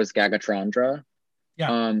 It was Gagatrandra.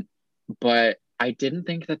 Yeah. But I didn't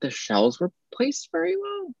think that the shells were placed very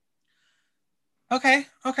well. Okay,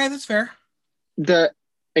 that's fair. And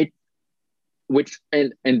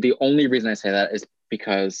the only reason I say that is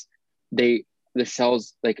because the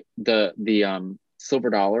shells, like the silver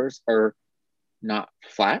dollars, are not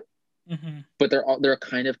flat, but they're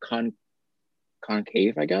kind of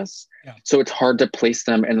concave, I guess. Yeah. So it's hard to place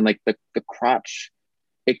them, and then like the crotch,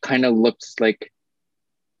 it kind of looks like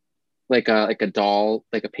a doll,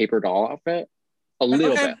 like a paper doll outfit, a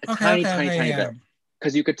little bit, a tiny bit,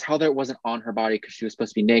 because you could tell that it wasn't on her body because she was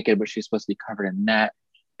supposed to be naked, but she was supposed to be covered in net.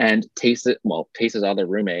 And Taste's other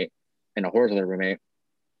roommate and A'Whora's other roommate,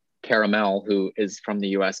 Caramel, who is from the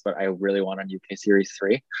US, but I really want on UK Series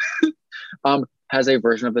 3, has a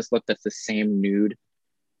version of this look that's the same nude.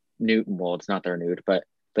 Well, it's not their nude, but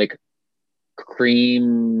like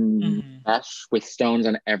cream mesh with stones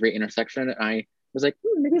on every intersection. And I was like,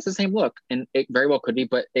 maybe it's the same look, and it very well could be,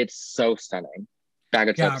 but it's so stunning. Bag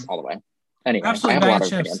of chips all the way. Anyway, absolutely, I have a lot of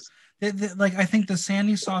opinions. Like I think the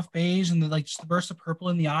sandy soft beige and just the burst of purple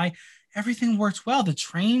in the eye, everything worked well. The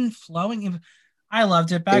train flowing, I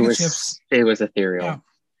loved it. Bag of chips. It was ethereal.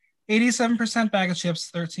 Yeah. 87% bag of chips,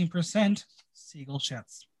 13% seagull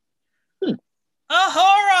shits.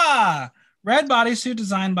 A'Whora! Red bodysuit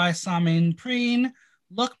designed by Samin Preen.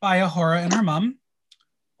 Look by A'Whora and her mom.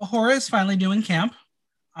 A'Whora is finally doing camp.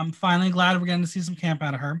 I'm finally glad we're getting to see some camp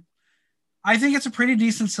out of her. I think it's a pretty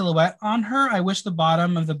decent silhouette on her. I wish the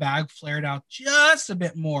bottom of the bag flared out just a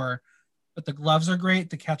bit more, but the gloves are great.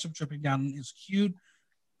 The ketchup dripping down is cute.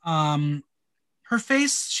 Her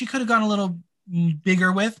face, she could have gone a little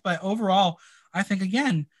bigger with, but overall, I think,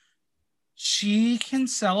 again, she can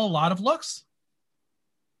sell a lot of looks.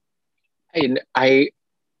 I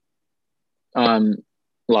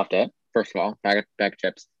loved it. First of all, bag of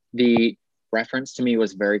chips. The reference to me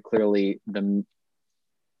was very clearly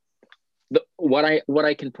what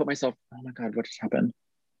I can put myself. Oh my God, what just happened?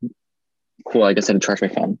 Cool. I guess I didn't charge my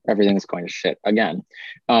phone. Everything is going to shit again.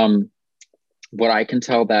 What I can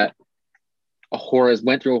tell that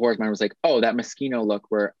went through A'Whora's mind was like, oh, that Moschino look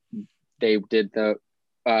where they did the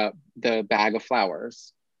bag of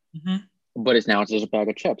flowers, but it's just a bag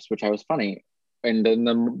of chips, which I was funny, and then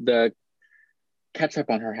the ketchup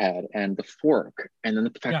on her head and the fork, and then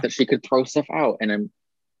the fact that she could throw stuff out, and I'm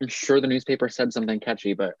sure the newspaper said something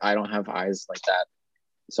catchy, but I don't have eyes like that,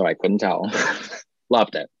 so I couldn't tell.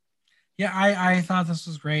 Loved it. Yeah, I thought this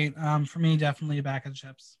was great. For me, definitely a bag of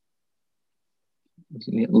chips.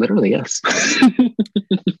 Literally, yes.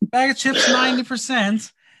 Bag of chips,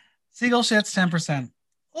 90%. Seagull shits, 10%.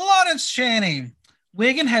 Lawrence Chaney.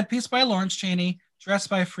 Wig and headpiece by Lawrence Chaney. Dress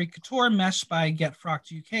by Freak Couture. Mesh by Get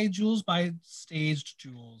Frocked UK. Jewels by Staged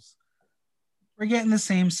Jewels. We're getting the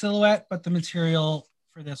same silhouette, but the material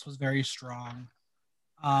for this was very strong.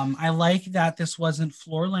 I like that this wasn't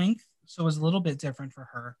floor length, so it was a little bit different for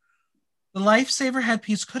her. The Lifesaver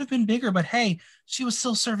headpiece could have been bigger, but hey, she was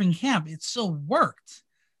still serving camp. It still worked.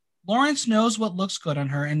 Lawrence knows what looks good on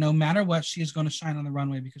her, and no matter what, she is going to shine on the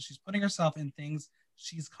runway because she's putting herself in things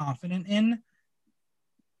she's confident in.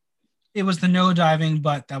 It was the no diving,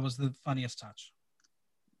 but that was the funniest touch.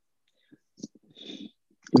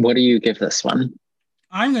 What do you give this one?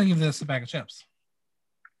 I'm going to give this a bag of chips.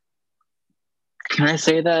 Can I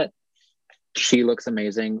say that she looks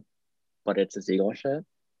amazing, but it's a seagull shit?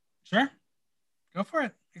 Sure. Go for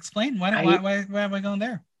it. Explain. Why am I going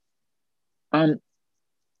there?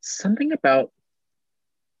 Something about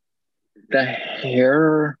the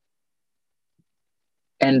hair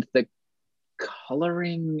and the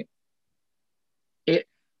coloring.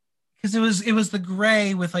 Because it was the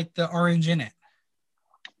gray with like the orange in it.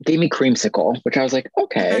 Gave me creamsicle, which I was like,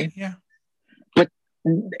 okay. Yeah. But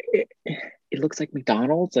it looks like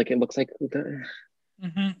McDonald's. Like it looks like the.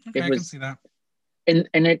 Mm-hmm. Okay, I can see that. And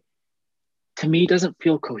it to me doesn't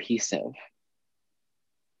feel cohesive.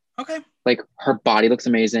 Okay. Like her body looks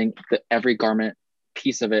amazing. Every garment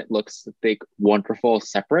piece of it looks big, wonderful,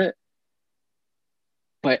 separate.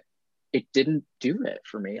 But it didn't do it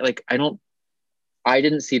for me. Like I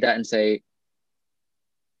didn't see that and say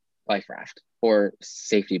life raft or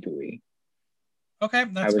safety buoy. Okay,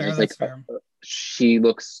 that's fair. That's fair. She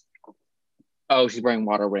looks. Oh, she's wearing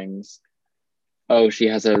water wings. Oh, she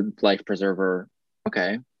has a life preserver.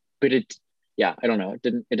 Okay, but I don't know. It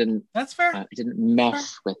didn't. That's fair. It didn't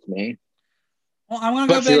mesh with me. Well, I'm gonna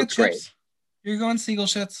go bag of chips. Great. You're going seagull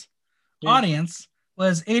shits. Yeah. Audience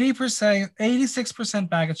was 80%, 86%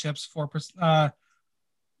 bag of chips, 4%.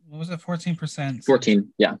 What was it? 14%.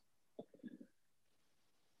 14. Yeah.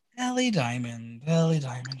 Ellie Diamond.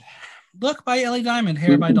 Look by Ellie Diamond.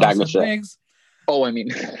 Hair by Dawson Briggs. Oh, I mean.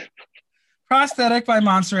 Prosthetic by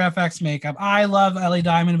Monster FX Makeup. I love Ellie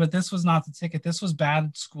Diamond, but this was not the ticket. This was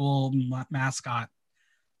Bad School Mascot.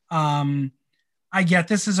 I get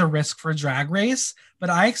this is a risk for Drag Race, but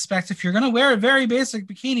I expect if you're going to wear a very basic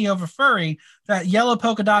bikini over furry, that yellow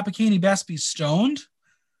polka dot bikini best be stoned.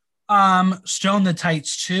 Stone the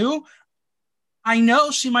tights too. I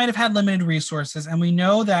know she might have had limited resources, and we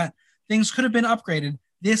know that things could have been upgraded.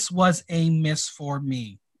 This was a miss for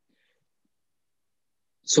me.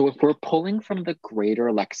 So if we're pulling from the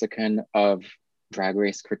greater lexicon of Drag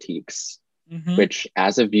Race critiques, which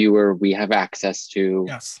as a viewer we have access to,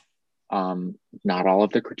 yes. Not all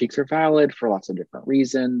of the critiques are valid for lots of different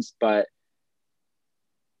reasons, but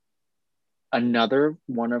another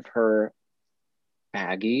one of her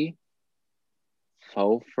baggy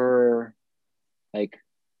faux fur like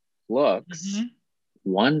looks,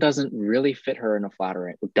 one doesn't really fit her in a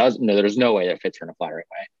flattering. There's no way that fits her in a flattering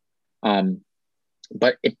way.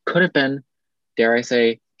 But it could have been, dare I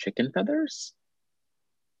say, chicken feathers.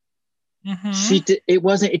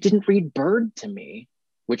 It didn't read bird to me,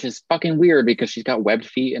 which is fucking weird because she's got webbed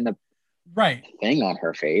feet and the thing on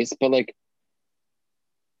her face. But like,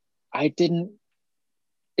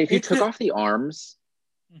 if you took off the arms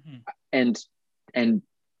and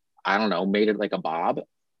I don't know, made it like a bob,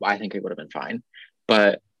 I think it would have been fine.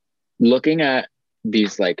 But looking at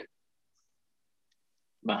these like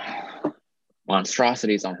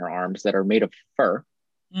monstrosities on her arms that are made of fur,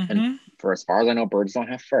 and for as far as I know, birds don't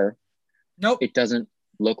have fur. Nope. It doesn't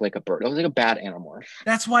look like a bird. It looks like a bad animorph.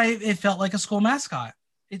 That's why it felt like a school mascot.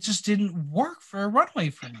 It just didn't work for a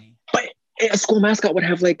runway for me. But a school mascot would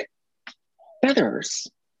have like feathers.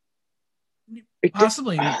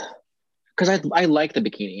 Possibly. Because I like the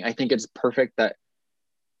bikini. I think it's perfect that,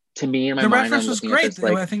 to me, in my mind, the reference was great.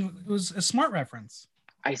 Like, I think it was a smart reference.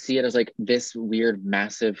 I see it as like this weird,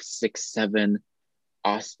 massive 6'7"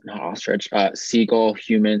 not ostrich, seagull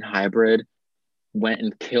human hybrid went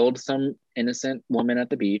and killed some innocent woman at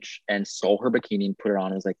the beach and stole her bikini and put it on.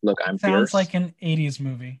 And was like, look, I'm Sounds fierce. like an 80s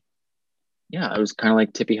movie. Yeah, it was kind of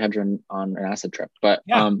like Tippi Hedren on an acid trip. But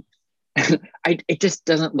it just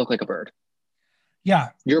doesn't look like a bird. Yeah.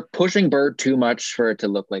 You're pushing bird too much for it to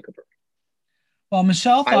look like a bird. Well,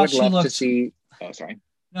 Michelle thought she looked... to see... Oh, sorry.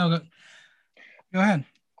 No, go ahead.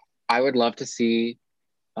 I would love to see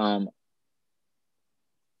a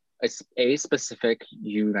specific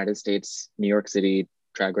United States, New York City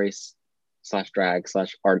Drag Race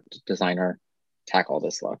 /drag/art designer tackle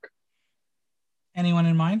this look. Anyone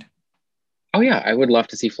in mind? Oh yeah, I would love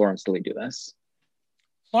to see Florence Dilly do this.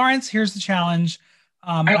 Florence, here's the challenge.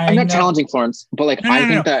 I'm not challenging Florence, but like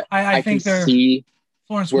I think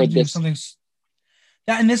Florence will do something.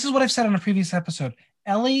 And this is what I've said on a previous episode.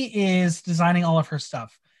 Ellie is designing all of her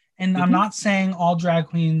stuff. And I'm not saying all drag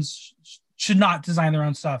queens should not design their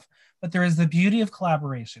own stuff, but there is the beauty of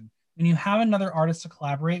collaboration. When you have another artist to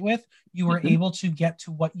collaborate with, you are able to get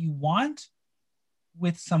to what you want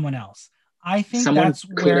with someone else. I think Someone that's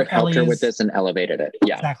could where have helped Ellie her with is. this and elevated it.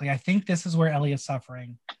 Yeah. Exactly. I think this is where Ellie is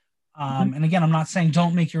suffering. And again, I'm not saying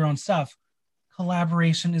don't make your own stuff.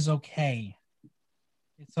 Collaboration is okay.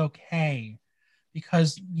 It's okay.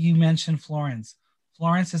 Because you mentioned Florence.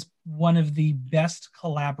 Florence is one of the best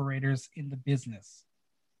collaborators in the business.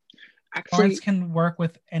 Florence Actually, can work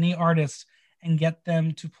with any artist and get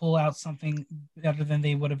them to pull out something better than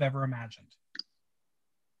they would have ever imagined.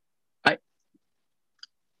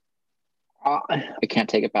 I can't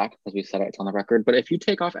take it back because we said it's on the record. But if you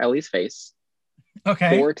take off Ellie's face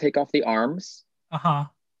Okay. or take off the arms,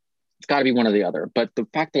 it's got to be one or the other. But the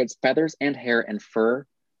fact that it's feathers and hair and fur,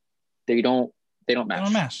 they don't mesh. They don't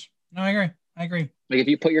mesh. No, I agree. Like if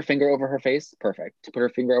you put your finger over her face, perfect. To put her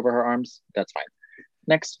finger over her arms, that's fine.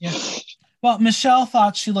 Next. Yeah. Well, Michelle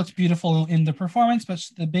thought she looked beautiful in the performance, but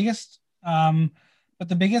the biggest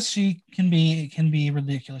she can be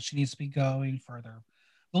ridiculous. She needs to be going further.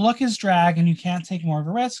 The look is drag, and you can't take more of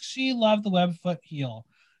a risk. She loved the web foot heel.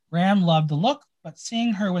 Graham loved the look, but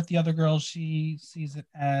seeing her with the other girls, she sees it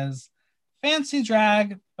as fancy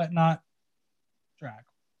drag, but not drag.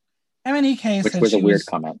 MNEK Which said was a she weird was.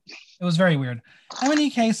 comment. It was very weird.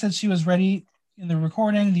 MNEK said she was ready in the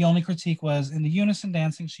recording. The only critique was in the unison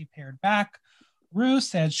dancing she paired back. Rue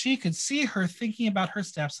said she could see her thinking about her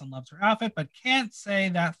steps and loved her outfit, but can't say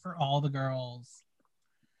that for all the girls.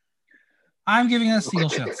 I'm giving it a Seagull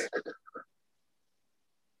shits.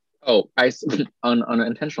 Oh, I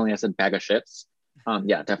unintentionally I said bag of shits.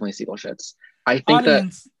 Yeah, definitely Seagull shits. I think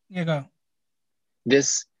Audience, yeah, go.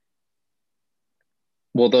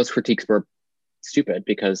 Those critiques were stupid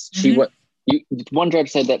because one judge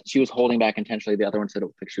said that she was holding back intentionally. The other one said it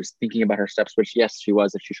like she was thinking about her steps, which yes, she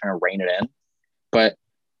was if she's trying to rein it in. But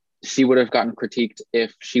she would have gotten critiqued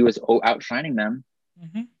if she was outshining them.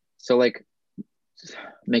 So like,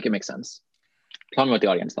 make it make sense. Tell me what the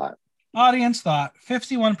audience thought. Audience thought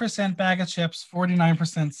 51% bag of chips,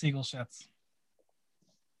 49% Seagull shits.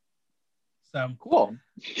 So cool.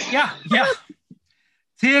 Yeah.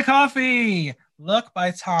 Tia Coffee. Look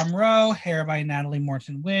by Tom Rowe. Hair by Natalie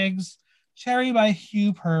Morton Wiggs. Cherry by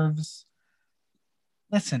Hugh Purves.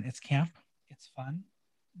 Listen, it's camp. It's fun.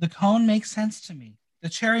 The cone makes sense to me. The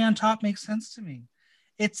cherry on top makes sense to me.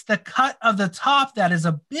 It's the cut of the top that is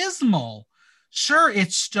abysmal. Sure,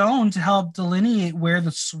 it's stone to help delineate where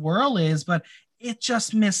the swirl is, but it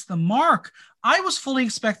just missed the mark. I was fully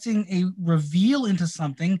expecting a reveal into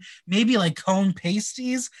something, maybe like cone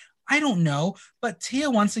pasties. I don't know, but Tia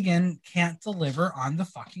once again can't deliver on the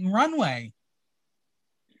fucking runway.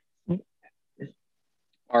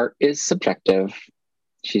 Art is subjective.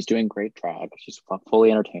 She's doing great drag. She's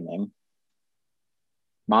fully entertaining.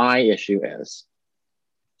 My issue is,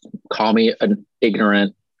 call me an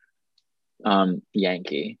ignorant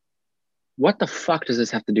Yankee. What the fuck does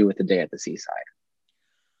this have to do with the day at the seaside?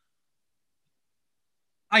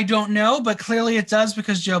 I don't know, but clearly it does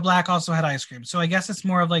because Joe Black also had ice cream. So I guess it's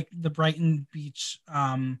more of like the Brighton Beach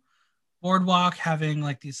boardwalk having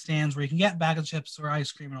like these stands where you can get bag of chips or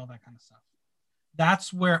ice cream and all that kind of stuff.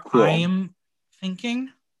 That's where cool. I am thinking.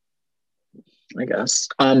 I guess.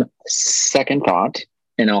 Second thought,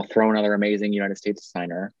 and I'll throw another amazing United States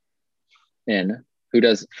designer in who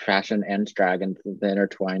does fashion and drag and the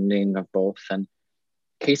intertwining of both. And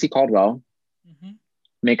Casey Caldwell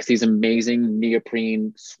makes these amazing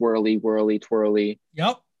neoprene swirly, whirly, twirly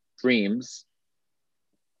dreams.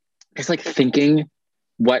 It's like thinking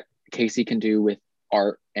what Casey can do with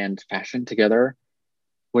art and fashion together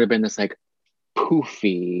would have been this like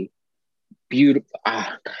poofy, beautiful.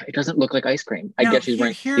 It doesn't look like ice cream. I guess he's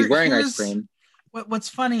wearing ice cream. What's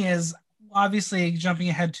funny is obviously jumping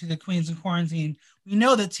ahead to the Queens in Quarantine. We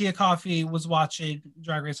know that Tia Coffee was watching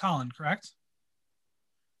Drag Race Holland, correct?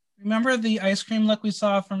 Remember the ice cream look we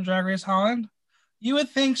saw from Drag Race Holland? You would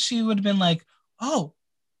think she would have been like, "Oh,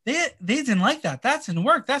 they didn't like that. That didn't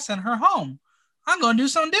work. That sent her home. I'm going to do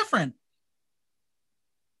something different."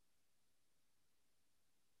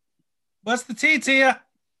 What's the tea, Tia?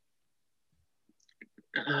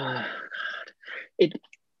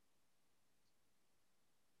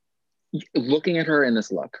 Looking at her in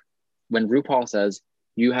this look, when RuPaul says,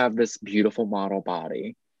 "You have this beautiful model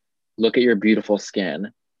body. Look at your beautiful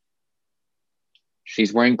skin."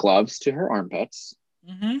 She's wearing gloves to her armpits.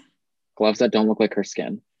 Gloves that don't look like her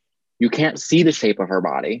skin. You can't see the shape of her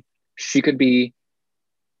body. She could be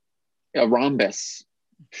a rhombus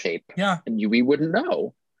shape. Yeah. And we wouldn't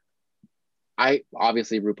know.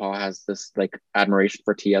 Obviously RuPaul has this like admiration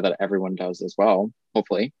for Tia that everyone does as well.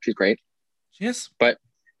 Hopefully. She's great. She is. But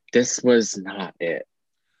this was not it.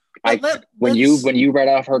 When you read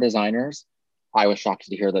off her designers, I was shocked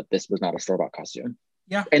to hear that this was not a store-bought costume.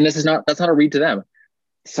 Yeah. And that's not a read to them.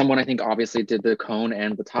 Someone I think obviously did the cone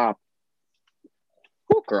and the top.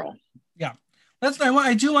 Oh, girl. Yeah.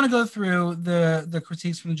 I do want to go through the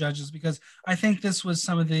critiques from the judges because I think this was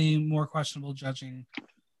some of the more questionable judging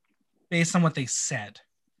based on what they said.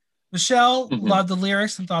 Michelle loved the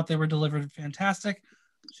lyrics and thought they were delivered fantastic.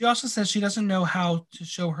 She also says she doesn't know how to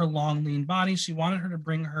show her long, lean body. She wanted her to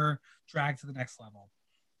bring her drag to the next level.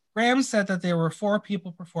 Graham said that there were 4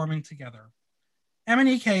 people performing together.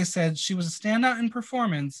 MNEK said she was a standout in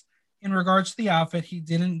performance. In regards to the outfit, he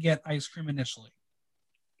didn't get ice cream initially.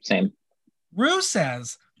 Same. Rue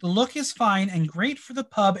says the look is fine and great for the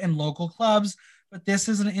pub and local clubs, but this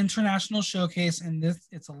is an international showcase and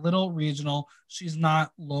it's a little regional. She's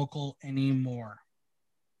not local anymore.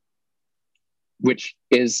 Which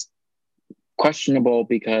is questionable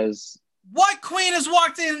because what queen has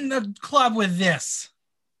walked in the club with this?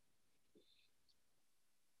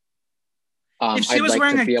 I'd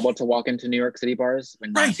like to be able to walk into New York City bars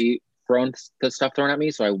and not be thrown the stuff thrown at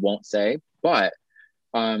me, so I won't say. But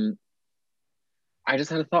I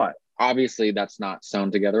just had a thought. Obviously, that's not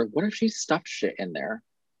sewn together. What if she stuffed shit in there?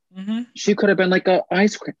 Mm-hmm. She could have been like a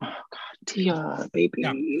ice cream. Oh God, Tia,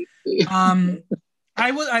 baby. Yeah.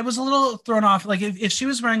 I was a little thrown off. Like if she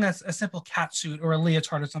was wearing a simple cat suit or a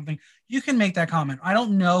leotard or something, you can make that comment. I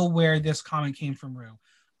don't know where this comment came from, Rue.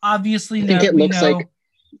 Obviously, I think it looks like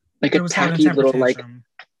a tacky little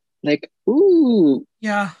like ooh.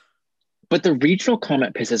 Yeah. But the regional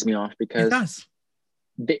comment pisses me off because it does.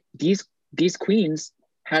 These queens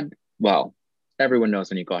had, well, everyone knows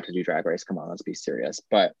when you go out to do Drag Race. Come on, let's be serious.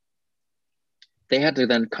 But they had to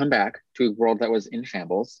then come back to a world that was in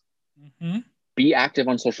shambles, be active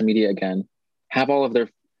on social media again, have all of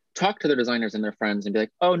talk to their designers and their friends and be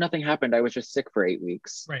like, oh, nothing happened. I was just sick for 8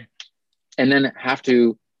 weeks. Right. And then have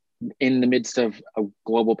to, in the midst of a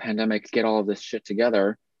global pandemic, get all of this shit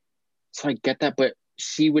together. So I get that, but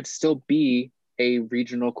she would still be a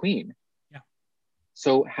regional queen. Yeah.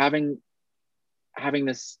 So having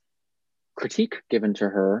this critique given to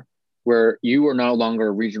her where you are no longer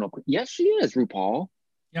a regional queen. Yes, she is, RuPaul.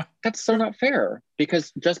 Yeah. That's so not fair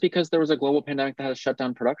because just because there was a global pandemic that has shut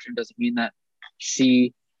down production doesn't mean that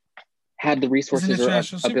she had the resources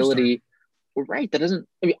or ability. Right. That doesn't,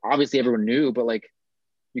 I mean, obviously everyone knew, but like,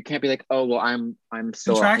 you can't be like, oh, well, I'm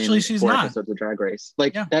still contractually she's not episodes of Drag Race.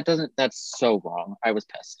 Like that's so wrong. I was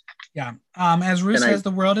pissed. Yeah. As Rue says,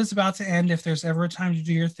 the world is about to end. If there's ever a time to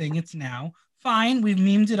do your thing, it's now. Fine. We've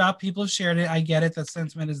memed it up. People have shared it. I get it. That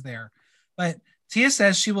sentiment is there. But Tia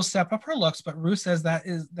says she will step up her looks, but Rue says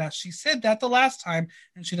that she said that the last time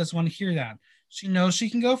and she doesn't want to hear that. She knows she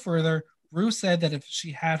can go further. Rue said that if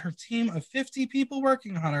she had her team of 50 people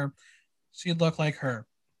working on her, she'd look like her.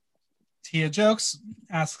 Tia jokes,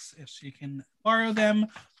 asks if she can borrow them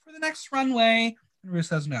for the next runway, and Rue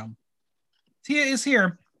says no. Tia is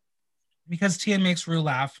here because Tia makes Rue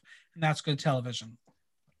laugh, and that's good television. But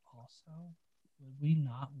also, would we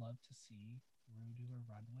not love to see Rue do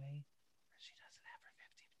a runway where she doesn't have her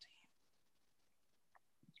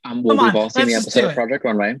 50 team? Well, we've all seen the episode of Project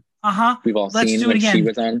Runway. We've all seen when she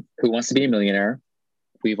was on Who Wants to Be a Millionaire.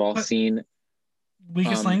 We've all seen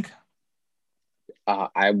Weakest Link.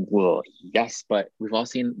 I will, yes, but we've all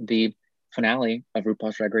seen the finale of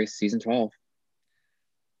RuPaul's Drag Race season 12.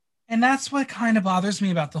 And that's what kind of bothers me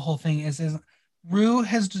about the whole thing is Rue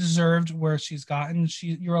has deserved where she's gotten.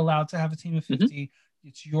 You're allowed to have a team of 50.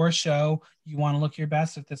 It's your show. You want to look your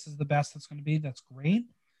best. If this is the best that's going to be, that's great.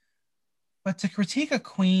 But to critique a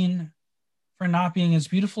queen for not being as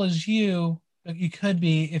beautiful as you could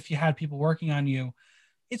be if you had people working on you,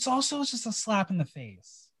 it's also just a slap in the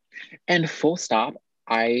face. And full stop,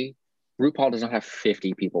 RuPaul does not have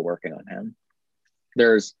 50 people working on him.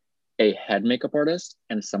 There's a head makeup artist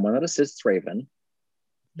and someone that assists Raven.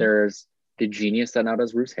 There's the genius that now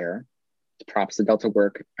does Rue's hair. Props to Delta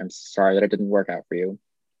Work. I'm sorry that it didn't work out for you.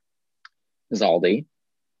 Zaldi.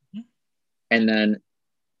 And then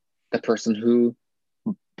the person who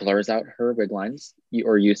blurs out her wig lines,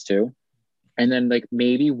 or used to. And then like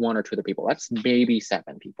maybe 1 or 2 other people. That's maybe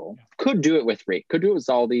 7 people. Could do it with 3. Could do it with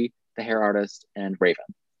Zaldi, the hair artist, and Raven.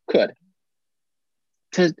 Could.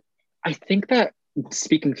 I think that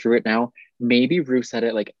speaking through it now, maybe Rue said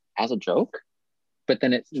it like as a joke, but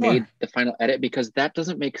then it made the final edit because that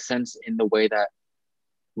doesn't make sense in the way that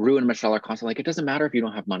Rue and Michelle are constantly like, it doesn't matter if you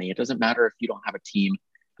don't have money. It doesn't matter if you don't have a team.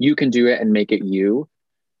 You can do it and make it you.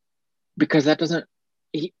 Because that doesn't,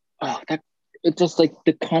 it just like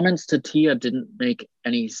the comments to Tia didn't make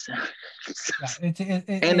any sense.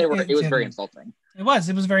 It was very insulting. It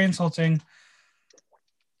was very insulting.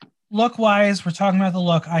 Look wise, we're talking about the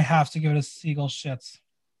look. I have to give it a Seagull shits.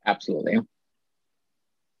 Absolutely.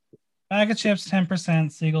 Bag of chips,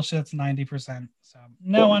 10%, Seagull shits, 90%. So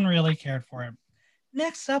no one really cared for it.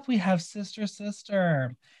 Next up, we have Sister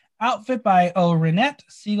Sister. Outfit by O. Renette,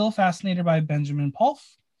 Seagull fascinated by Benjamin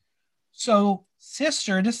Pulf. So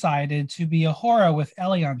Sister decided to be A'Whora with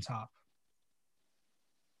Ellie on top.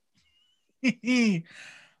 I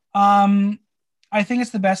think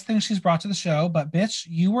it's the best thing she's brought to the show, but bitch,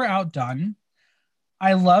 you were outdone.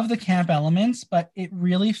 I love the camp elements, but it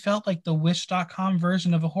really felt like the Wish.com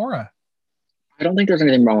version of A'Whora. I don't think there's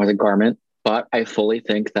anything wrong with the garment, but I fully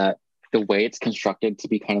think that the way it's constructed to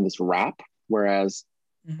be kind of this wrap, whereas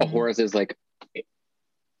A'Whora's is like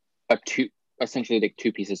essentially like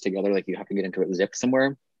two pieces together, like you have to get into it zipped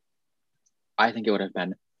somewhere. I think it would have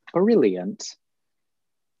been brilliant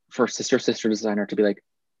for Sister designer to be like,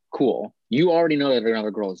 cool, you already know that another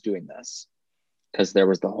girl is doing this, because there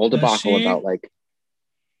was the whole debacle about like,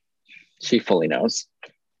 she fully knows,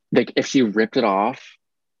 like if she ripped it off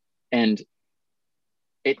and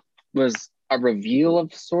it was a reveal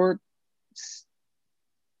of sorts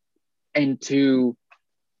into,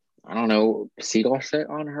 I don't know, seagull shit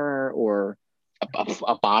on her, or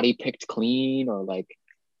a body picked clean, or like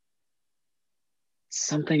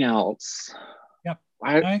something else. Yep,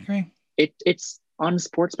 I agree. It's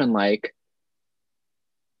unsportsmanlike,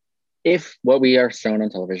 if what we are shown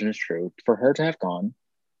on television is true, for her to have gone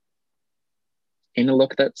in a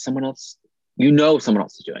look that someone else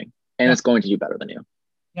is doing, and it's going to do better than you.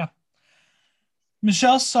 Yeah.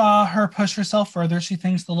 Michelle saw her push herself further. She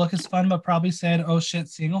thinks the look is fun, but probably said, oh shit,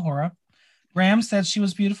 seeing A'Whora. Graham said she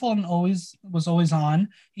was beautiful and was always on.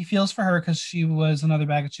 He feels for her because she was another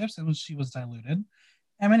bag of chips and she was diluted.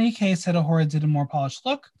 MNEK said A'Whora did a more polished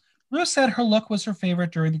look. Ruth said her look was her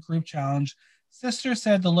favorite during the group challenge. Sister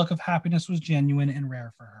said the look of happiness was genuine and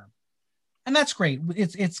rare for her. And that's great.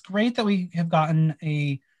 It's great that we have gotten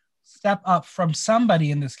a step up from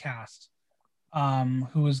somebody in this cast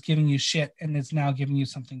who was giving you shit and is now giving you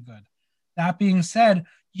something good. That being said,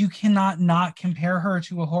 you cannot not compare her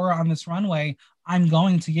to A'Whora on this runway. I'm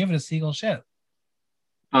going to give it a seagull shit.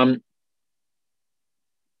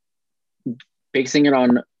 Basing it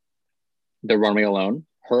on the runway alone,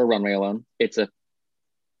 her runway alone, it's a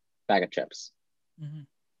bag of chips. Mm-hmm.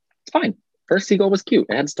 It's fine. Her seagull was cute.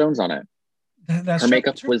 It had stones on it. That's her true,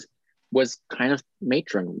 makeup was kind of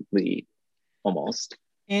matronly almost.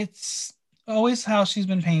 It's always how she's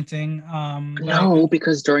been painting. No,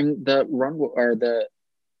 because during the runway or the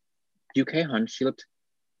UK hunt, she looked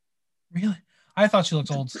really. I thought she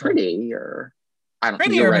looked old. Pretty, still. Or I don't.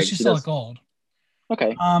 Prettier, right. But she still looked old.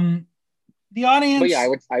 Okay. The audience. But yeah,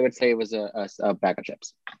 I would say it was a bag of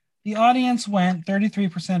chips. The audience went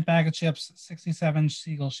 33% bag of chips, 67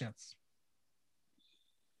 seagull shits.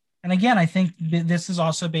 And again, I think this is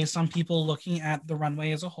also based on people looking at the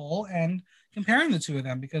runway as a whole and comparing the two of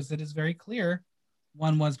them, because it is very clear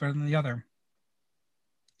one was better than the other.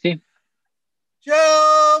 See.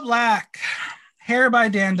 Joe Black. Hair by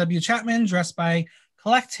Dan W. Chapman, dressed by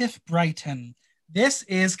Collective Brighton. This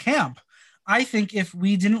is camp. I think if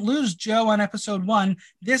we didn't lose Joe on episode 1,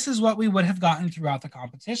 this is what we would have gotten throughout the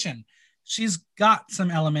competition. She's got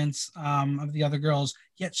some elements of the other girls,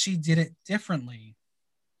 yet she did it differently.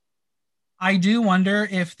 I do wonder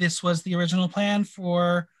if this was the original plan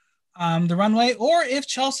for the runway, or if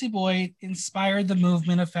Chelsea Boyd inspired the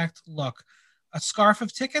movement effect look. A scarf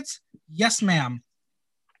of tickets? Yes, ma'am.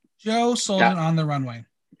 Joe sold it on the runway.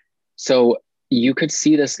 So you could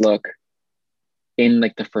see this look in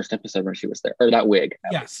like the first episode when she was there, or that wig.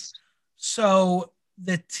 Yes. So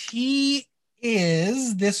the tea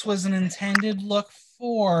is this was an intended look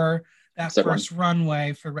for that episode first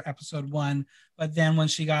runway for episode 1, but then when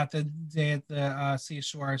she got the day at the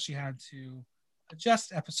seashore, she had to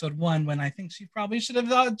adjust episode 1 when I think she probably should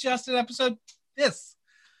have adjusted episode this.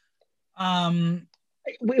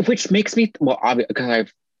 Which makes me, well, obviously, because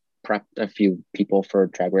I've prepped a few people for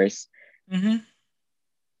Drag Race. Mm-hmm.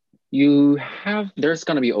 There's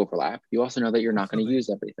going to be overlap. You also know that you're not going to use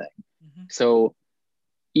everything. Mm-hmm. So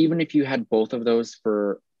even if you had both of those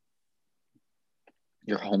for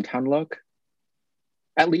your hometown look,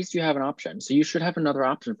 at least you have an option. So you should have another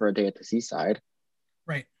option for a day at the seaside.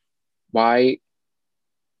 Right. Why?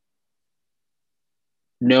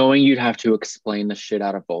 Knowing you'd have to explain the shit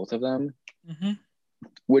out of both of them, mm-hmm.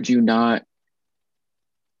 Would you not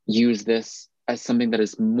use this as something that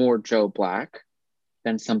is more Joe Black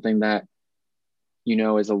than something that, you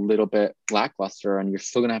know, is a little bit lackluster and you're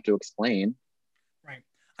still going to have to explain? Right.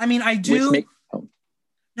 I mean, I do.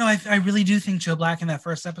 No, I really do think Joe Black in that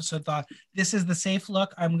first episode thought, this is the safe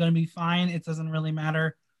look. I'm going to be fine. It doesn't really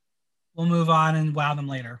matter. We'll move on and wow them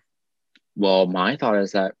later. Well, my thought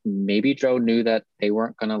is that maybe Joe knew that they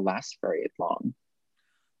weren't going to last very long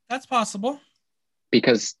That's possible.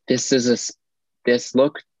 because this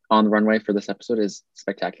look on the runway for this episode is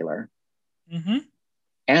spectacular Mm-hmm.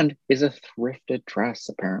 and is a thrifted dress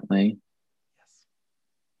apparently. Yes.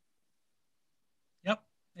 Yep,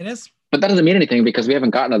 it is. But that doesn't mean anything because we haven't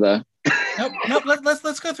gotten to the. Nope.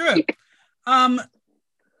 Let's go through it.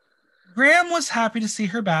 Graham was happy to see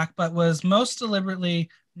her back, but was most deliberately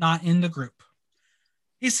not in the group.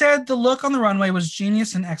 He said the look on the runway was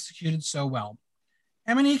genius and executed so well.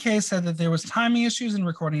 MNEK said that there was timing issues in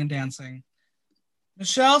recording and dancing.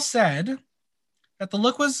 Michelle said that the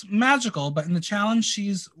look was magical, but in the challenge,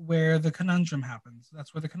 she's where the conundrum happens.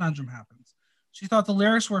 That's where the conundrum happens. She thought the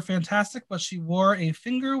lyrics were fantastic, but she wore a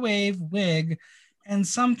finger wave wig and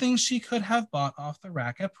something she could have bought off the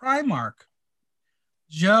rack at Primark.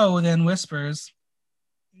 Joe then whispers,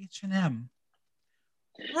 H&M.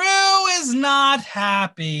 Rue is not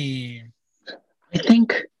happy. I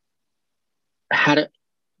think had it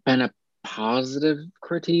been a positive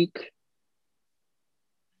critique,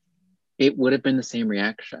 it would have been the same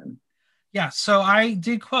reaction. Yeah, so I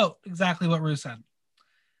did quote exactly what Rue said.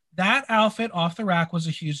 That outfit off the rack was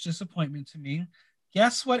a huge disappointment to me.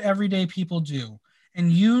 Guess what everyday people do?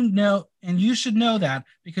 And you should know that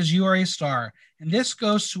because you are a star. And this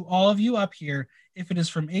goes to all of you up here. If it is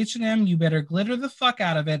from H&M, you better glitter the fuck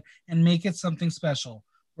out of it and make it something special.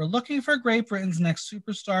 We're looking for Great Britain's next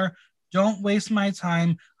superstar. Don't waste my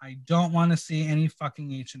time. I don't want to see any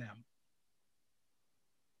fucking H&M.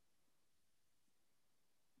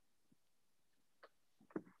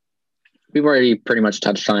 We've already pretty much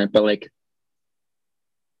touched on it, but like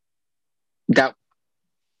that,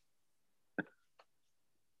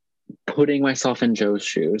 putting myself in Joe's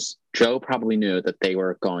shoes, Joe probably knew that they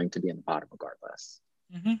were going to be in the bottom regardless.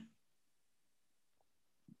 Mm-hmm.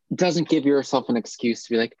 Doesn't give yourself an excuse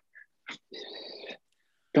to be like,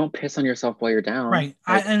 don't piss on yourself while you're down. Right.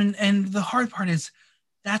 Like, and the hard part is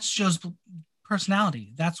that's Joe's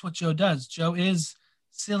personality. That's what Joe does. Joe is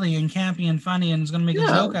silly and campy and funny and is going to make a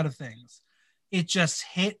joke out of things. It just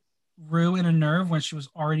hit Rue in a nerve when she was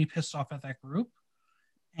already pissed off at that group.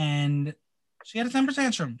 And she had a temper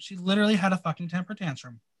tantrum. She literally had a fucking temper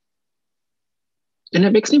tantrum. And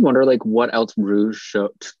it makes me wonder, like, what else Rue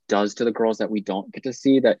does to the girls that we don't get to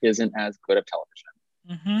see that isn't as good of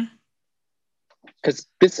television. Because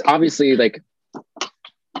this obviously, like,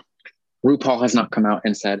 RuPaul has not come out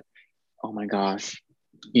and said, oh my gosh,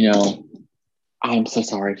 you know, I'm so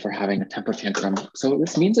sorry for having a temper tantrum. So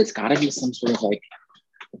this means it's got to be some sort of like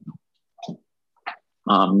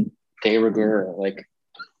de rigueur. Like,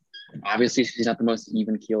 obviously she's not the most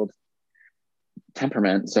even-keeled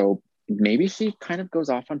temperament, so maybe she kind of goes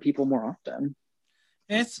off on people more often.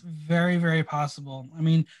 It's very, very possible. I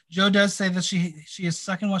mean, Joe does say that she is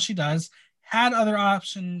stuck in what she does, had other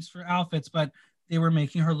options for outfits, but they were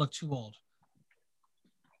making her look too old.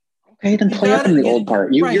 Okay, then play up in the old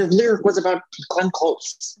part. Your lyric was about Glenn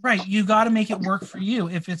Close. Right. You got to make it work for you.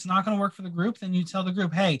 If it's not going to work for the group, then you tell the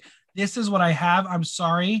group, hey, this is what I have. I'm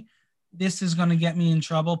sorry. This is going to get me in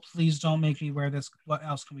trouble. Please don't make me wear this. What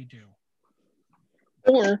else can we do?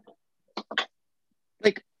 Or,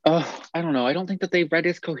 like, I don't know. I don't think that they read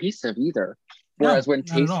as cohesive either. Whereas when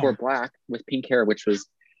Tastes were black with pink hair, which was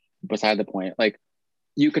beside the point, like,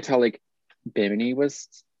 you could tell, like, Bimini was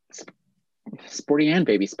sporty and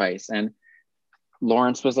Baby Spice, and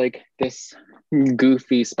Lawrence was like this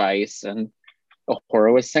goofy Spice, and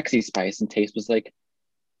A'Whora was sexy Spice, and Taste was like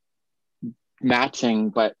matching,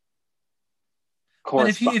 but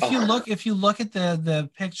if you look at the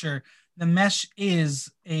picture, the mesh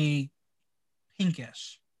is a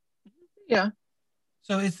pinkish. Yeah.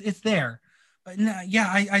 So it's there, but no,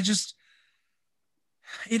 yeah, I just,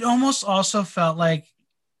 it almost also felt like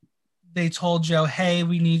they told Joe, hey,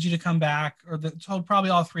 we need you to come back, or told probably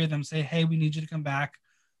all three of them, say, hey, we need you to come back.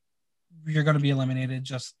 You're going to be eliminated,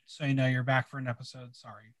 just so you know you're back for an episode.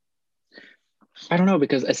 Sorry. I don't know,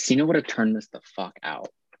 because Asina would have turned this the fuck out.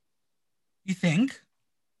 You think?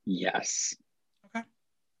 Yes. Okay.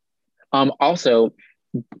 Also,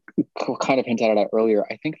 kind of hinted at it earlier,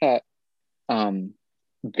 I think that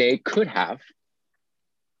they could have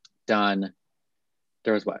done,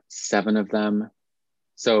 there was 7 of them.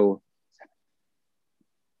 So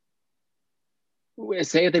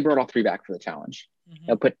say if they brought all 3 back for the challenge,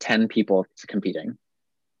 they'll put 10 people competing.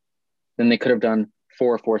 Then they could have done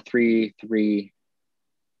 4, 4, 3, 3.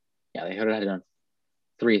 Yeah, they could have done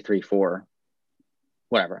 3, 3, 4.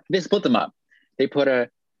 Whatever. They split them up. They put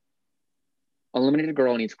a eliminated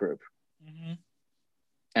girl in each group. And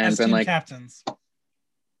as been like captains.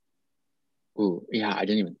 Ooh, yeah, I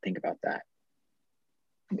didn't even think about that.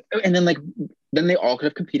 And then then they all could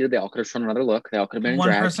have competed. They all could have shown another look. They all could have been And in one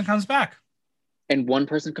drag, person comes back and one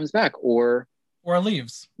person comes back, or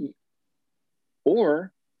leaves.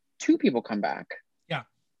 or two people come back. Yeah.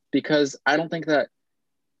 Because I think that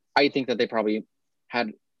they probably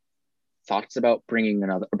had thoughts about bringing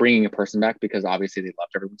a person back, because obviously they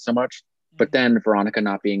loved everyone so much. But then Veronica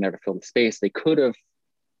not being there to fill the space, they could have,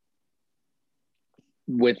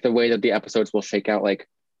 with the way that the episodes will shake out, like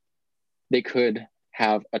they could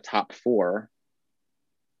have a top four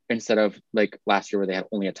instead of like last year where they had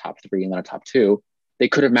only a top three and then a top two. They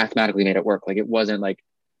could have mathematically made it work. Like it wasn't like,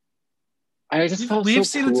 I just felt we've so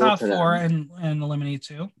seen cool the top for four them. and eliminate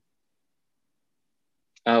two.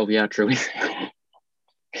 Oh yeah, true.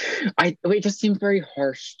 It just seemed very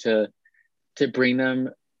harsh to bring them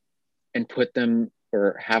and put them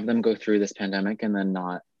or have them go through this pandemic and then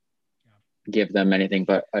not give them anything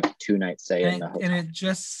but a 2-night stay in the hotel. And it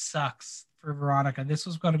just sucks for Veronica. This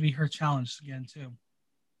was going to be her challenge again too.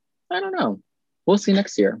 I don't know. We'll see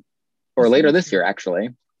next year, or later this year, actually.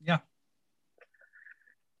 Yeah.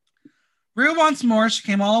 Rue wants more. She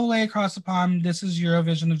came all the way across the pond. This is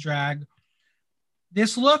Eurovision of drag.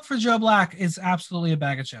 This look for Joe Black is absolutely a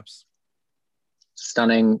bag of chips.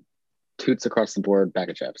 Stunning, toots across the board, bag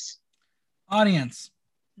of chips. Audience,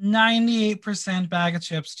 98% bag of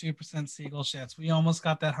chips, 2% seagull shits. We almost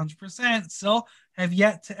got that 100%. Still have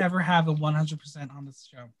yet to ever have a 100% on this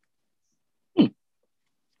show.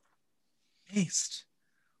 Based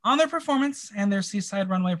on their performance and their Seaside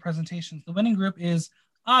Runway presentations, the winning group is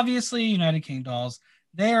obviously United King Dolls.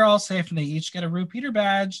 They are all safe and they each get a Rue Peter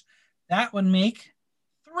badge. That would make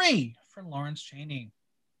 3 for Lawrence Chaney.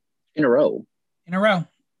 In a row.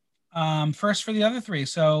 First for the other 3.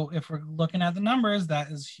 So if we're looking at the numbers,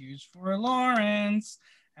 that is huge for Lawrence,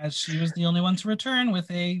 as she was the only one to return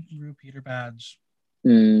with a Rue Peter badge.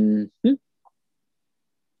 Mm-hmm.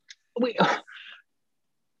 Wait,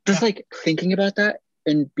 just like thinking about that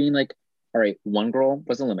and being like, all right, one girl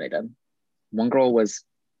was eliminated. One girl was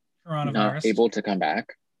not able to come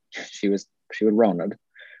back. She would Rona'd.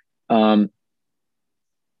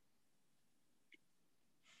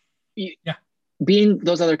 Yeah. Being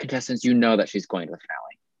those other contestants, you know that she's going to the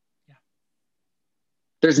finale. Yeah.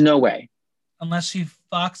 There's no way. Unless she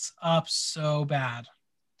fucks up so bad.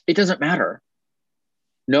 It doesn't matter.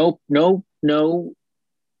 No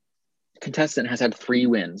contestant has had 3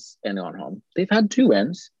 wins and gone home. They've had 2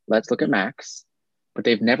 wins. Let's look at Max. But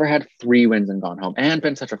they've never had 3 wins and gone home and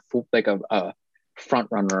been such a front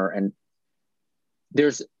runner. And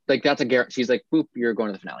there's like, that's a guarantee. She's like, boop, you're going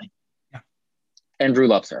to the finale. Yeah. And Rue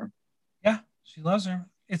loves her. Yeah, she loves her.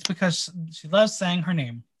 It's because she loves saying her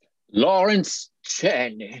name. Lawrence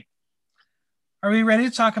Chaney. Are we ready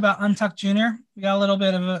to talk about Untucked Jr.? We got a little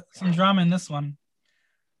bit of some drama in this one.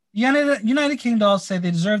 United King Dolls say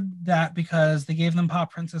they deserved that because they gave them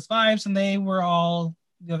Pop Princess vibes and they were all,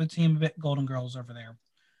 the other team, a bit Golden Girls over there.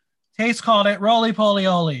 Taste called it Roly Poly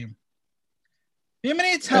Oly.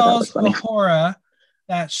 Bimini tells A'Whora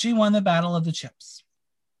that she won the Battle of the Chips.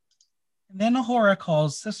 And then A'Whora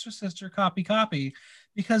calls Sister Copy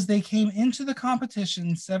because they came into the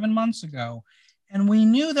competition 7 months ago and we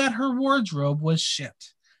knew that her wardrobe was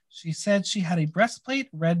shit. She said she had a breastplate,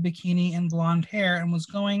 red bikini, and blonde hair and was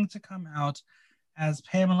going to come out as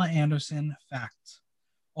Pamela Anderson fact.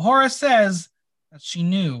 A'Whora says that she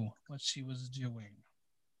knew what she was doing.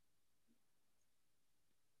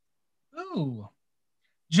 Ooh.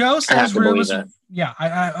 Joe says Rue was... Yeah,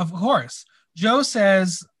 of course. Joe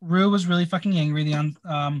says Rue was really fucking angry.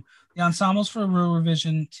 The ensembles for Rue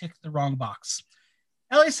revision ticked the wrong box.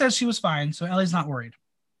 Ellie says she was fine, so Ellie's not worried.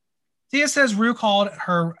 Tia says Rue called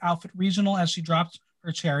her outfit regional as she dropped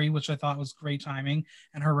her cherry, which I thought was great timing,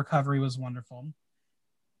 and her recovery was wonderful.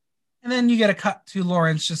 And then you get a cut to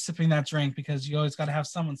Lawrence just sipping that drink because you always got to have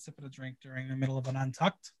someone sipping a drink during the middle of an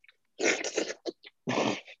Untucked.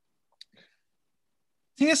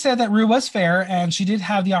 Tia said that Rue was fair and she did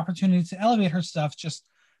have the opportunity to elevate her stuff, just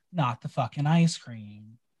not the fucking ice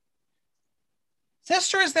cream.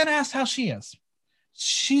 Sister is then asked how she is.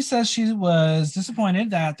 She says she was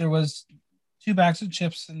disappointed that there was 2 bags of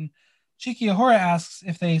chips, and Cheeky A'Whora asks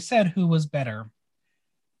if they said who was better.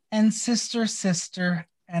 And sister,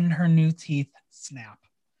 and her new teeth snap.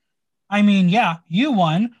 I mean, yeah, you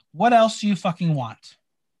won. What else do you fucking want?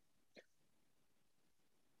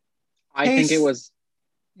 I think it was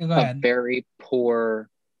a very poor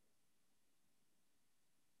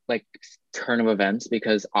like turn of events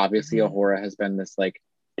because obviously A'Whora has been this like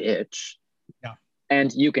bitch. Yeah.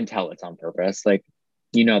 And you can tell it's on purpose. Like,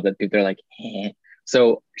 you know that they're like, eh.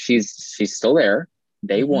 So she's still there.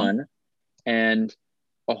 They won. And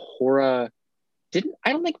Ahura didn't,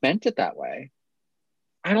 I don't think, meant it that way.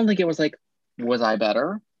 I don't think it was like, was I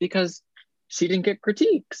better? Because she didn't get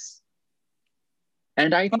critiques.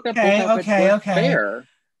 And I think that both outfits were Okay. fair.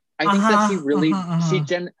 I think that she Uh-huh. really,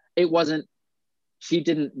 Uh-huh. it wasn't, she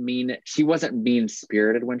didn't mean it. She wasn't mean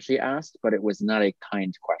spirited when she asked, but it was not a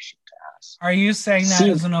kind question to ask. Are you saying that She,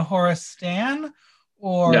 as an Ahura stan? no,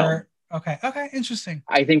 Or okay, interesting.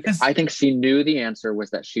 I Because think she knew the answer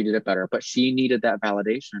was that she did it better, but she needed that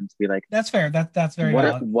validation to be like, that's fair. That's very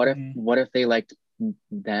valid. Mhm. what if they liked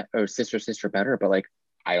that or sister better? But like,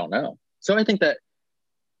 I don't know. So I think that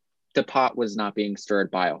the pot was not being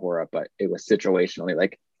stirred by Ahura, but it was situationally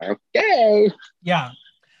like, okay. Yeah.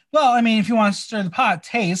 Well, I mean, if you want to stir the pot,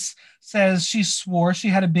 Tace says she swore she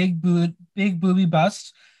had a big booby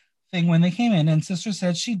bust thing when they came in, and Sister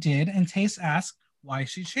said she did, and Tace asked why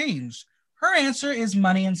she changed. Her answer is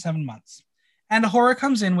money in 7 months. And Ahura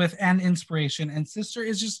comes in with an inspiration, and Sister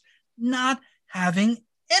is just not having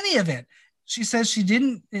any of it. She says it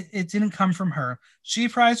didn't come from her. She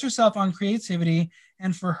prides herself on creativity,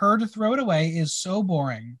 and for her to throw it away is so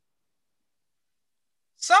boring.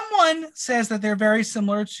 Someone says that they're very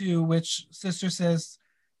similar to which Sister says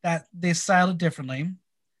that they styled it differently.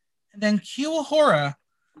 And then Q Ahura,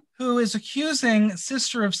 who is accusing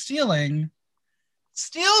Sister of stealing,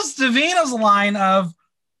 steals Davina's line of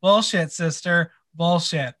bullshit, sister,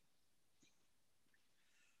 bullshit.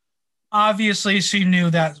 Obviously, she knew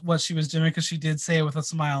that what she was doing because she did say it with a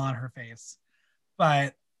smile on her face.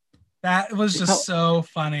 But that was It just felt so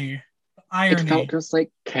funny. The it felt irony. just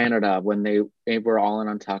like Canada when they were all in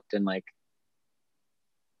Untucked and like,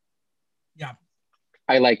 Yeah.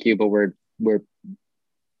 I like you, but we're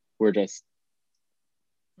just,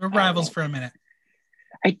 We're I don't rivals know. for a minute.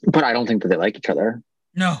 But I don't think that they like each other.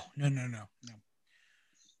 No.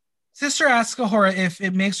 Sister asks Ahura if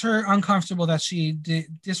it makes her uncomfortable that she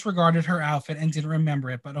disregarded her outfit and didn't remember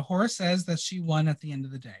it, but Ahura says that she won at the end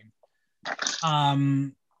of the day.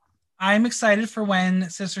 Um, I'm excited for when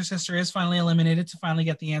Sister is finally eliminated to finally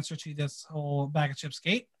get the answer to this whole bag of chips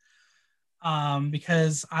gate.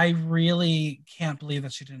 Because I really can't believe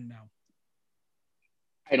that she didn't know.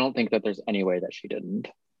 I don't think that there's any way that she didn't.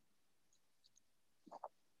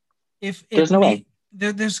 If it There's no way.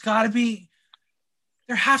 there's got to be,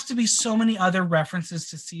 there has to be so many other references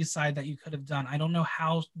to Seaside that you could have done. I don't know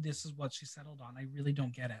how this is what she settled on. I really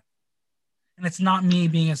don't get it. And it's not me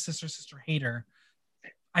being a sister hater.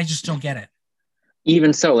 I just don't get it.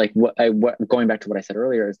 Even so, like what going back to what I said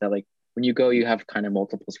earlier is that like when you go, you have kind of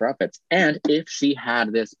multiples for outfits. And if she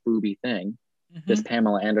had this booby thing, this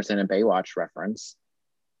Pamela Anderson and Baywatch reference,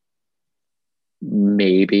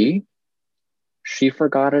 maybe she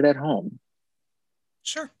forgot it at home.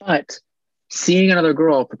 Sure. But seeing another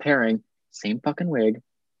girl preparing, same fucking wig,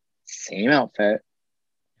 same outfit,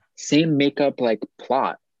 same makeup, like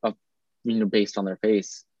plot of, based on their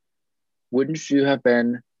face, wouldn't you have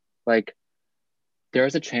been like,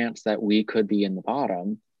 there's a chance that we could be in the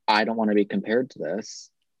bottom. I don't want to be compared to this.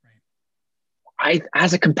 Right.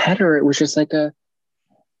 As a competitor, it was just like a,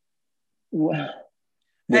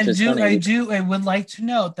 which is funny. I would like to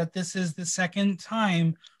note that this is the second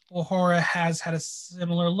time Ahura has had a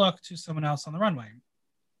similar look to someone else on the runway.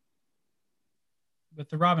 With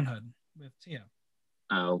the Robin Hood, with Tia.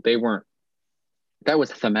 Oh, they weren't, that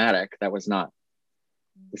was thematic. That was not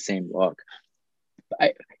the same look.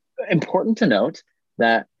 Important to note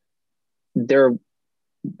that they're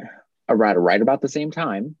right about the same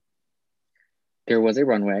time, there was a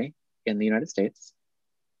runway in the United States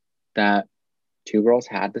that two girls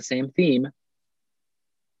had the same theme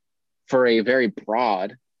for a very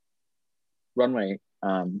broad runway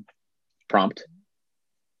prompt.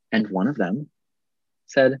 And one of them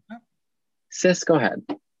said, sis, go ahead.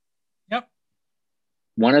 Yep.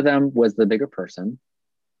 One of them was the bigger person.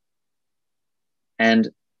 And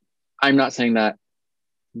I'm not saying that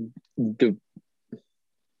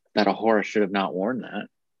that Ahura should have not worn that,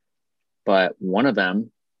 but one of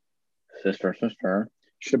them, sister,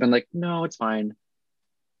 should have been like, no, it's fine.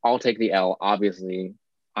 I'll take the L. Obviously,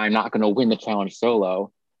 I'm not going to win the challenge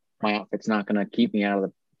solo. My outfit's not going to keep me out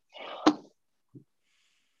of the...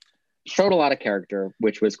 Showed a lot of character,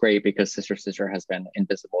 which was great because Sister has been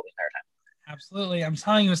invisible the entire time. Absolutely. I'm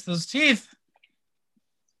telling you, it's those teeth.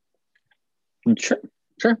 Sure.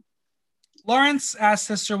 Lawrence asks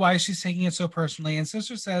Sister why she's taking it so personally, and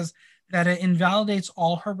Sister says that it invalidates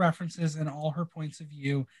all her references and all her points of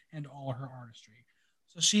view and all her artistry.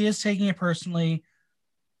 So she is taking it personally.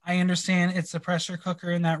 I understand it's a pressure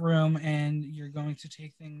cooker in that room, and you're going to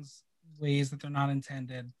take things ways that they're not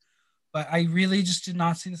intended. But I really just did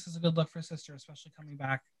not see this as a good look for Sister, especially coming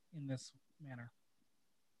back in this manner.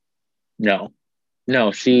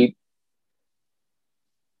 No, she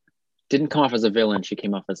didn't come off as a villain. She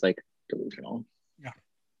came off as like delusional. Yeah.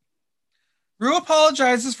 Rue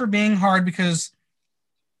apologizes for being hard because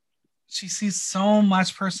she sees so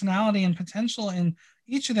much personality and potential in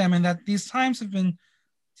each of them, and that these times have been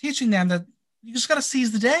teaching them that you just got to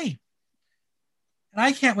seize the day. And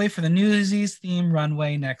I can't wait for the Newsies theme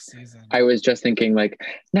runway next season. I was just thinking, like,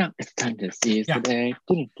 now it's time to seize the day.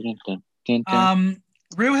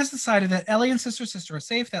 Rue has decided that Ellie and Sister Sister are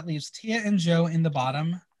safe. That leaves Tia and Joe in the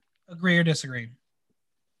bottom. Agree or disagree?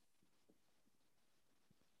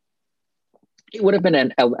 It would have been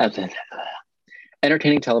an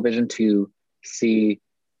entertaining television to see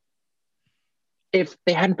if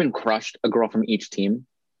they hadn't been crushed, a girl from each team.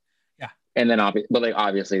 Yeah. And then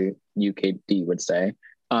obviously UKD would say,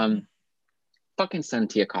 fucking send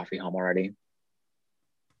Tia Coffee home already.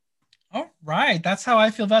 Oh, right. That's how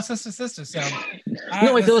I feel about Sister Sister. So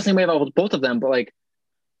no, I feel the same way about both of them, but like,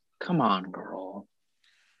 come on, girl.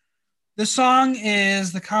 The song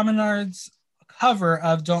is the Commonards cover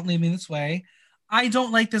of Don't Leave Me This Way. I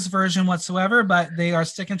don't like this version whatsoever, but they are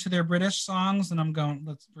sticking to their British songs, and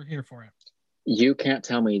we're here for it. You can't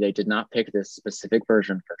tell me they did not pick this specific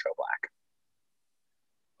version for Joe Black.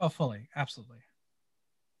 Oh, fully. Absolutely.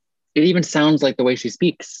 It even sounds like the way she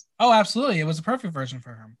speaks. Oh, absolutely. It was a perfect version for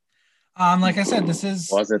her. Like I said, this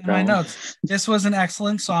is in my notes. This was an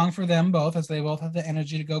excellent song for them both, as they both have the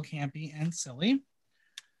energy to go campy and silly.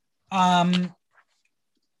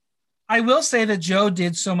 I will say that Joe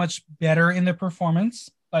did so much better in the performance,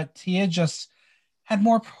 but Tia just had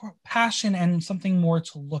more passion and something more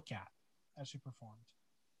to look at as she performed.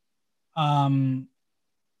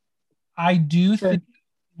 I do think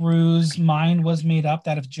Rue's mind was made up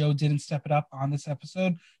that if Joe didn't step it up on this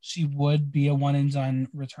episode, she would be a one and done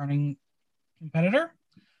returning competitor.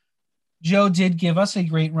 Joe did give us a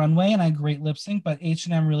great runway and a great lip sync, but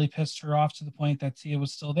H&M really pissed her off to the point that Tia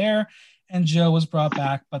was still there and Joe was brought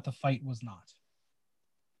back, but the fight was not.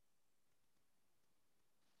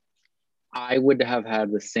 I would have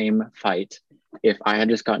had the same fight if I had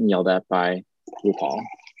just gotten yelled at by RuPaul.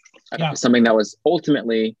 Yeah. Something that was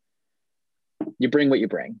ultimately, you bring what you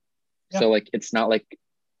bring. Yeah. So like, it's not like,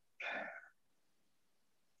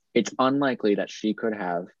 it's unlikely that she could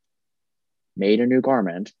have made a new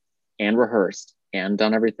garment and rehearsed and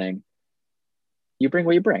done everything. You bring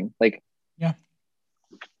what you bring. Like, yeah,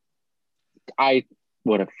 I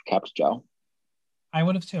would have kept Joe. I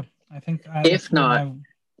would have too. I think if not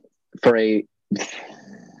for a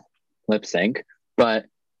lip sync, but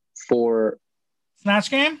for Snatch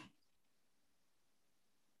Game.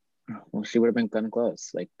 Well, she would have been Glenn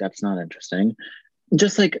Close. Like, that's not interesting.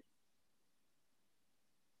 Just like,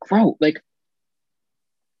 bro, like,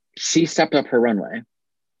 she stepped up her runway.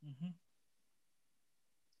 Mm-hmm.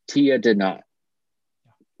 Tia did not.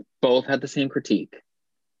 Yeah. Both had the same critique.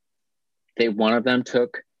 One of them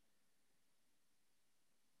took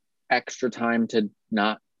extra time to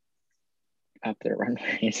not up their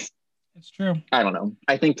runways. It's true. I don't know.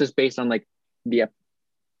 I think just based on like the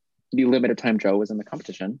limited time Joe was in the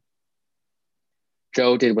competition,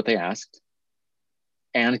 Joe did what they asked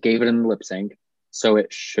and gave it in the lip sync. So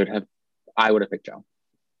it should have, I would have picked Joe.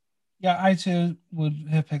 Yeah, I too would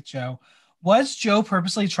have picked Joe. Was Joe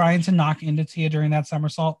purposely trying to knock into Tia during that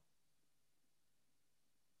somersault?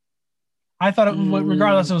 I thought it was,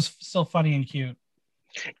 regardless, it was still funny and cute.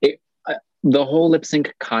 The whole lip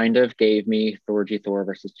sync kind of gave me Thorgy Thor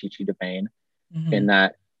versus Chi Chi DeVayne, in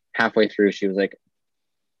that halfway through she was like,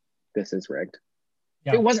 this is rigged.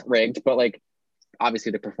 Yeah. It wasn't rigged, but like,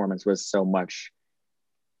 obviously the performance was so much,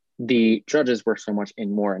 the judges were so much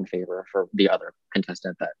more in favor for the other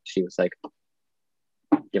contestant that she was like,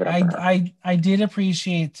 give it up for her. I did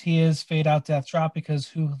appreciate Tia's fade out death drop, because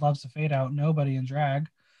who loves to fade out? Nobody in drag.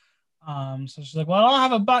 So she's like, well, I don't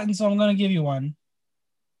have a button, so I'm going to give you one.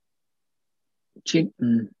 She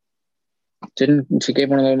gave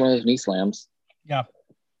one of those knee slams. Yeah,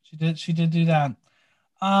 she did do that.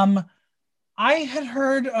 I had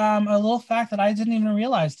heard a little fact that I didn't even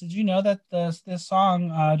realize. Did you know that this song,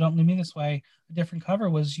 Don't Leave Me This Way, a different cover,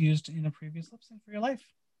 was used in a previous lip sync for Your Life?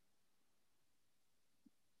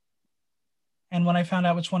 And when I found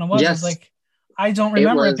out which one it was, I was like, I don't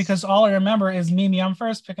remember it, because all I remember is Mimi on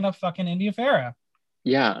First picking up fucking India Farah.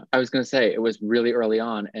 Yeah, I was going to say, it was really early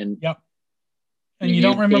on. And yep. And you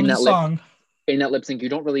don't remember the song. In that lip sync, you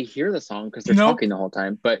don't really hear the song because they're talking the whole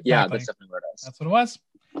time. But yeah, that's definitely what it is. That's what it was.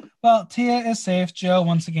 Well, Tia is safe. Joe,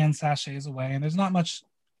 once again, sachets away. And there's not much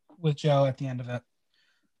with Joe at the end of it.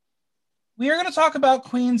 We are going to talk about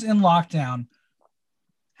Queens in Lockdown.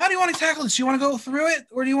 how do you want to tackle this? Do you want to go through it,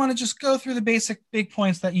 or do you want to just go through the basic big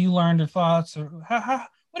points that you learned or thoughts, or what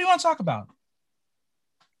do you want to talk about?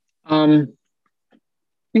 I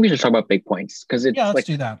think we should talk about big points because Yeah, it's let's like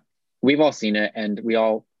do that. we've all seen it and we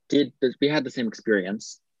all did. We had the same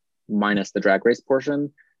experience, minus the drag race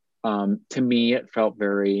portion. To me, it felt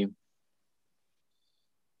very.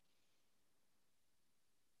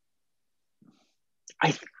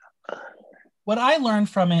 What I learned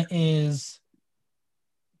from it is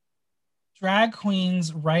drag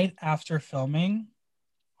queens right after filming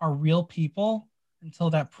are real people until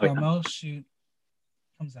that promo shoot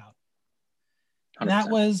comes out. And that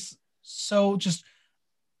was so just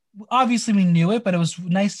obviously we knew it, but it was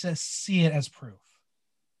nice to see it as proof.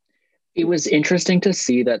 It was interesting to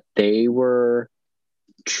see that they were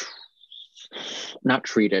not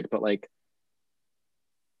treated, but like,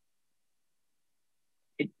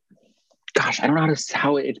 gosh, I don't know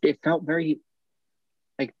how it felt very,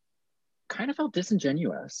 like, kind of felt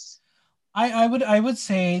disingenuous. I would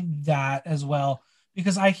say that as well,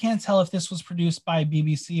 because I can't tell if this was produced by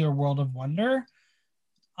BBC or World of Wonder.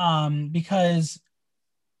 Because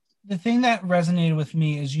the thing that resonated with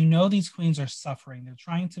me is, these queens are suffering. They're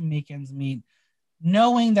trying to make ends meet,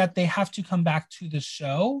 knowing that they have to come back to the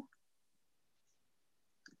show.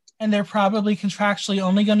 And they're probably contractually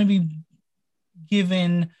only going to be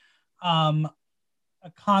given a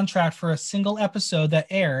contract for a single episode that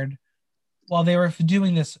aired while they were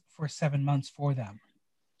doing this for 7 months for them.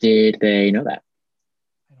 Did they know that?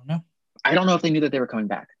 I don't know. I don't know if they knew that they were coming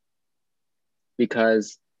back.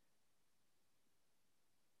 Because,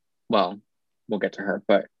 well, we'll get to her,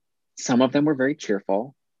 but some of them were very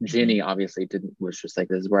cheerful. Ginny obviously was just like,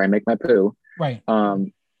 this is where I make my poo. Right.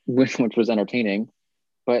 Which was entertaining.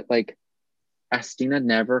 But like, Astina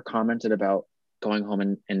never commented about going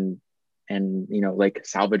home and like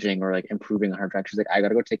salvaging or like improving on her drag. She's like, I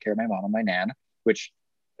gotta go take care of my mom and my nan, which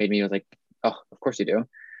made me like, oh, of course you do.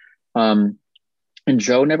 And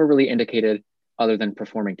Joe never really indicated, other than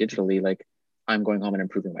performing digitally, like, I'm going home and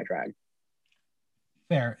improving my drag.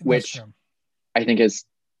 Fair. Which I think is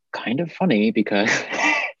kind of funny because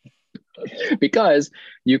because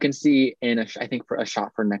you can see I think for a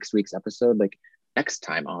shot for next week's episode, like next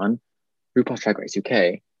time on RuPaul's Drag Race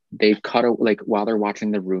UK, they've cut like while they're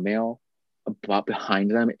watching the room mail, about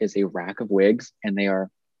behind them is a rack of wigs, and they are,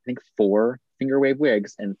 I think, 4 finger wave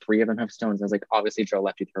wigs, and 3 of them have stones. I was like, obviously Joe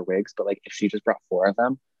left you with her wigs, but like if she just brought 4 of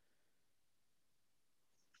them,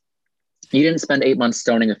 you didn't spend 8 months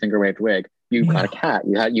stoning a finger waved wig. You got a cat.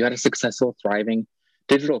 You had a successful, thriving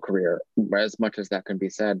digital career. As much as that can be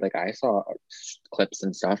said, like I saw clips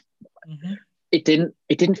and stuff. Mm-hmm. It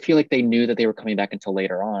didn't feel like they knew that they were coming back until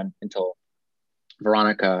later on, until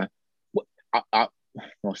Veronica.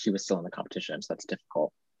 Well, she was still in the competition, so that's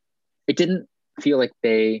difficult. It didn't feel like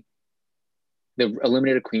the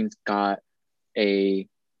eliminated queens got a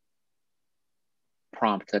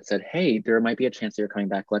prompt that said, hey, there might be a chance that you're coming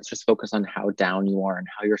back. Let's just focus on how down you are and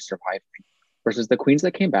how you're surviving. Versus the queens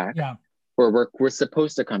that came back, or we're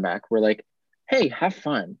supposed to come back, we're like, hey, have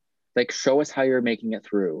fun. Like, show us how you're making it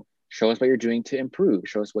through. Show us what you're doing to improve.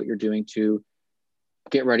 Show us what you're doing to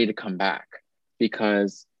get ready to come back.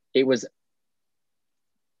 Because they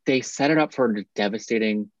set it up for a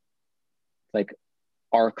devastating, like,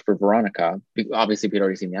 arc for Veronica. Obviously, we'd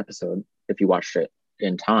already seen the episode if you watched it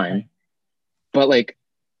in time. Right. But like,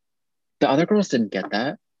 the other girls didn't get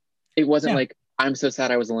that. It wasn't like, I'm so sad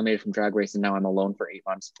I was eliminated from Drag Race and now I'm alone for 8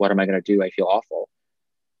 months. What am I going to do? I feel awful.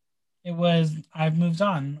 It was, I've moved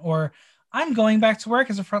on, or I'm going back to work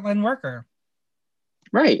as a frontline worker.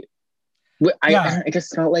 Right. I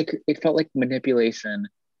just felt like manipulation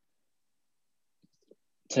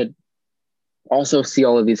to also see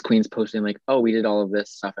all of these queens posting like, oh, we did all of this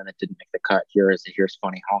stuff and it didn't make the cut. Here's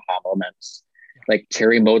funny haha moments. Like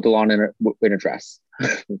Cherry mowed the lawn in a dress.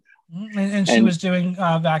 and she was doing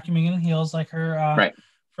vacuuming in heels like her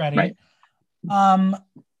Freddie. Right.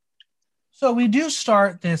 So we do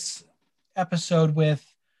start this episode with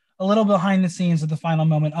a little behind the scenes of the final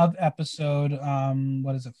moment of episode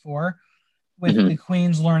 4, with the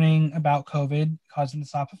queens learning about COVID causing the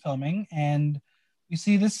stop of filming, and we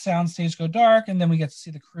see this soundstage go dark, and then we get to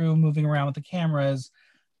see the crew moving around with the cameras.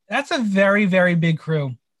 That's a very, very big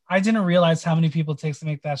crew. I didn't realize how many people it takes to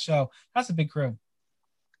make that show. That's a big crew.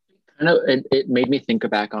 I know it made me think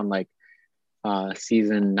back on like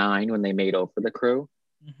season 9 when they made over the crew,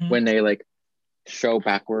 when they like show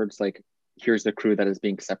backwards, like here's the crew that is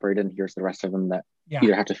being separated and here's the rest of them that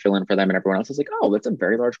either have to fill in for them and everyone else is like, oh, that's a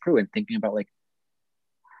very large crew. And thinking about like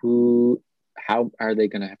how are they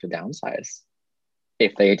going to have to downsize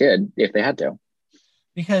if they had to.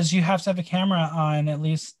 because you have to have a camera on at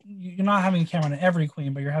least. You're not having a camera on every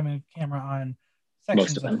queen, but you're having a camera on Most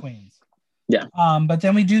sections of of them. queens. Yeah. But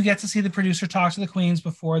then we do get to see the producer talk to the queens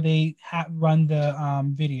before they run the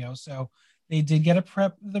video. So they did get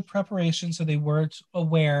the preparation, so they were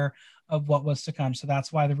aware of what was to come. So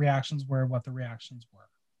that's why the reactions were what the reactions were.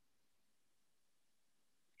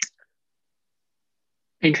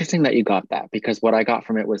 Interesting that you got that, because what I got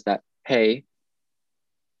from it was that, hey,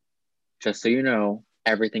 just so you know,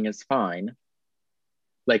 everything is fine.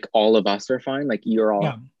 Like all of us are fine. Like you're all,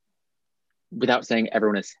 Yeah. without saying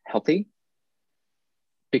everyone is healthy,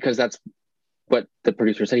 because that's what the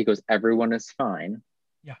producer said. He goes, everyone is fine.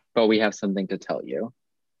 Yeah. But we have something to tell you.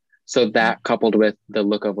 So that coupled with the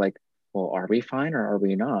look of like, well, are we fine or are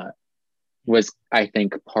we not? Was, I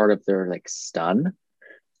think, part of their like stun.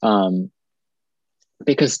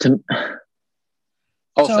 Because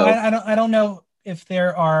also, so I don't know if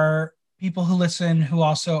there are people who listen who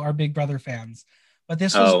also are Big Brother fans, but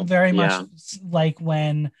this was very much like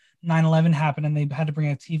when 9/11 happened and they had to bring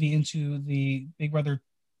a TV into the Big Brother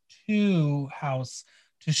 2 house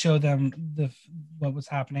to show them what was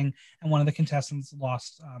happening, and one of the contestants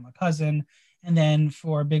lost a cousin. And then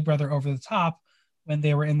for Big Brother Over the Top, when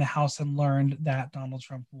they were in the house and learned that Donald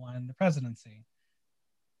Trump won the presidency.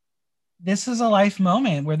 This is a life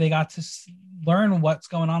moment where they got to learn what's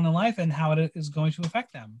going on in life and how it is going to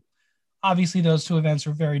affect them. Obviously, those two events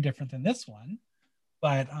are very different than this one,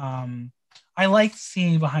 but I liked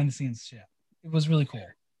seeing behind the scenes shit. It was really cool.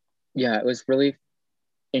 Yeah, it was really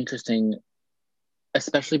interesting,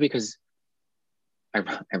 especially because,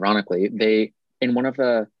 ironically, they, in one of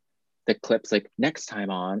the clips, like next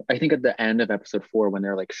time on, I think at the end of episode 4, when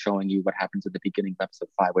they're like showing you what happens at the beginning of episode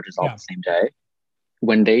 5, which is all the same day,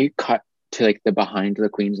 when they cut to like the behind the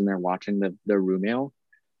queens and they're watching the room mail,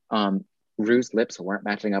 Rue's lips weren't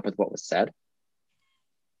matching up with what was said.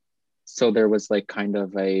 So there was like kind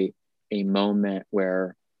of a moment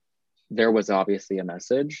where there was obviously a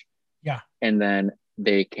message. Yeah. And then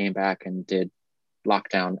they came back and did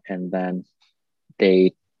lockdown, and then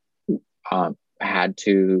they had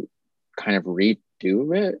to kind of redo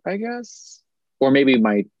it, I guess. Or maybe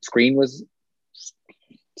my screen was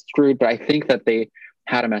screwed, but I think that they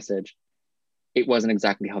had a message. It wasn't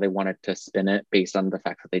exactly how they wanted to spin it based on the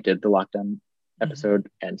fact that they did the lockdown episode.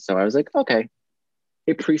 Mm-hmm. And so I was like, okay,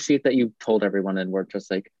 I appreciate that you told everyone, and we're just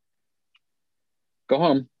like, go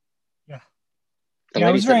home. Yeah. Yeah,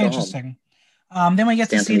 it was very interesting. Then we get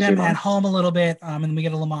to see them at home a little bit, and we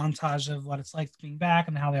get a little montage of what it's like being back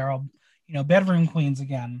and how they're all, bedroom queens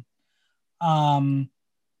again.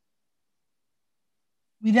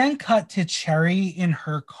 We then cut to Cherry in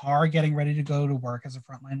her car getting ready to go to work as a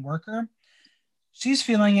frontline worker. She's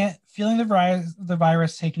feeling the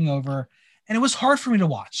virus taking over, and it was hard for me to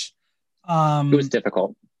watch. It was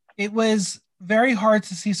difficult. It was very hard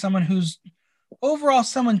to see someone who's overall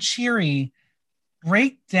someone cheery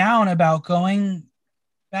break down about going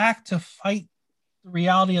back to fight the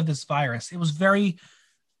reality of this virus. It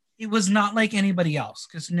was not like anybody else,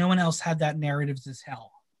 because no one else had that narrative to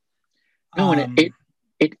tell. No, and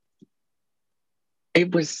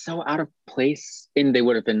it was so out of place, and they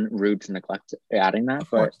would have been rude to neglect adding that.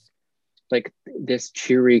 But like this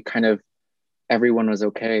cheery kind of, everyone was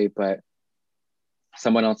okay, but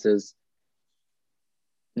someone else's,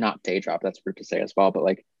 not day job, that's rude to say as well, but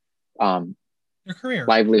like their career,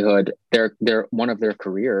 livelihood, their one of their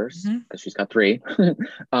careers, because she's got 3,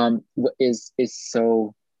 is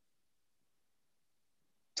so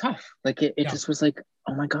tough. Like it just was like,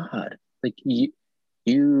 oh my God, like you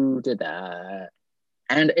did that.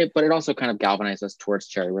 And but it also kind of galvanized us towards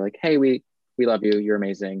Cherry. We're like, hey, we love you. You're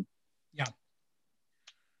amazing. Yeah.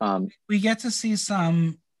 We get to see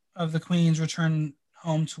some of the queens return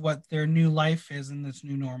home to what their new life is in this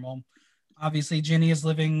new normal. Obviously, Ginny is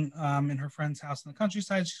living in her friend's house in the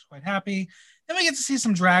countryside. She's quite happy. Then we get to see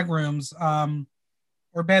some drag rooms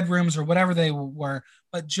or bedrooms or whatever they were.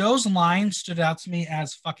 But Joe's line stood out to me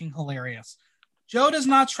as fucking hilarious. Joe does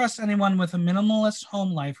not trust anyone with a minimalist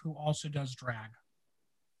home life who also does drag.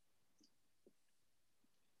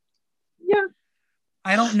 Yeah.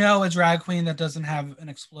 I don't know a drag queen that doesn't have an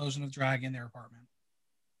explosion of drag in their apartment.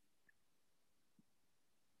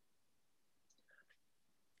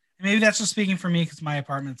 And maybe that's just speaking for me because my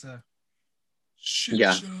apartment's a shit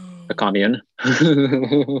show. A commune.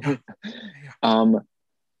 Yeah.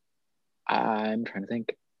 I'm trying to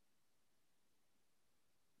think.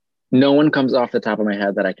 No one comes off the top of my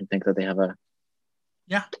head that I can think that they have a.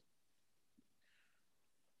 Yeah.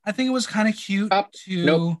 I think it was kind of cute to.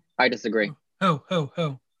 Nope, I disagree. Ho.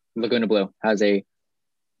 Laguna Blue has a.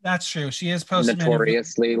 That's true. She is posted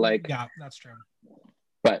notoriously like. Yeah, that's true.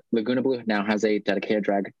 But Laguna Blue now has a dedicated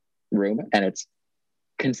drag room, and it's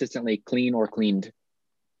consistently clean or cleaned.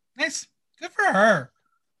 Nice. Good for her.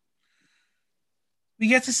 We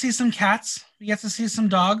get to see some cats. We get to see some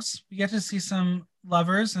dogs. We get to see some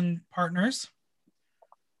lovers and partners.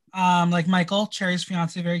 Like Michael, Cherry's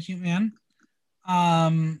fiance, very cute man.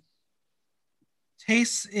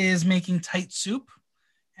 Tace is making tight soup.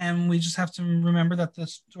 And we just have to remember that the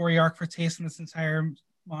story arc for Tace in this entire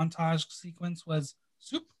montage sequence was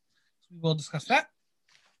soup. So we will discuss that.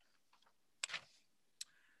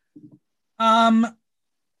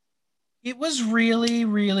 It was really,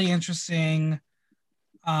 really interesting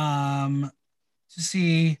to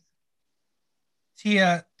see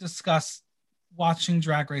Tia discuss watching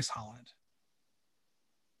Drag Race Holland.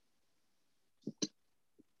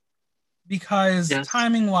 Because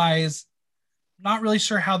timing wise, not really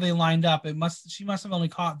sure how they lined up. She must have only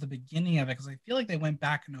caught the beginning of it, because I feel like they went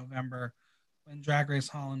back in November when Drag Race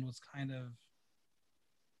Holland was kind of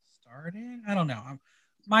starting. I don't know.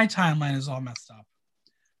 My timeline is all messed up.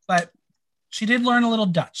 But she did learn a little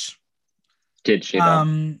Dutch. Did she?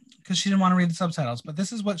 Because she didn't want to read the subtitles. But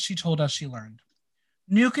this is what she told us she learned.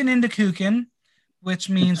 Nuken into kuken, which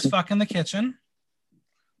means fuck in the kitchen.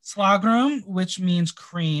 Slagroom, which means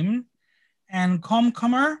cream. And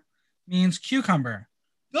komkommer means cucumber.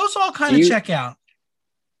 Those all kind of check out.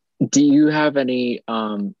 Do you have any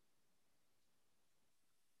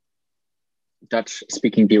Dutch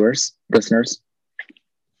speaking listeners?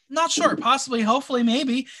 Not sure. Possibly, hopefully,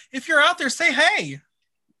 maybe. If you're out there, say hey.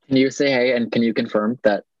 Can you say hey, and can you confirm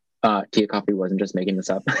that Tia Kofi wasn't just making this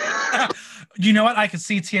up? You know what? I could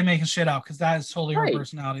see Tia making shit out, because that is totally her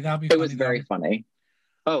personality. That'd be funny. It was very funny.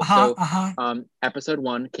 Episode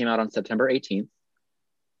 1 came out on September 18th.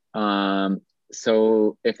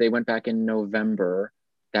 So if they went back in November,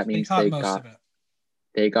 that means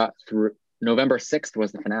they got through. November 6th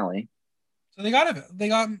was the finale. So they got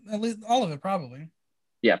at least all of it, probably.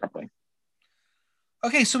 Yeah, probably.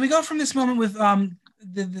 Okay, so we go from this moment with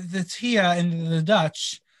the Tia and the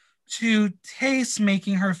Dutch to Tace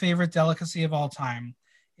making her favorite delicacy of all time.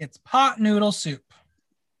 It's pot noodle soup.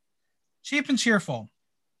 Cheap and cheerful.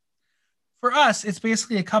 For us, it's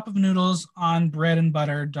basically a cup of noodles on bread and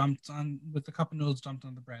butter with the cup of noodles dumped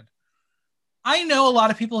on the bread. I know a lot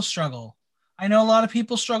of people struggle. I know a lot of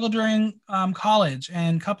people struggle during college,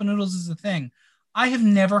 and cup of noodles is a thing. I have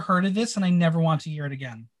never heard of this, and I never want to hear it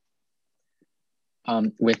again.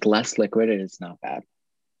 With less liquid, it is not bad.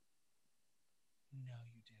 No,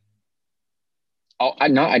 you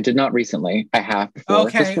didn't. I did not recently. I have before.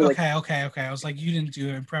 Okay. I was like, you didn't do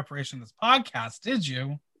it in preparation of this podcast, did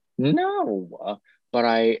you? No, but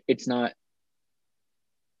it's not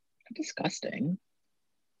disgusting.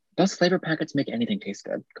 Those flavor packets make anything taste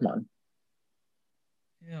good. Come on.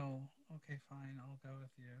 Ew. Okay, fine. I'll go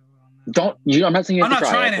with you on that. I'm not saying you have to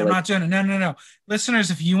try it. I'm not doing it. No.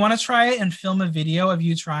 Listeners, if you want to try it and film a video of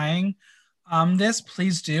you trying this,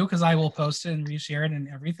 please do, because I will post it and reshare it and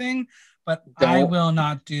everything. But I will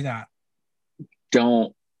not do that.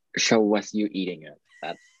 Don't show us you eating it.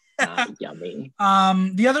 That's yummy.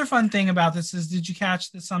 The other fun thing about this is, did you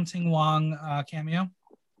catch the Something Wong cameo?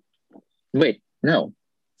 Wait, no.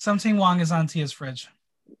 Something Wong is on Tia's fridge.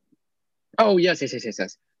 Oh, yes.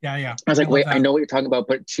 Yeah. I was like, wait, I know what you're talking about,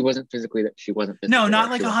 but she wasn't physically. No, not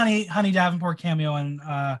like a Honey Davenport cameo in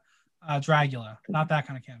Dragula. Not that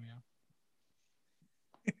kind of cameo.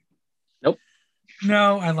 Nope.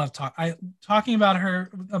 No, I love talking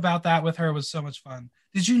about that with her was so much fun.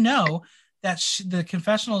 Did you know that the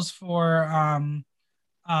confessionals for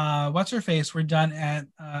what's her face were done at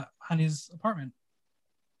Honey's apartment?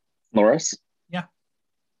 Loris? Yeah.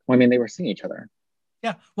 Well, I mean, they were seeing each other.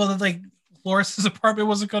 Yeah. Well, like Loris's apartment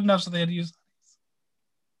wasn't good enough, so they had to use Honey's.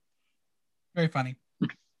 Very funny.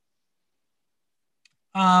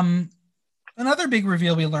 Another big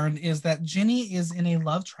reveal we learned is that Ginny is in a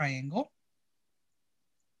love triangle.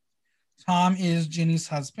 Tom is Ginny's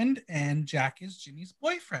husband, and Jack is Ginny's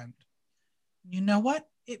boyfriend. You know what?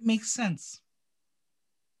 It makes sense.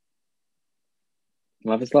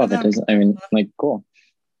 Love is love. It doesn't. I mean, cool.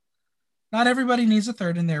 Not everybody needs a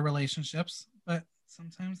third in their relationships, but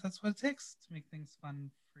sometimes that's what it takes to make things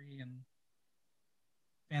fun, free, and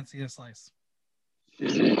fancy to slice.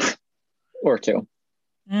 Or two.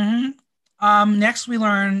 Mm-hmm. Next, we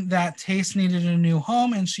learn that Tace needed a new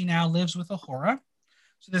home, and she now lives with Ahura.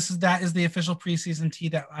 So that is the official preseason tea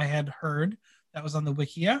that I had heard that was on the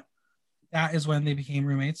Wikia. That is when they became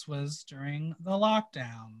roommates, was during the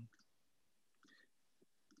lockdown.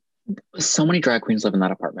 So many drag queens live in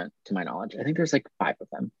that apartment, to my knowledge. I think there's like 5 of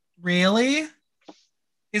them. Really?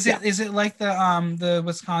 Is it like the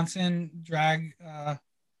Wisconsin drag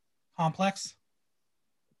Complex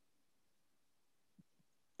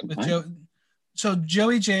with What? Joe. So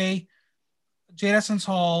Joey J, Jade Essence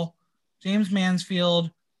Hall, James Mansfield,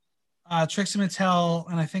 Trixie Mattel,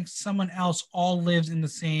 and I think someone else all lived in the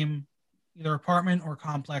same either apartment or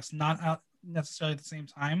complex, not out necessarily at the same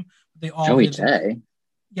time. But they all Joey lived in. J.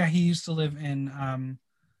 Yeah, he used to live in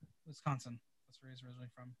Wisconsin. That's where he's originally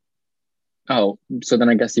from. Oh, so then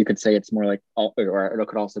I guess you could say it's more like, or it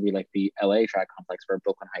could also be like the LA track complex where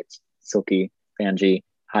Brooklyn Heights, Silky, Fangie,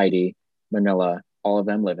 Heidi, Manila, all of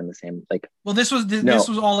them live in the same, like. Well, this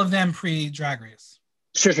was all of them pre Drag Race.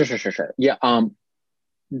 Sure. Yeah.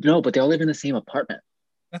 No, but they all live in the same apartment.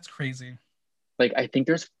 That's crazy. Like, I think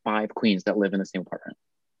there's 5 queens that live in the same apartment.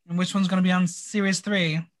 And which one's going to be on Series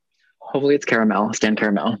 3? Hopefully it's Caramel, Stan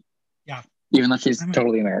Caramel. Yeah. Even though she's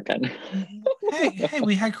totally American. hey,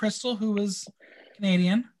 we had Crystal, who was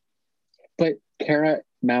Canadian. But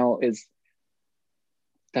Caramel is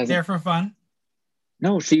there for fun.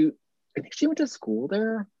 No, I think she went to school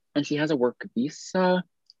there and she has a work visa.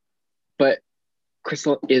 But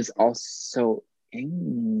Crystal is also I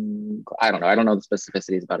don't know. I don't know the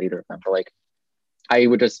specificities about either of them, but like, I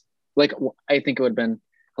would just like, I think it would have been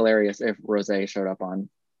hilarious if Rosé showed up on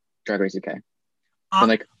Drag Race UK. And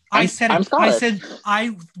like, I said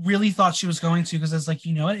I really thought she was going to, because it's like,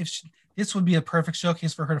 you know what, if this would be a perfect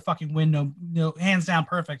showcase for her to fucking win. No, hands down,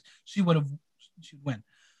 perfect. She'd win.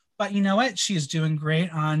 But you know what? She is doing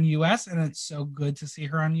great on US, and it's so good to see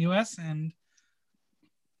her on US. And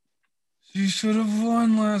she should have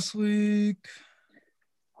won last week.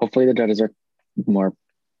 Hopefully the judges are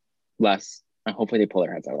less. Hopefully they pull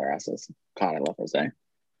their heads out of their asses. God, I love Rosé.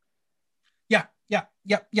 Yeah.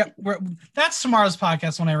 That's tomorrow's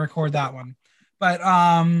podcast when I record that one. But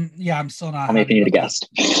yeah, I'm still not. I'll make you need a guest.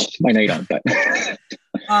 I know you don't, but.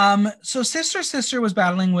 So Sister was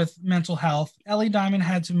battling with mental health. Ellie Diamond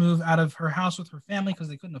had to move out of her house with her family because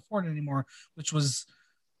they couldn't afford it anymore, which was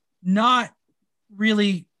not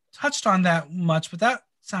really touched on that much, but that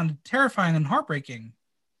sounded terrifying and heartbreaking.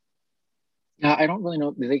 Yeah, I don't really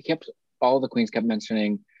know. All the queens kept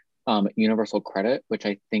mentioning universal credit, which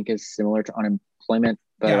I think is similar to unemployment,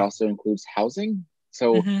 but it also includes housing.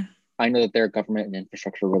 So I know that their government and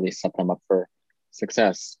infrastructure really set them up for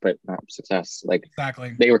success, but not success. Like,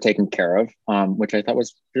 exactly, they were taken care of, which I thought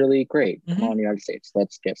was really great. Come on, United States,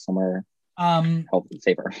 let's get somewhere help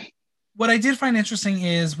safer. What I did find interesting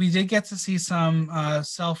is we did get to see some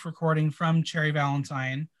self-recording from Cherry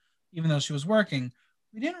Valentine, even though she was working.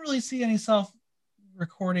 We didn't really see any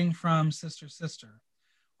self-recording from Sister.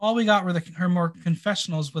 All we got were her more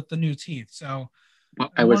confessionals with the new teeth. So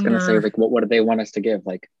I was going to say, like, what do they want us to give?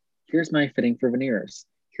 Like, here's my fitting for veneers.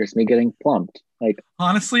 Here's me getting plumped. Like,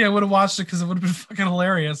 honestly, I would have watched it because it would have been fucking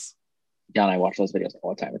hilarious. Yeah, and I watch those videos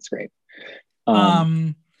all the time. It's great.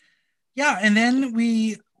 Yeah, and then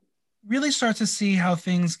we really start to see how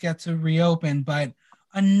things get to reopen. But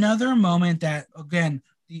another moment that, again,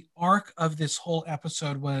 the arc of this whole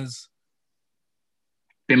episode was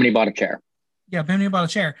Bimini bought a chair. Yeah, Bimini bought a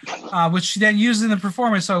chair, which she then used in the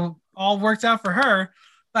performance. So all worked out for her.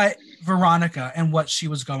 But Veronica and what she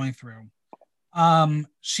was going through.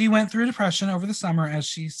 She went through depression over the summer, as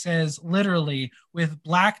she says, literally with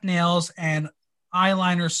black nails and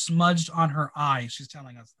eyeliner smudged on her eye. She's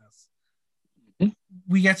telling us this.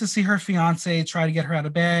 We get to see her fiance try to get her out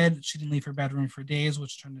of bed. She didn't leave her bedroom for days,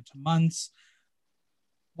 which turned into months.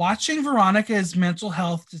 Watching Veronica's mental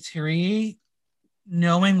health deteriorate,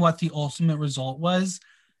 knowing what the ultimate result was,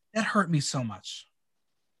 that hurt me so much.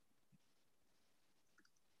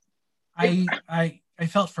 I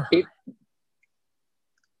felt for her.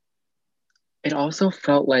 It also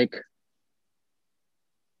felt like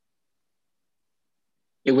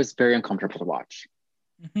it was very uncomfortable to watch.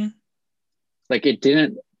 Like, it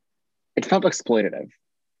felt exploitative.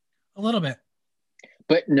 A little bit.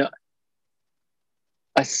 But no,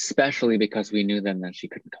 especially because we knew then that she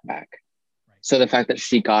couldn't come back. Right. So the fact that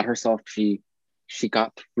she got herself, she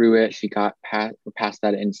got through it, she got past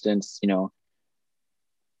that instance, you know,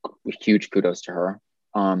 huge kudos to her.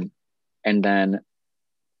 And then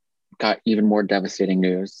got even more devastating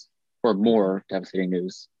news on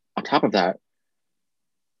top of that.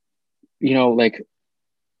 You know, like,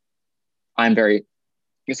 I'm very,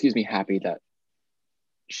 happy that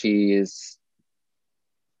she is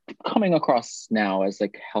coming across now as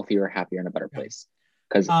like healthier, happier, and a better place.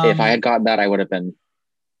 Because if I had gotten that, I would have been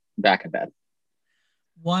back in bed.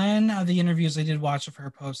 One of the interviews I did watch of her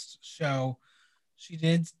post-show, she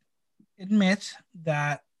did admit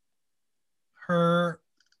that her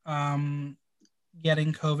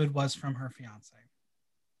getting COVID was from her fiance.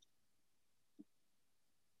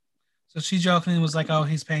 So she jokingly was like, "Oh,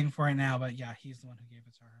 he's paying for it now," but yeah, he's the one who gave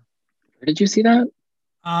it to her. Where did you see that?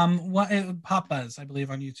 Pop Buzz, I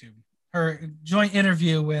believe, on YouTube. Her joint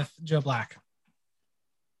interview with Joe Black.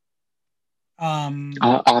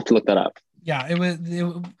 I'll have to look that up. Yeah,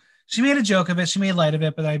 she made a joke of it. She made light of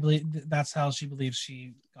it, but I believe that's how she believes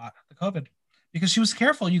she got the COVID because she was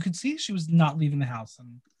careful. You could see she was not leaving the house.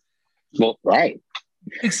 Well, right.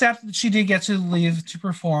 Except she did get to leave to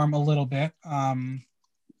perform a little bit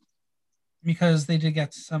because they did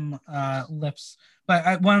get some lips.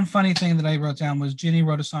 But one funny thing that I wrote down was Ginny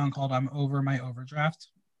wrote a song called "I'm Over My Overdraft,"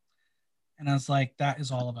 and I was like, "That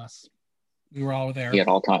is all of us. We were all there at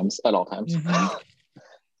all times." At all times.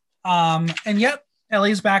 Mm-hmm. And yep,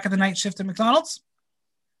 Ellie's back at the night shift at McDonald's.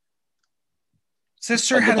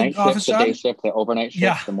 Sister had an office job. The day shift, the overnight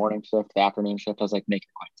shift, the morning shift, the afternoon shift. I was like, make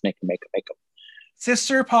them.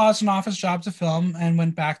 Sister paused an office job to film and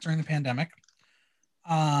went back during the pandemic.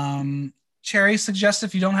 Cherry suggests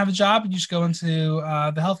if you don't have a job, you just go into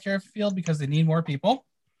the healthcare field because they need more people.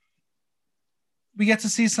 We get to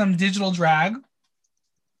see some digital drag.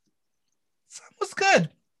 Some was good.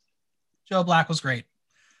 Joe Black was great.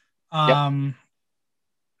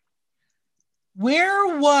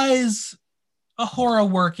 Where was Ahura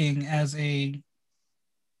working as a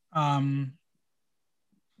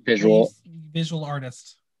visual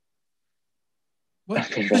artist?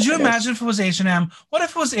 Could you imagine if it was H&M? What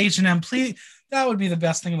if it was H&M? Please, that would be the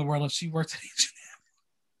best thing in the world if she worked at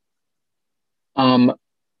H&M.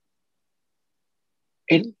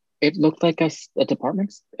 It looked like a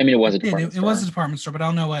department. I mean, it was a department store. It was a department store, but I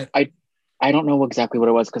don't know what. I don't know exactly what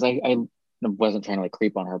it was because I wasn't trying to like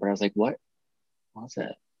creep on her, but I was like, what was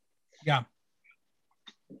it? Yeah.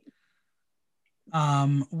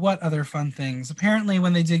 What other fun things? Apparently,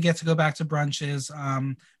 when they did get to go back to brunches,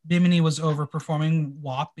 Bimini was overperforming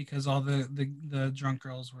WAP because all the drunk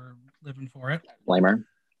girls were living for it. Blame her.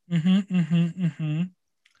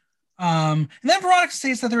 And then Veronica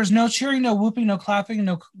states that there is no cheering, no whooping, no clapping,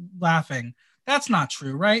 no laughing. That's not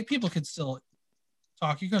true, right? People could still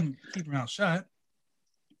talk. You couldn't keep your mouth shut.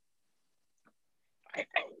 I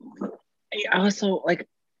also like.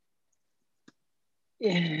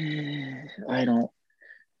 I don't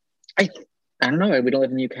know. We don't live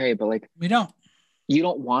in the UK, but like we don't. You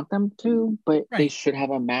don't want them to, but right. They should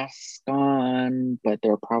have a mask on. But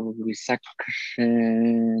they're probably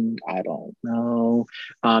sectioned. I don't know.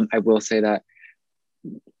 I will say that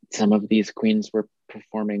some of these queens were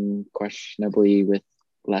performing questionably with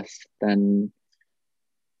less than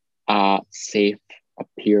safe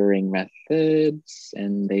appearing methods,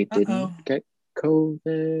 and they didn't get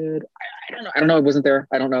COVID. I don't know. I wasn't there.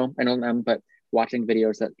 I don't know. I know them, but watching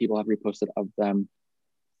videos that people have reposted of them.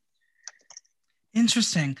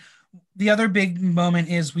 Interesting. The other big moment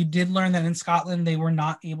is we did learn that in Scotland they were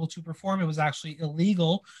not able to perform. It was actually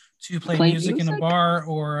illegal to play music in a bar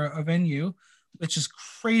or a venue, which is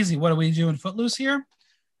crazy. What do we do in Footloose here?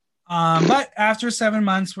 But after 7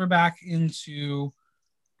 months, we're back into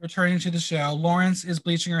returning to the show. Lawrence is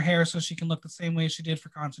bleaching her hair so she can look the same way she did for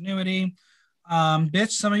continuity.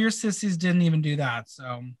 Bitch, some of your sissies didn't even do that.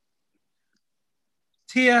 So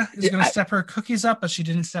Tia is going to step her cookies up, but she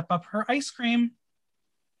didn't step up her ice cream.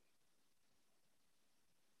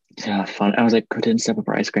 Yeah, fun. I was like, didn't step up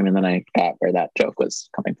her ice cream, and then I got where that joke was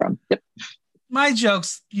coming from. Yep. My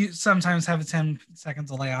jokes, you sometimes have a 10-second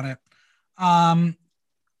delay on it.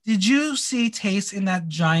 Did you see Taste in that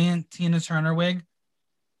giant Tina Turner wig?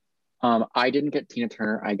 I didn't get Tina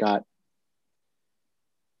Turner. I got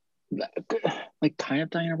like kind of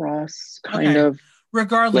Diana Ross, kind of.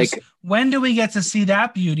 Regardless, like, when do we get to see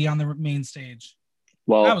that beauty on the main stage?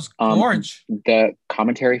 Well, that was gorgeous. The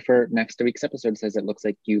commentary for next week's episode says it looks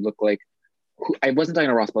like you look like. I wasn't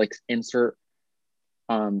Diana Ross, but like insert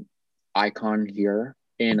icon here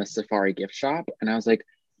in a Safari gift shop, and I was like,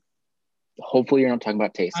 hopefully you're not talking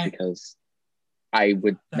about Taste because I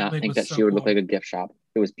would not think that she would look like a gift shop.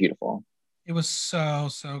 It was beautiful. It was so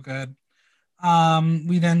good.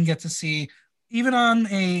 We then get to see, even on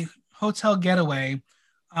a hotel getaway,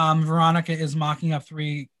 Veronica is mocking up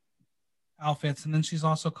 3 outfits, and then she's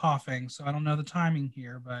also coughing. So I don't know the timing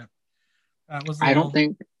here, but that was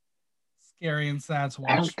scary and sad to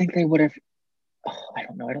watch. I don't think they would have. I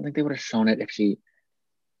don't know. I don't think they would have shown it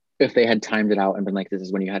if they had timed it out and been like, "This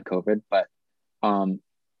is when you had COVID." But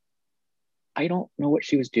I don't know what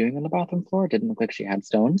she was doing on the bathroom floor. It didn't look like she had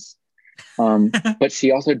stones. But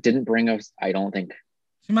she also didn't bring us. I don't think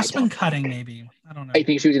she must have been cutting. Maybe I don't know. I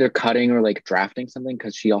think she was either cutting or like drafting something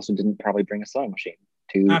because she also didn't probably bring a sewing machine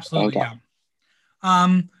to. Absolutely, yeah.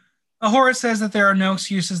 Ahura says that there are no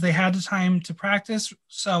excuses. They had the time to practice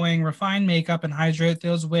sewing, refine makeup, and hydrate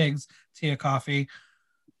those wigs, Tia Coffee.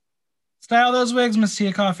 Style those wigs, Miss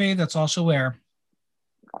Tia Coffee. That's all she'll wear.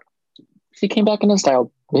 She came back in a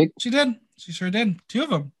style wig. She did. She sure did. 2 of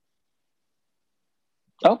them.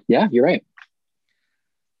 Oh, yeah, you're right.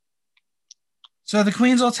 So the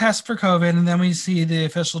queens all test for COVID, and then we see the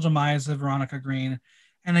official demise of Veronica Green.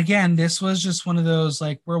 And again, this was just one of those,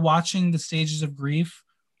 like, we're watching the stages of grief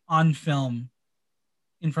on film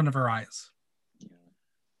in front of our eyes.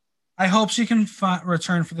 I hope she can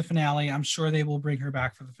return for the finale. I'm sure they will bring her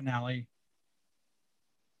back for the finale.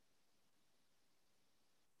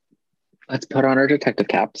 Let's put on our detective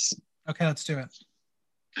caps. Okay, let's do it.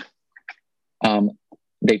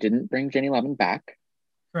 They didn't bring Jenny Levin back.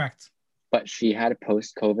 Correct. But she had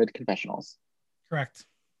post-COVID confessionals. Correct.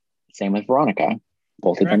 Same with Veronica.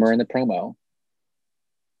 Both Correct. of them are in the promo.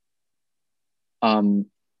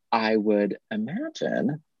 I would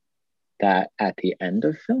imagine that at the end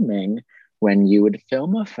of filming, when you would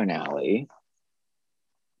film a finale,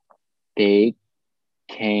 they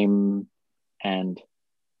came and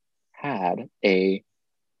had a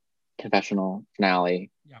confessional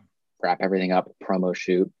finale, wrap everything up, promo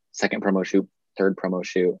shoot, second promo shoot, third promo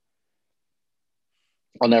shoot.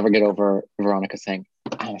 I'll never get over Veronica saying,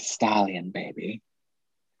 "I'm a stallion, baby."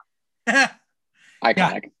 Iconic.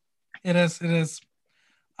 Yeah, it is.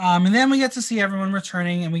 And then we get to see everyone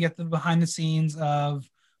returning, and we get the behind the scenes of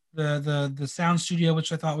the sound studio,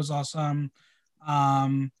 which I thought was awesome.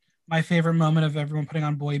 My favorite moment of everyone putting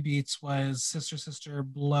on boy beats was Sister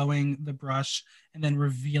blowing the brush and then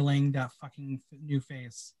revealing that fucking new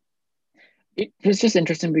face. It was just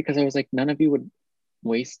interesting because I was like, none of you would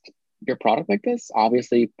waste your product like this.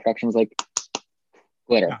 Obviously, production was like,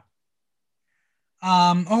 glitter.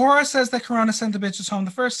 Yeah. Ahura says that Corona sent the bitches home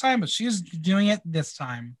the first time, but she's doing it this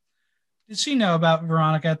time. Did she know about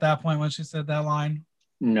Veronica at that point when she said that line?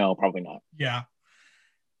 No, probably not. Yeah.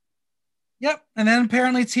 Yep. And then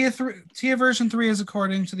apparently Tia version 3 is,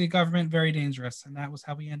 according to the government, very dangerous. And that was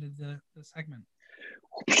how we ended the segment.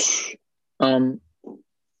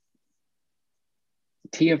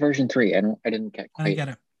 Tia version 3. I didn't get quite. I didn't get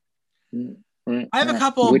it. I have a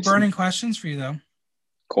couple of burning questions for you, though.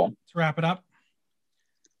 Cool. To wrap it up.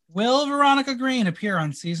 Will Veronica Green appear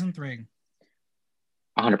on season 3?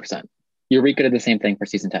 100%. Eureka did the same thing for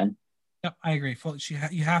season 10. Yep, I agree.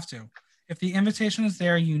 You have to. If the invitation is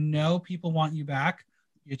there, you know people want you back,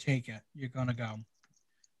 you take it. You're going to go.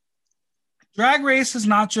 Drag Race is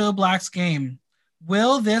not Joe Black's game.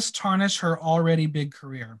 Will this tarnish her already big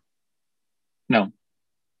career? No.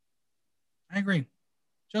 I agree.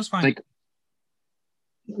 Joe's fine.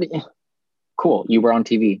 Cool. You were on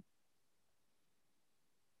TV.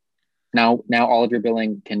 Now all of your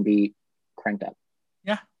billing can be cranked up.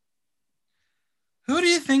 Yeah. Who do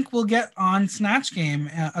you think will get on Snatch Game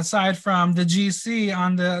aside from the GC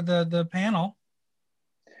on the panel?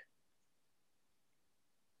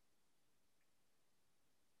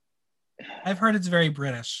 I've heard it's very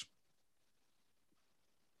British.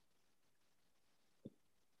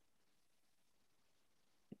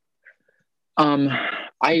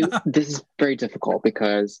 This is very difficult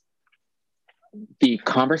because the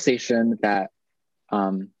conversation that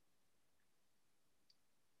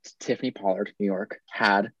Tiffany Pollard, New York,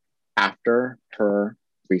 had after her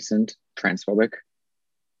recent transphobic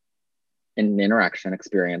interaction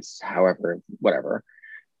experience, however, whatever,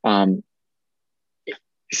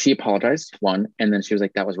 she apologized, one, and then she was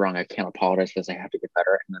like, that was wrong. I can't apologize for this. I have to get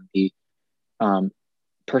better. And then the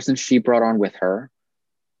person she brought on with her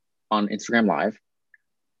on Instagram Live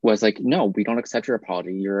was like, no, we don't accept your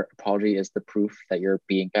apology. Your apology is the proof that you're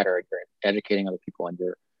being better. You're educating other people and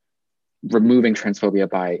you're removing transphobia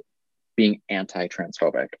by being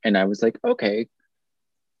anti-transphobic. And I was like, okay,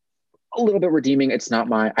 a little bit redeeming. It's not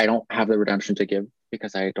I don't have the redemption to give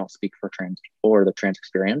because I don't speak for trans people or the trans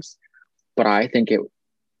experience. But I think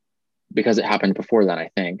because it happened before then, I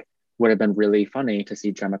think would have been really funny to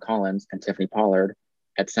see Gemma Collins and Tiffany Pollard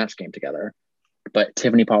at Snatch Game together. But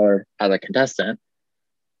Tiffany Pollard as a contestant,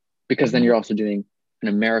 because then you're also doing an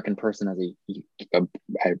American person as a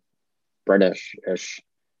British-ish,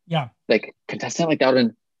 like contestant, like that would have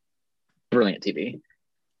been brilliant TV.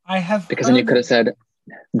 Because then you could have said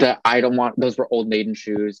that I don't want, those were Old Maiden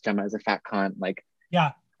shoes. Gemma is a fat cunt. Like,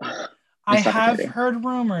 yeah. I have heard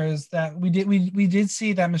rumors that we did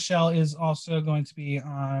see that Michelle is also going to be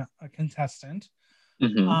a contestant.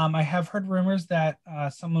 Mm-hmm. I have heard rumors that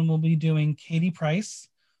someone will be doing Katie Price,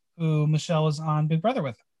 who Michelle was on Big Brother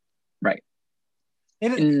with. Right.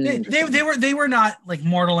 They were not like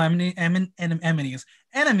mortal enemies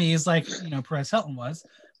like Perez Hilton was,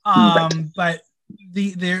 But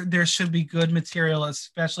there should be good material,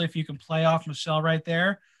 especially if you can play off Michelle right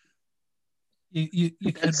there. You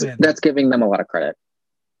could win. That's giving them a lot of credit.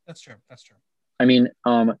 That's true. That's true. I mean,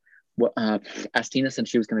 Astina said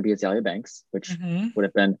she was going to be Azalea Banks, which would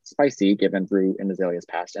have been spicy given Rue and Azalea's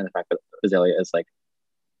past and the fact that Azalea is like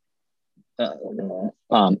an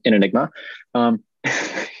enigma.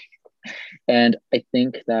 And I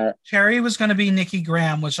think that Cherry was going to be Nikki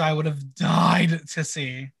Graham, which I would have died to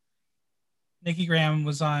see. Nikki Graham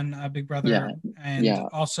was on Big Brother and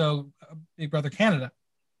also Big Brother Canada.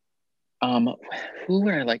 Who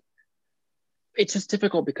would I like? It's just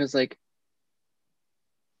difficult because like.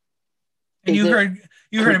 And you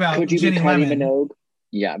heard about could you Ginny be Kylie Lemon? Minogue?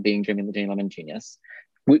 Yeah, being Ginny Lemon genius.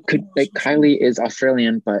 Kylie is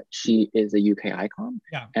Australian, but she is a UK icon.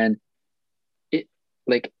 Yeah, and it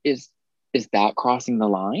like is that crossing the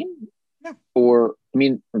line? Yeah. Or I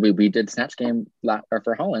mean, we did Snatch Game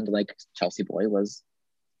for Holland. Like Chelsea Boy was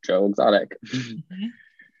Joe Exotic.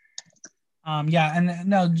 Yeah, and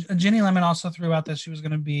no, Ginny Lemon also threw out that she was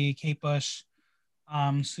going to be Kate Bush,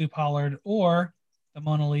 Sue Pollard, or the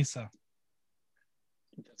Mona Lisa.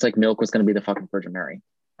 It's like Milk was going to be the fucking Virgin Mary.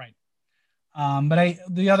 Right. But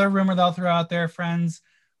the other rumor they'll throw out there, friends,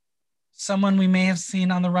 someone we may have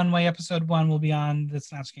seen on the runway episode 1 will be on the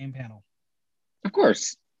Snatch Game panel. Of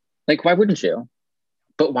course. Like, why wouldn't you?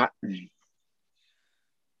 But why?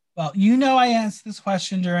 Well, I asked this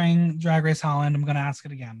question during Drag Race Holland. I'm going to ask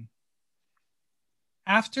it again.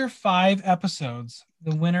 After 5 episodes,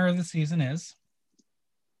 the winner of the season is?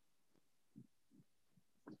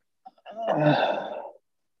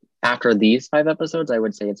 After these 5 episodes, I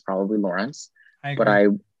would say it's probably Lawrence. But I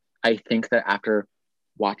think that after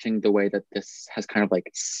watching the way that this has kind of like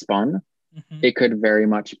spun, it could very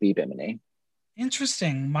much be Bimini.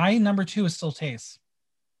 Interesting. My number 2 is still Tayce.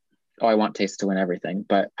 Oh, I want Tayce to win everything,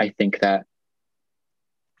 but I think that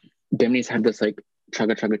Bimini's had this like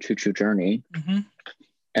chugga choo choo journey,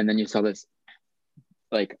 and then you saw this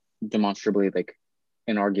like demonstrably like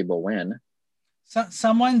inarguable win. So,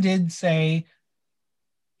 someone did say,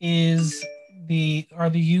 the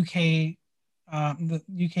UK the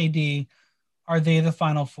UKD, are they the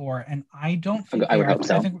final 4? And I don't think I would hope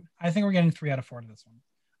so. I think we're getting 3 out of 4 to this one.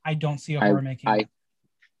 I don't see a horror making it.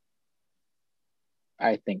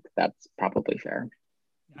 I think that's probably fair.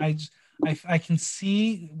 I can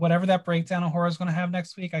see whatever that breakdown of horror is going to have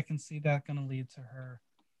next week. I can see that going to lead to her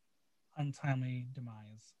untimely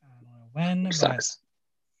demise. I don't know when, but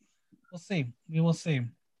we'll see. We will see.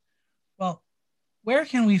 Well, where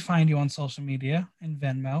can we find you on social media and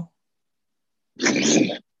Venmo?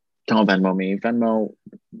 Don't Venmo me. Venmo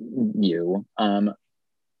you.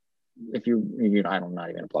 If you I'm not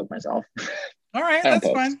even gonna plug myself. All right, that's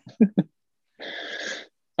fine.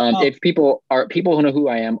 If people who know who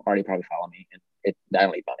I am already probably follow me, and I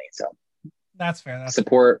don't need money, so that's fair.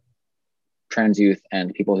 Support trans youth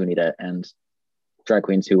and people who need it, and drag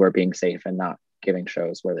queens who are being safe and not giving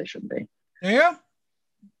shows where they shouldn't be. There you go.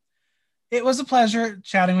 It was a pleasure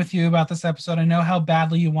chatting with you about this episode. I know how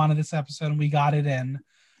badly you wanted this episode, and we got it in,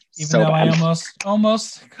 even though I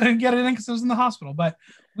almost couldn't get it in because I was in the hospital. But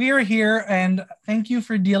we are here, and thank you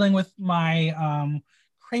for dealing with my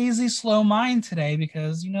crazy slow mind today,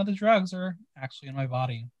 because the drugs are actually in my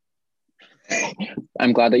body.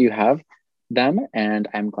 I'm glad that you have them, and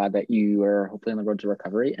I'm glad that you are hopefully on the road to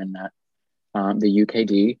recovery, and that the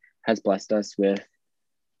UKD has blessed us with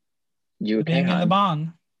you being in the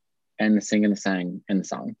bong and the sing and the sang in the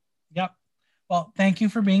song. Yep. Well, thank you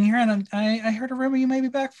for being here, and I heard a rumor you may be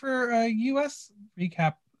back for a US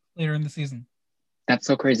recap later in the season. That's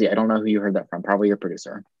so crazy. I don't know who you heard that from. Probably your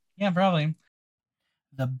producer. Yeah, probably.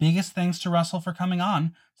 The biggest thanks to Russell for coming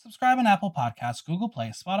on. Subscribe on Apple Podcasts, Google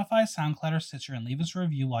Play, Spotify, SoundCloud, or Stitcher, and leave us a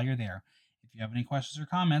review while you're there. If you have any questions or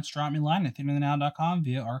comments, drop me a line at theaterthenow.com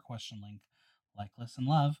via our question link. Like, listen,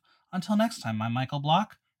 love. Until next time, I'm Michael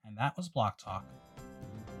Block, and that was Block Talk.